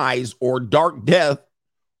Demise or Dark Death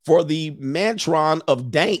for the Mantron of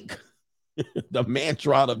Dank. The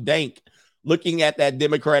Mantron of Dank. Looking at that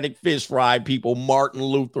Democratic fish fry, people, Martin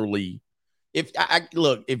Luther Lee. If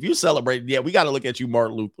you celebrate, yeah, we got to look at you,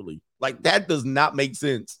 Martin Luther Lee. Like, that does not make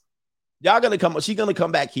sense. Y'all going to come, she's going to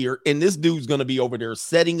come back here, and this dude's going to be over there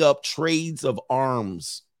setting up trades of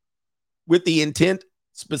arms with the intent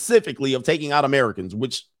specifically of taking out Americans,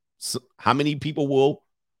 which how many people will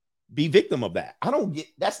be victim of that. I don't get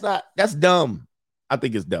that's dumb. I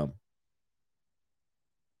think it's dumb.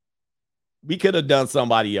 We could have done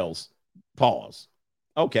somebody else. Pause.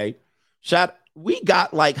 Okay. We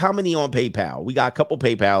got like how many on PayPal? We got a couple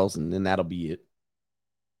PayPals, and then that'll be it.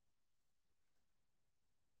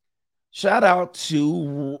 Shout out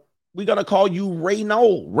to, we're going to call you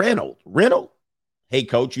Reynolds. Hey,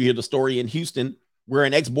 coach, you hear the story in Houston where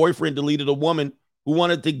an ex-boyfriend deleted a woman who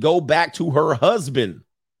wanted to go back to her husband.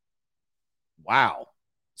 Wow.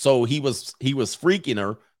 So he was freaking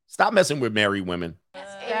her. Stop messing with married women.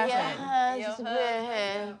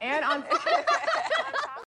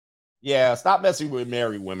 Yeah, stop messing with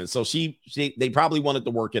married women. So they probably wanted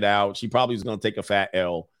to work it out. She probably was going to take a fat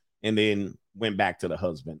L and then went back to the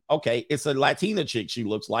husband. Okay, it's a Latina chick. She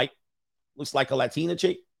looks like a Latina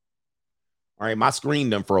chick. All right, my screen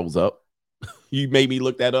done froze up. You made me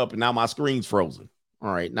look that up, and now my screen's frozen.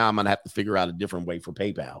 All right, now I'm gonna have to figure out a different way for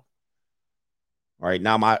PayPal. All right,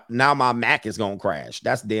 now my Mac is gonna crash.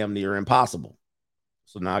 That's damn near impossible.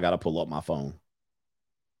 So now I gotta pull up my phone.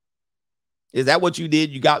 Is that what you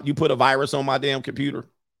did? You put a virus on my damn computer?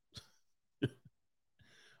 All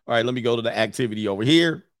right, let me go to the activity over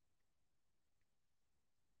here.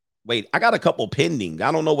 Wait, I got a couple pending.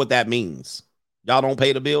 I don't know what that means. Y'all don't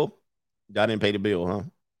pay the bill? Y'all didn't pay the bill, huh?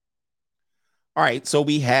 All right, so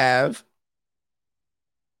we have,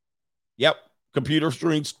 yep, computer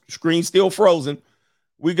screen still frozen.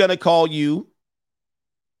 We're going to call you,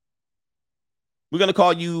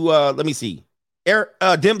 let me see.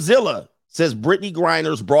 Demzilla says Brittany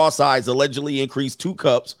Griner's bra size allegedly increased 2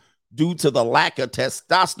 cups due to the lack of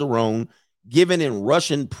testosterone given in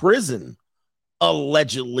Russian prison.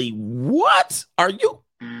 Allegedly. What are you?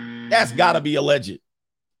 That's got to be alleged.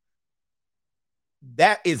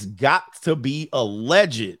 That is got to be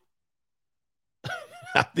alleged.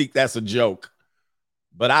 I think that's a joke.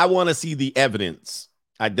 But I want to see the evidence.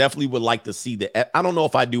 I definitely would like to see I don't know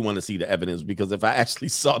if I do want to see the evidence, because if I actually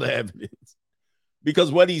saw the evidence,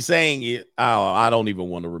 because what he's saying, I don't even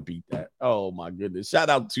want to repeat that. Oh my goodness. Shout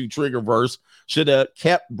out to Triggerverse. Should have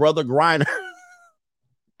kept Brother Griner.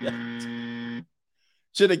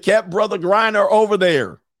 Should have kept Brother Griner over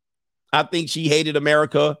there. I think she hated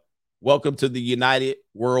America. Welcome to the United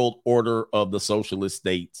World Order of the Socialist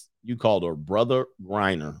States. You called her Brother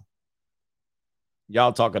Griner.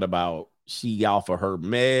 Y'all talking about she off of her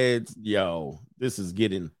meds. Yo, this is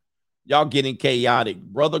getting chaotic.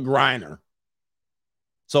 Brother Griner.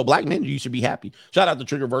 So black men, you should be happy. Shout out to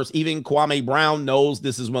Triggerverse. Even Kwame Brown knows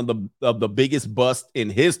this is one of the biggest busts in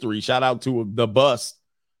history. Shout out to the bust.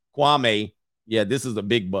 Kwame. Yeah, this is a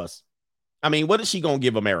big bust. I mean, what is she going to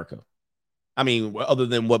give America? I mean, other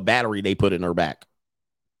than what battery they put in her back.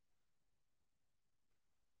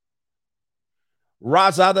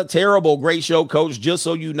 Razada Terrible, great show, coach. Just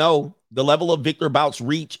so you know, the level of Victor Bout's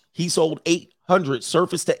reach, he sold 800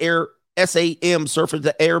 surface-to-air SAM,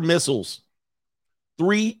 surface-to-air missiles.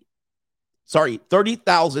 30,000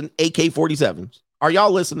 AK-47s. Are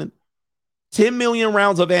y'all listening? 10 million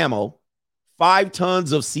rounds of ammo, 5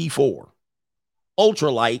 tons of C4.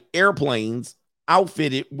 Ultralight airplanes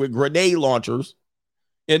outfitted with grenade launchers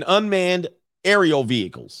and unmanned aerial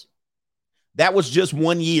vehicles. That was just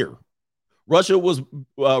 1 year. Russia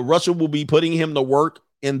will be putting him to work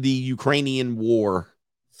in the Ukrainian war.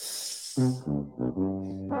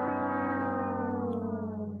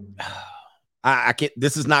 I can't.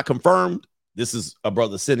 This is not confirmed. This is a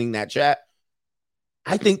brother sitting in that chat.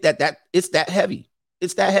 I think that it's that heavy.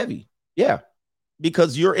 It's that heavy. Yeah.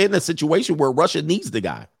 Because you're in a situation where Russia needs the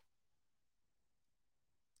guy.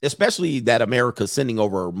 Especially that America's sending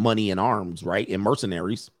over money and arms, right? And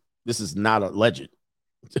mercenaries. This is not alleged.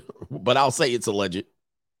 But I'll say it's alleged.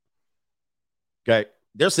 Okay.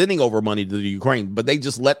 They're sending over money to the Ukraine, but they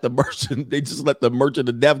just let the merchant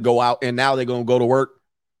of death go out, and now they're going to go to work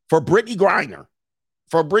for Brittany Griner.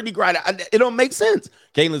 For Brittany Griner. It don't make sense.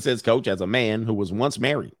 Caitlin says, coach, as a man who was once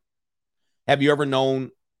married, have you ever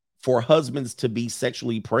known for husbands to be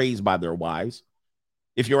sexually praised by their wives?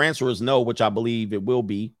 If your answer is no, which I believe it will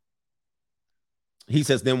be, he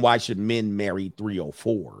says, then why should men marry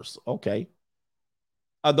 304s? Okay.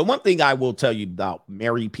 The one thing I will tell you about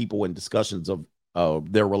married people and discussions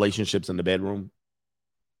of their relationships in the bedroom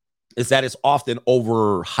is that it's often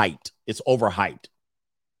overhyped. It's overhyped.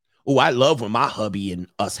 Oh, I love when my hubby and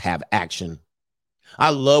us have action.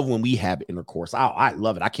 I love when we have intercourse. I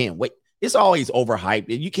love it. I can't wait. It's always overhyped.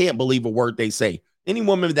 You can't believe a word they say. Any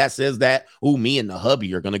woman that says that, oh, me and the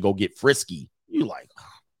hubby are going to go get frisky. You're like,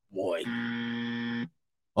 oh, boy.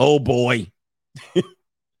 Oh, boy. You're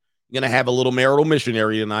going to have a little marital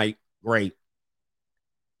missionary tonight. Great.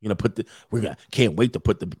 Can't wait to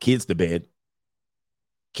put the kids to bed.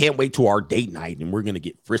 Can't wait to our date night and we're going to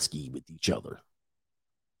get frisky with each other.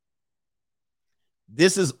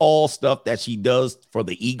 This is all stuff that she does for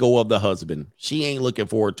the ego of the husband. She ain't looking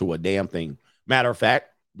forward to a damn thing. Matter of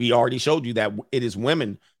fact, we already showed you that it is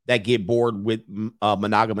women that get bored with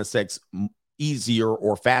monogamous sex easier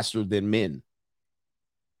or faster than men.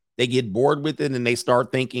 They get bored with it and they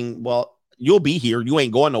start thinking, well, you'll be here. You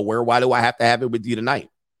ain't going nowhere. Why do I have to have it with you tonight?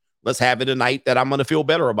 Let's have it a night that I'm going to feel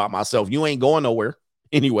better about myself. You ain't going nowhere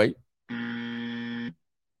anyway.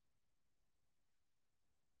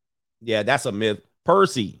 Yeah, that's a myth.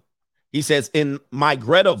 Percy, he says, in my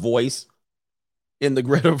Greta voice, in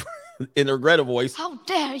her Greta voice, how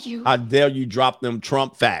dare you? How dare you drop them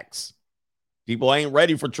Trump facts? People ain't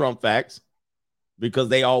ready for Trump facts because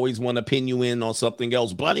they always want to pin you in on something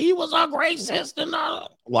else. But he was a racist and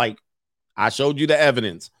like I showed you the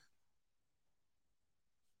evidence.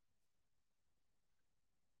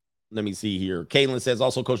 Let me see here. Caitlin says,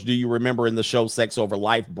 also, Coach, do you remember in the show Sex Over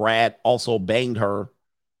Life, Brad also banged her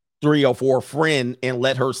 304 friend and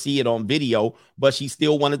let her see it on video, but she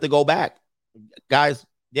still wanted to go back. Guys,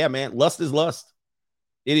 yeah, man, lust is lust.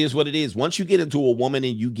 It is what it is. Once you get into a woman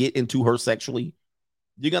and you get into her sexually,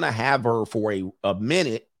 you're going to have her for a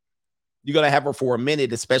minute. You're going to have her for a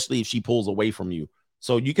minute, especially if she pulls away from you.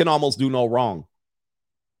 So you can almost do no wrong.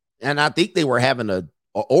 And I think they were having a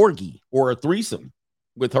orgy or a threesome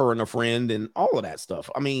with her and a friend and all of that stuff.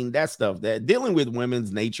 I mean, that stuff, that dealing with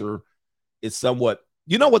women's nature is somewhat,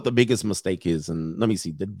 you know what the biggest mistake is? And let me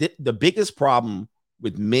see, the biggest problem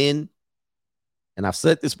with men, and I've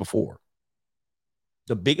said this before,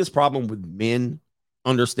 the biggest problem with men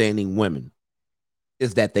understanding women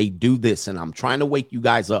is that they do this, and I'm trying to wake you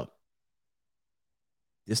guys up.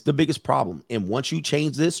 This is the biggest problem. And once you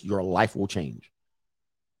change this, your life will change.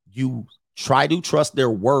 You try to trust their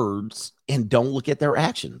words and don't look at their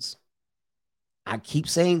actions. I keep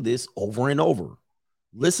saying this over and over.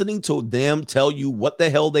 Listening to them tell you what the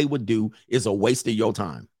hell they would do is a waste of your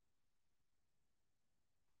time.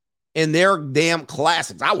 And they're damn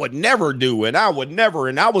classics. I would never do, and I would never,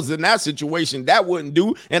 and I was in that situation that wouldn't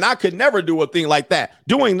do, and I could never do a thing like that.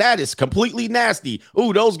 Doing that is completely nasty.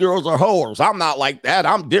 Ooh, those girls are whores. I'm not like that.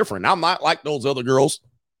 I'm different. I'm not like those other girls.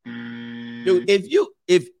 Dude,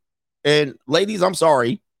 and ladies, I'm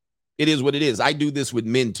sorry. It is what it is. I do this with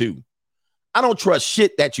men too. I don't trust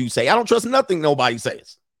shit that you say. I don't trust nothing nobody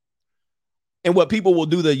says. And what people will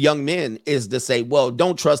do to young men is to say, well,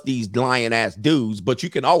 don't trust these lying ass dudes, but you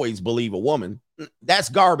can always believe a woman. That's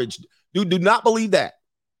garbage. Dude, do not believe that.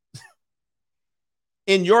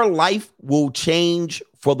 And your life will change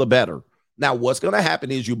for the better. Now, what's going to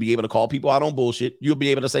happen is you'll be able to call people out on bullshit. You'll be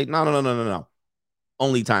able to say, no.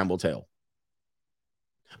 Only time will tell.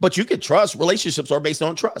 But you can trust. Relationships are based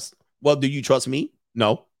on trust. Well, do you trust me?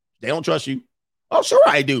 No, they don't trust you. Oh, sure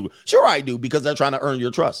I do. Sure I do, because they're trying to earn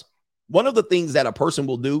your trust. One of the things that a person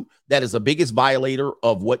will do that is the biggest violator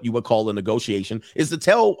of what you would call a negotiation is to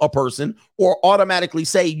tell a person or automatically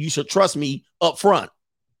say, you should trust me up front.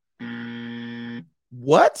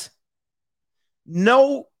 What?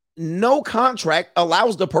 No contract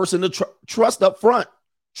allows the person to trust up front.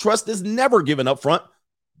 Trust is never given up front.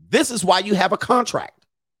 This is why you have a contract.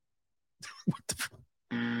 What the fuck?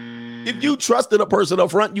 If you trusted a person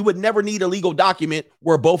up front, you would never need a legal document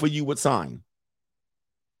where both of you would sign.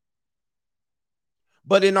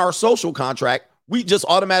 But in our social contract, we just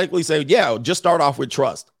automatically say, yeah, just start off with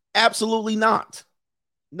trust. Absolutely not.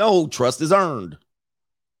 No, trust is earned.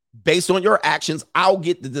 Based on your actions, I'll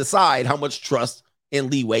get to decide how much trust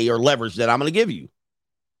and leeway or leverage that I'm going to give you.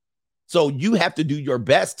 So you have to do your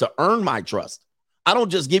best to earn my trust. I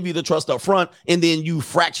don't just give you the trust up front and then you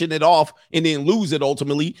fraction it off and then lose it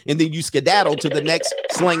ultimately, and then you skedaddle to the next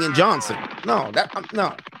Slang and Johnson. No.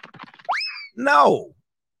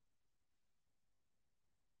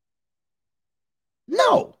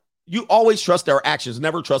 No, you always trust their actions,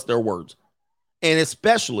 never trust their words. And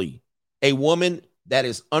especially a woman that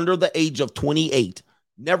is under the age of 28,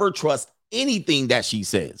 never trust anything that she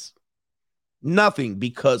says. Nothing,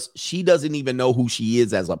 because she doesn't even know who she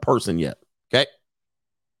is as a person yet. Okay.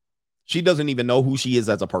 She doesn't even know who she is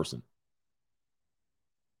as a person.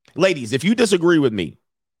 Ladies, if you disagree with me,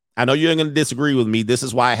 I know you're going to disagree with me. This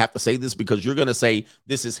is why I have to say this, because you're going to say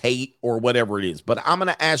this is hate or whatever it is. But I'm going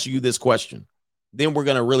to ask you this question. Then we're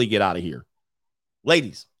going to really get out of here.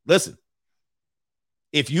 Ladies, listen.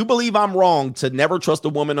 If you believe I'm wrong to never trust a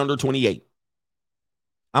woman under 28,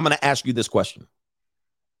 I'm going to ask you this question.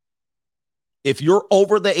 If you're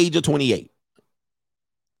over the age of 28,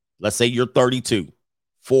 let's say you're 32,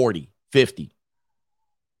 40, 50,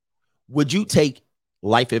 would you take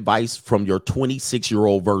life advice from your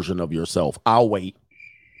 26-year-old version of yourself. I'll wait.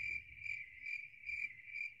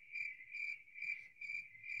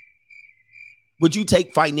 Would you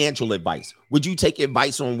take financial advice? Would you take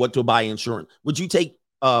advice on what to buy insurance? Would you take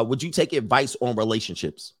advice on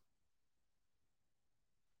relationships?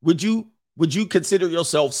 Would you consider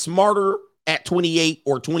yourself smarter at 28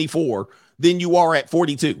 or 24 than you are at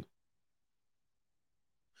 42?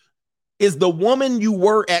 Is the woman you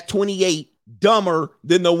were at 28 dumber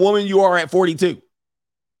than the woman you are at 42?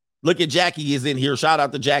 Look at Jackie is in here. Shout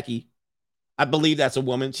out to Jackie. I believe that's a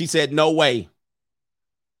woman. She said, no way.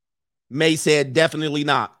 May said, definitely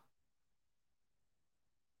not.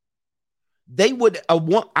 They would,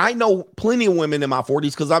 I know plenty of women in my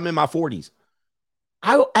 40s because I'm in my 40s.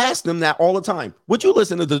 I ask them that all the time. Would you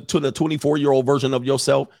listen to the 24-year-old version of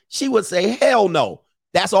yourself? She would say, hell no.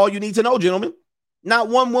 That's all you need to know, gentlemen. Not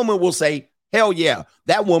one woman will say, hell yeah,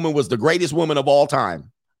 that woman was the greatest woman of all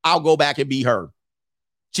time. I'll go back and be her.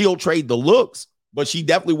 She'll trade the looks, but she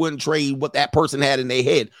definitely wouldn't trade what that person had in their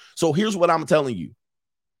head. So here's what I'm telling you.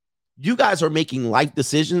 You guys are making life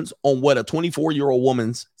decisions on what a 24-year-old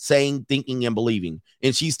woman's saying, thinking, and believing.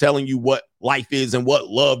 And she's telling you what life is and what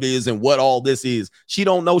love is and what all this is. She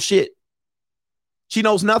don't know shit. She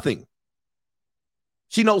knows nothing.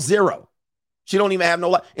 She knows zero. She don't even have no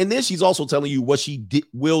life. And then she's also telling you what she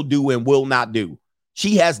will do and will not do.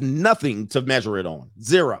 She has nothing to measure it on.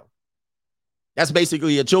 Zero. That's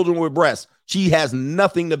basically a children with breasts. She has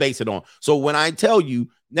nothing to base it on. So when I tell you,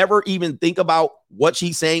 never even think about what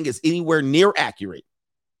she's saying is anywhere near accurate.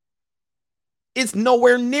 It's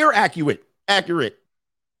nowhere near accurate.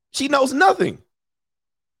 She knows nothing.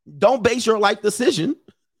 Don't base your life decision.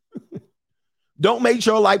 Don't make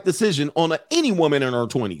your life decision on any woman in her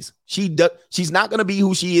 20s. She's not going to be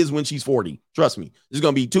who she is when she's 40. Trust me. There's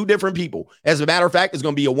going to be two different people. As a matter of fact, it's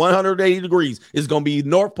going to be a 180 degrees. It's going to be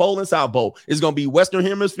North Pole and South Pole. It's going to be Western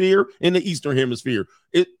Hemisphere and the Eastern Hemisphere.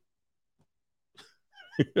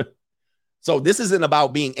 So this isn't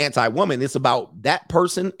about being anti-woman. It's about that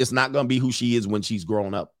person is not going to be who she is when she's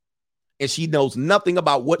grown up. And she knows nothing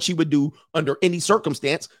about what she would do under any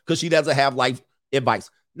circumstance because she doesn't have life advice.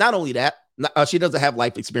 Not only that, she doesn't have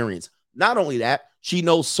life experience. Not only that, she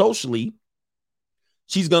knows socially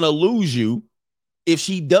she's going to lose you if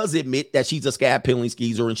she does admit that she's a scab peeling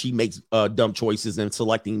skeezer and she makes dumb choices in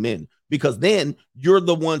selecting men, because then you're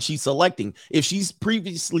the one she's selecting. If she's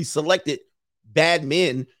previously selected bad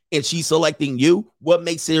men and she's selecting you, what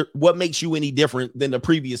makes you any different than the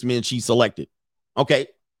previous men she selected? Okay.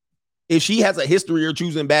 If she has a history of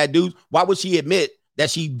choosing bad dudes, why would she admit that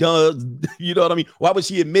she does? You know what I mean? Why would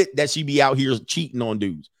she admit that she be out here cheating on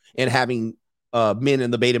dudes and having men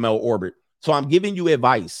in the beta male orbit? So I'm giving you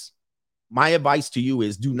advice. My advice to you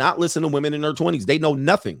is do not listen to women in their 20s. They know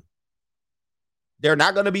nothing. They're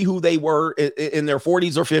not going to be who they were in their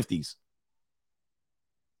 40s or 50s.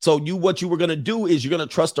 So what you were going to do is you're going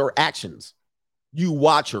to trust her actions. You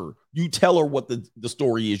watch her. You tell her what the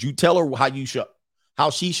story is. You tell her how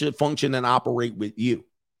she should function and operate with you.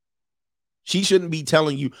 She shouldn't be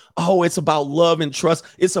telling you, oh, it's about love and trust.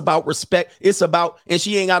 It's about respect. And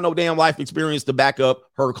she ain't got no damn life experience to back up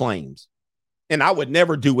her claims. And I would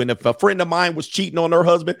never do. And if a friend of mine was cheating on her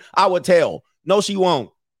husband, I would tell. No, she won't.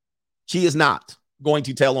 She is not going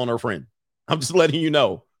to tell on her friend. I'm just letting you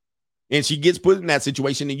know. And she gets put in that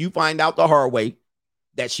situation and you find out the hard way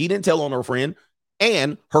that she didn't tell on her friend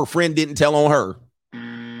and her friend didn't tell on her.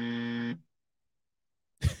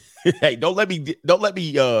 Hey, don't let me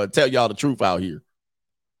tell y'all the truth out here.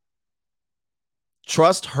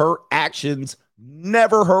 Trust her actions,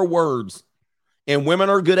 never her words. And women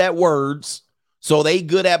are good at words. So they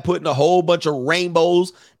good at putting a whole bunch of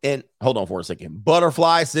rainbows and hold on for a second,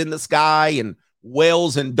 butterflies in the sky and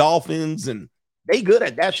whales and dolphins. And they good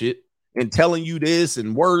at that shit and telling you this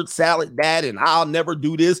and word salad that. And I'll never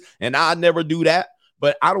do this and I'll never do that.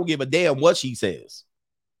 But I don't give a damn what she says.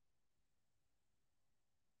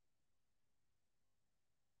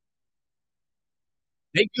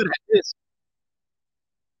 They good at this.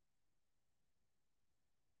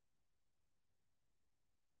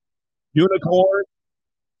 Unicorn,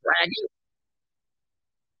 dragon.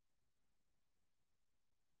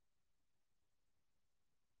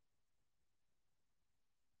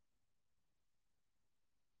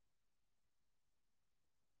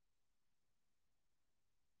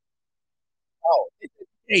 Oh,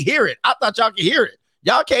 they hear it. I thought y'all could hear it.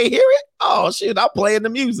 Y'all can't hear it? Oh, shit. I'm playing the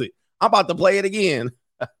music. I'm about to play it again.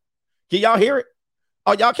 Can y'all hear it?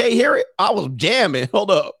 Oh, y'all can't hear it? I was jamming.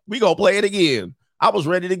 Hold up. We gonna play it again. I was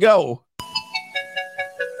ready to go.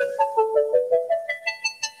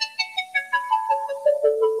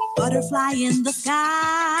 butterfly in the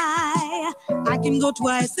sky. I can go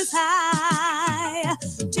twice as high.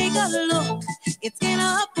 Take a look, it's in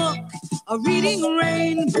a book, a reading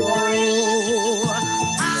rainbow.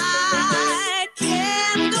 I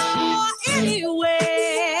can go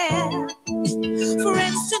anywhere.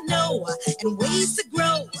 Friends to know and ways to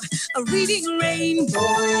grow, a reading rainbow.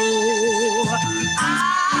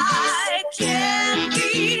 I can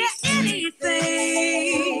be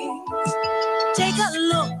anything. Take a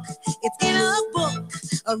look, it's in a book,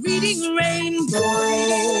 a reading rainbow.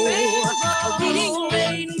 A reading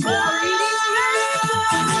rainbow.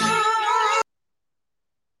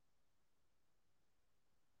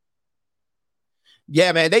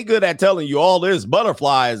 Yeah, man, they good at telling you all this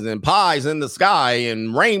butterflies and pies in the sky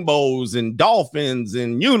and rainbows and dolphins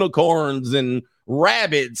and unicorns and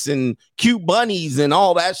rabbits and cute bunnies and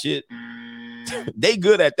all that shit. They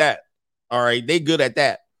good at that. All right, they good at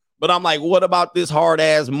that. But I'm like, what about this hard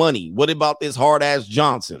ass money? What about this hard ass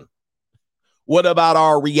Johnson? What about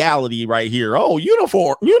our reality right here? Oh,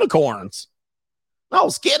 unicorns. Oh,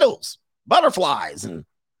 Skittles, butterflies, and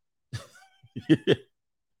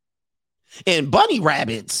and bunny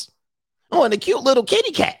rabbits. Oh, and the cute little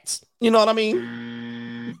kitty cats. You know what I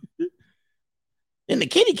mean? And the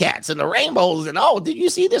kitty cats and the rainbows. And oh, did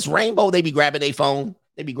you see this rainbow? They be grabbing their phone.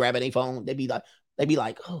 They be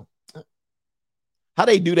like, oh, how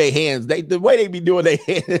they do their hands. The way they be doing their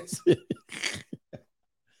hands.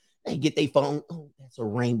 They get their phone. Oh, that's a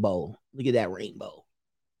rainbow. Look at that rainbow.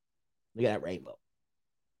 Look at that rainbow.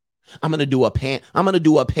 I'm gonna do a panoramic.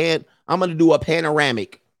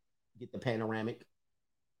 Get the panoramic.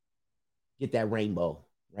 Get that rainbow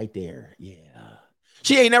right there. Yeah.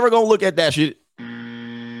 She ain't never gonna look at that shit.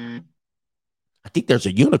 I think there's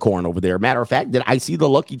a unicorn over there. Matter of fact, did I see the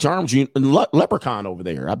Lucky Charms leprechaun over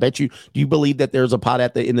there? I bet you. Do you believe that there's a pot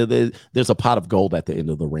at the end of there's a pot of gold at the end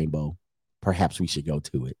of the rainbow? Perhaps we should go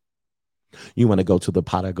to it. You want to go to the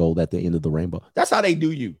pot of gold at the end of the rainbow? That's how they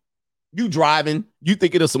do you. You driving, you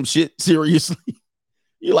thinking of some shit seriously.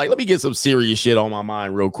 You're like, let me get some serious shit on my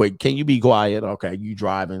mind real quick. Can you be quiet? Okay, you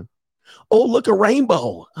driving. Oh, look, a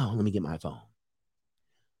rainbow. Oh, let me get my phone.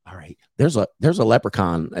 All right, there's a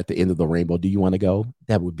leprechaun at the end of the rainbow. Do you want to go?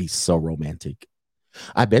 That would be so romantic.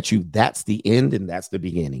 I bet you that's the end and that's the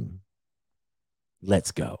beginning.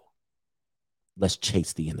 Let's go. Let's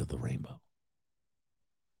chase the end of the rainbow.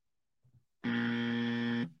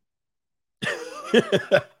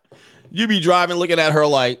 You be driving, looking at her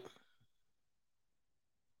like,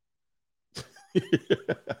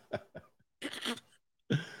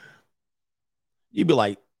 you be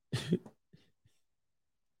like,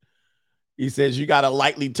 he says you got to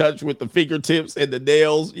lightly touch with the fingertips and the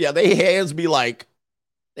nails. Yeah, they hands be like,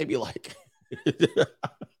 and you like,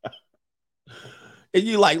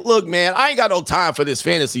 look, man, I ain't got no time for this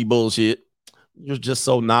fantasy bullshit. You're just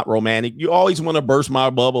so not romantic. You always want to burst my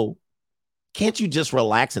bubble. Can't you just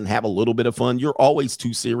relax and have a little bit of fun? You're always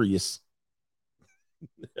too serious.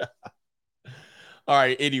 All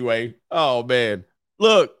right, anyway. Oh, man.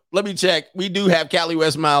 Look, let me check. We do have Cali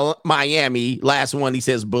West Miami. Last one, he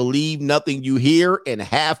says, believe nothing you hear and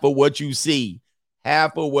half of what you see.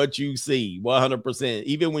 Half of what you see, 100%.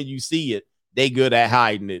 Even when you see it, they good at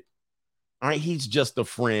hiding it. All right, he's just a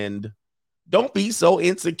friend. Don't be so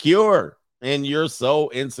insecure. And you're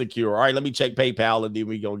so insecure. All right, let me check PayPal and then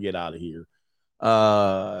we're going to get out of here.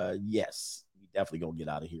 Yes, we definitely going to get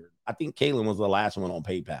out of here. I think Kaylin was the last one on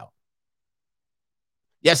PayPal.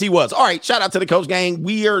 Yes, he was. All right, shout out to the Coach Gang.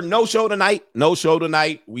 We are no show tonight. No show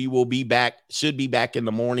tonight. We will be back. Should be back in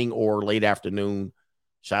the morning or late afternoon.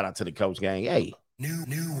 Shout out to the Coach Gang. Hey. New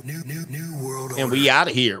world order. And we out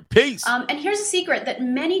of here. Peace. And here's a secret that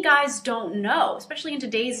many guys don't know, especially in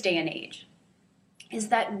today's day and age, is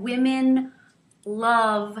that women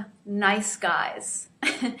love nice guys.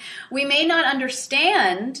 We may not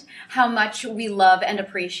understand how much we love and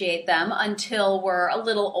appreciate them until we're a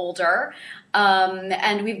little older,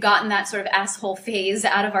 and we've gotten that sort of asshole phase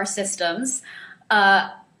out of our systems.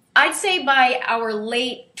 I'd say by our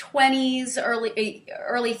late 20s,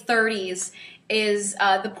 early 30s is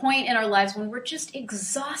the point in our lives when we're just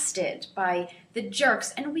exhausted by the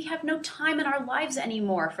jerks and we have no time in our lives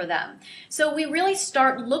anymore for them. So we really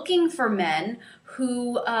start looking for men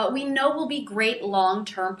who we know will be great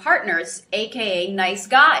long-term partners, aka nice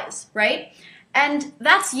guys, right? And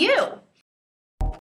that's you.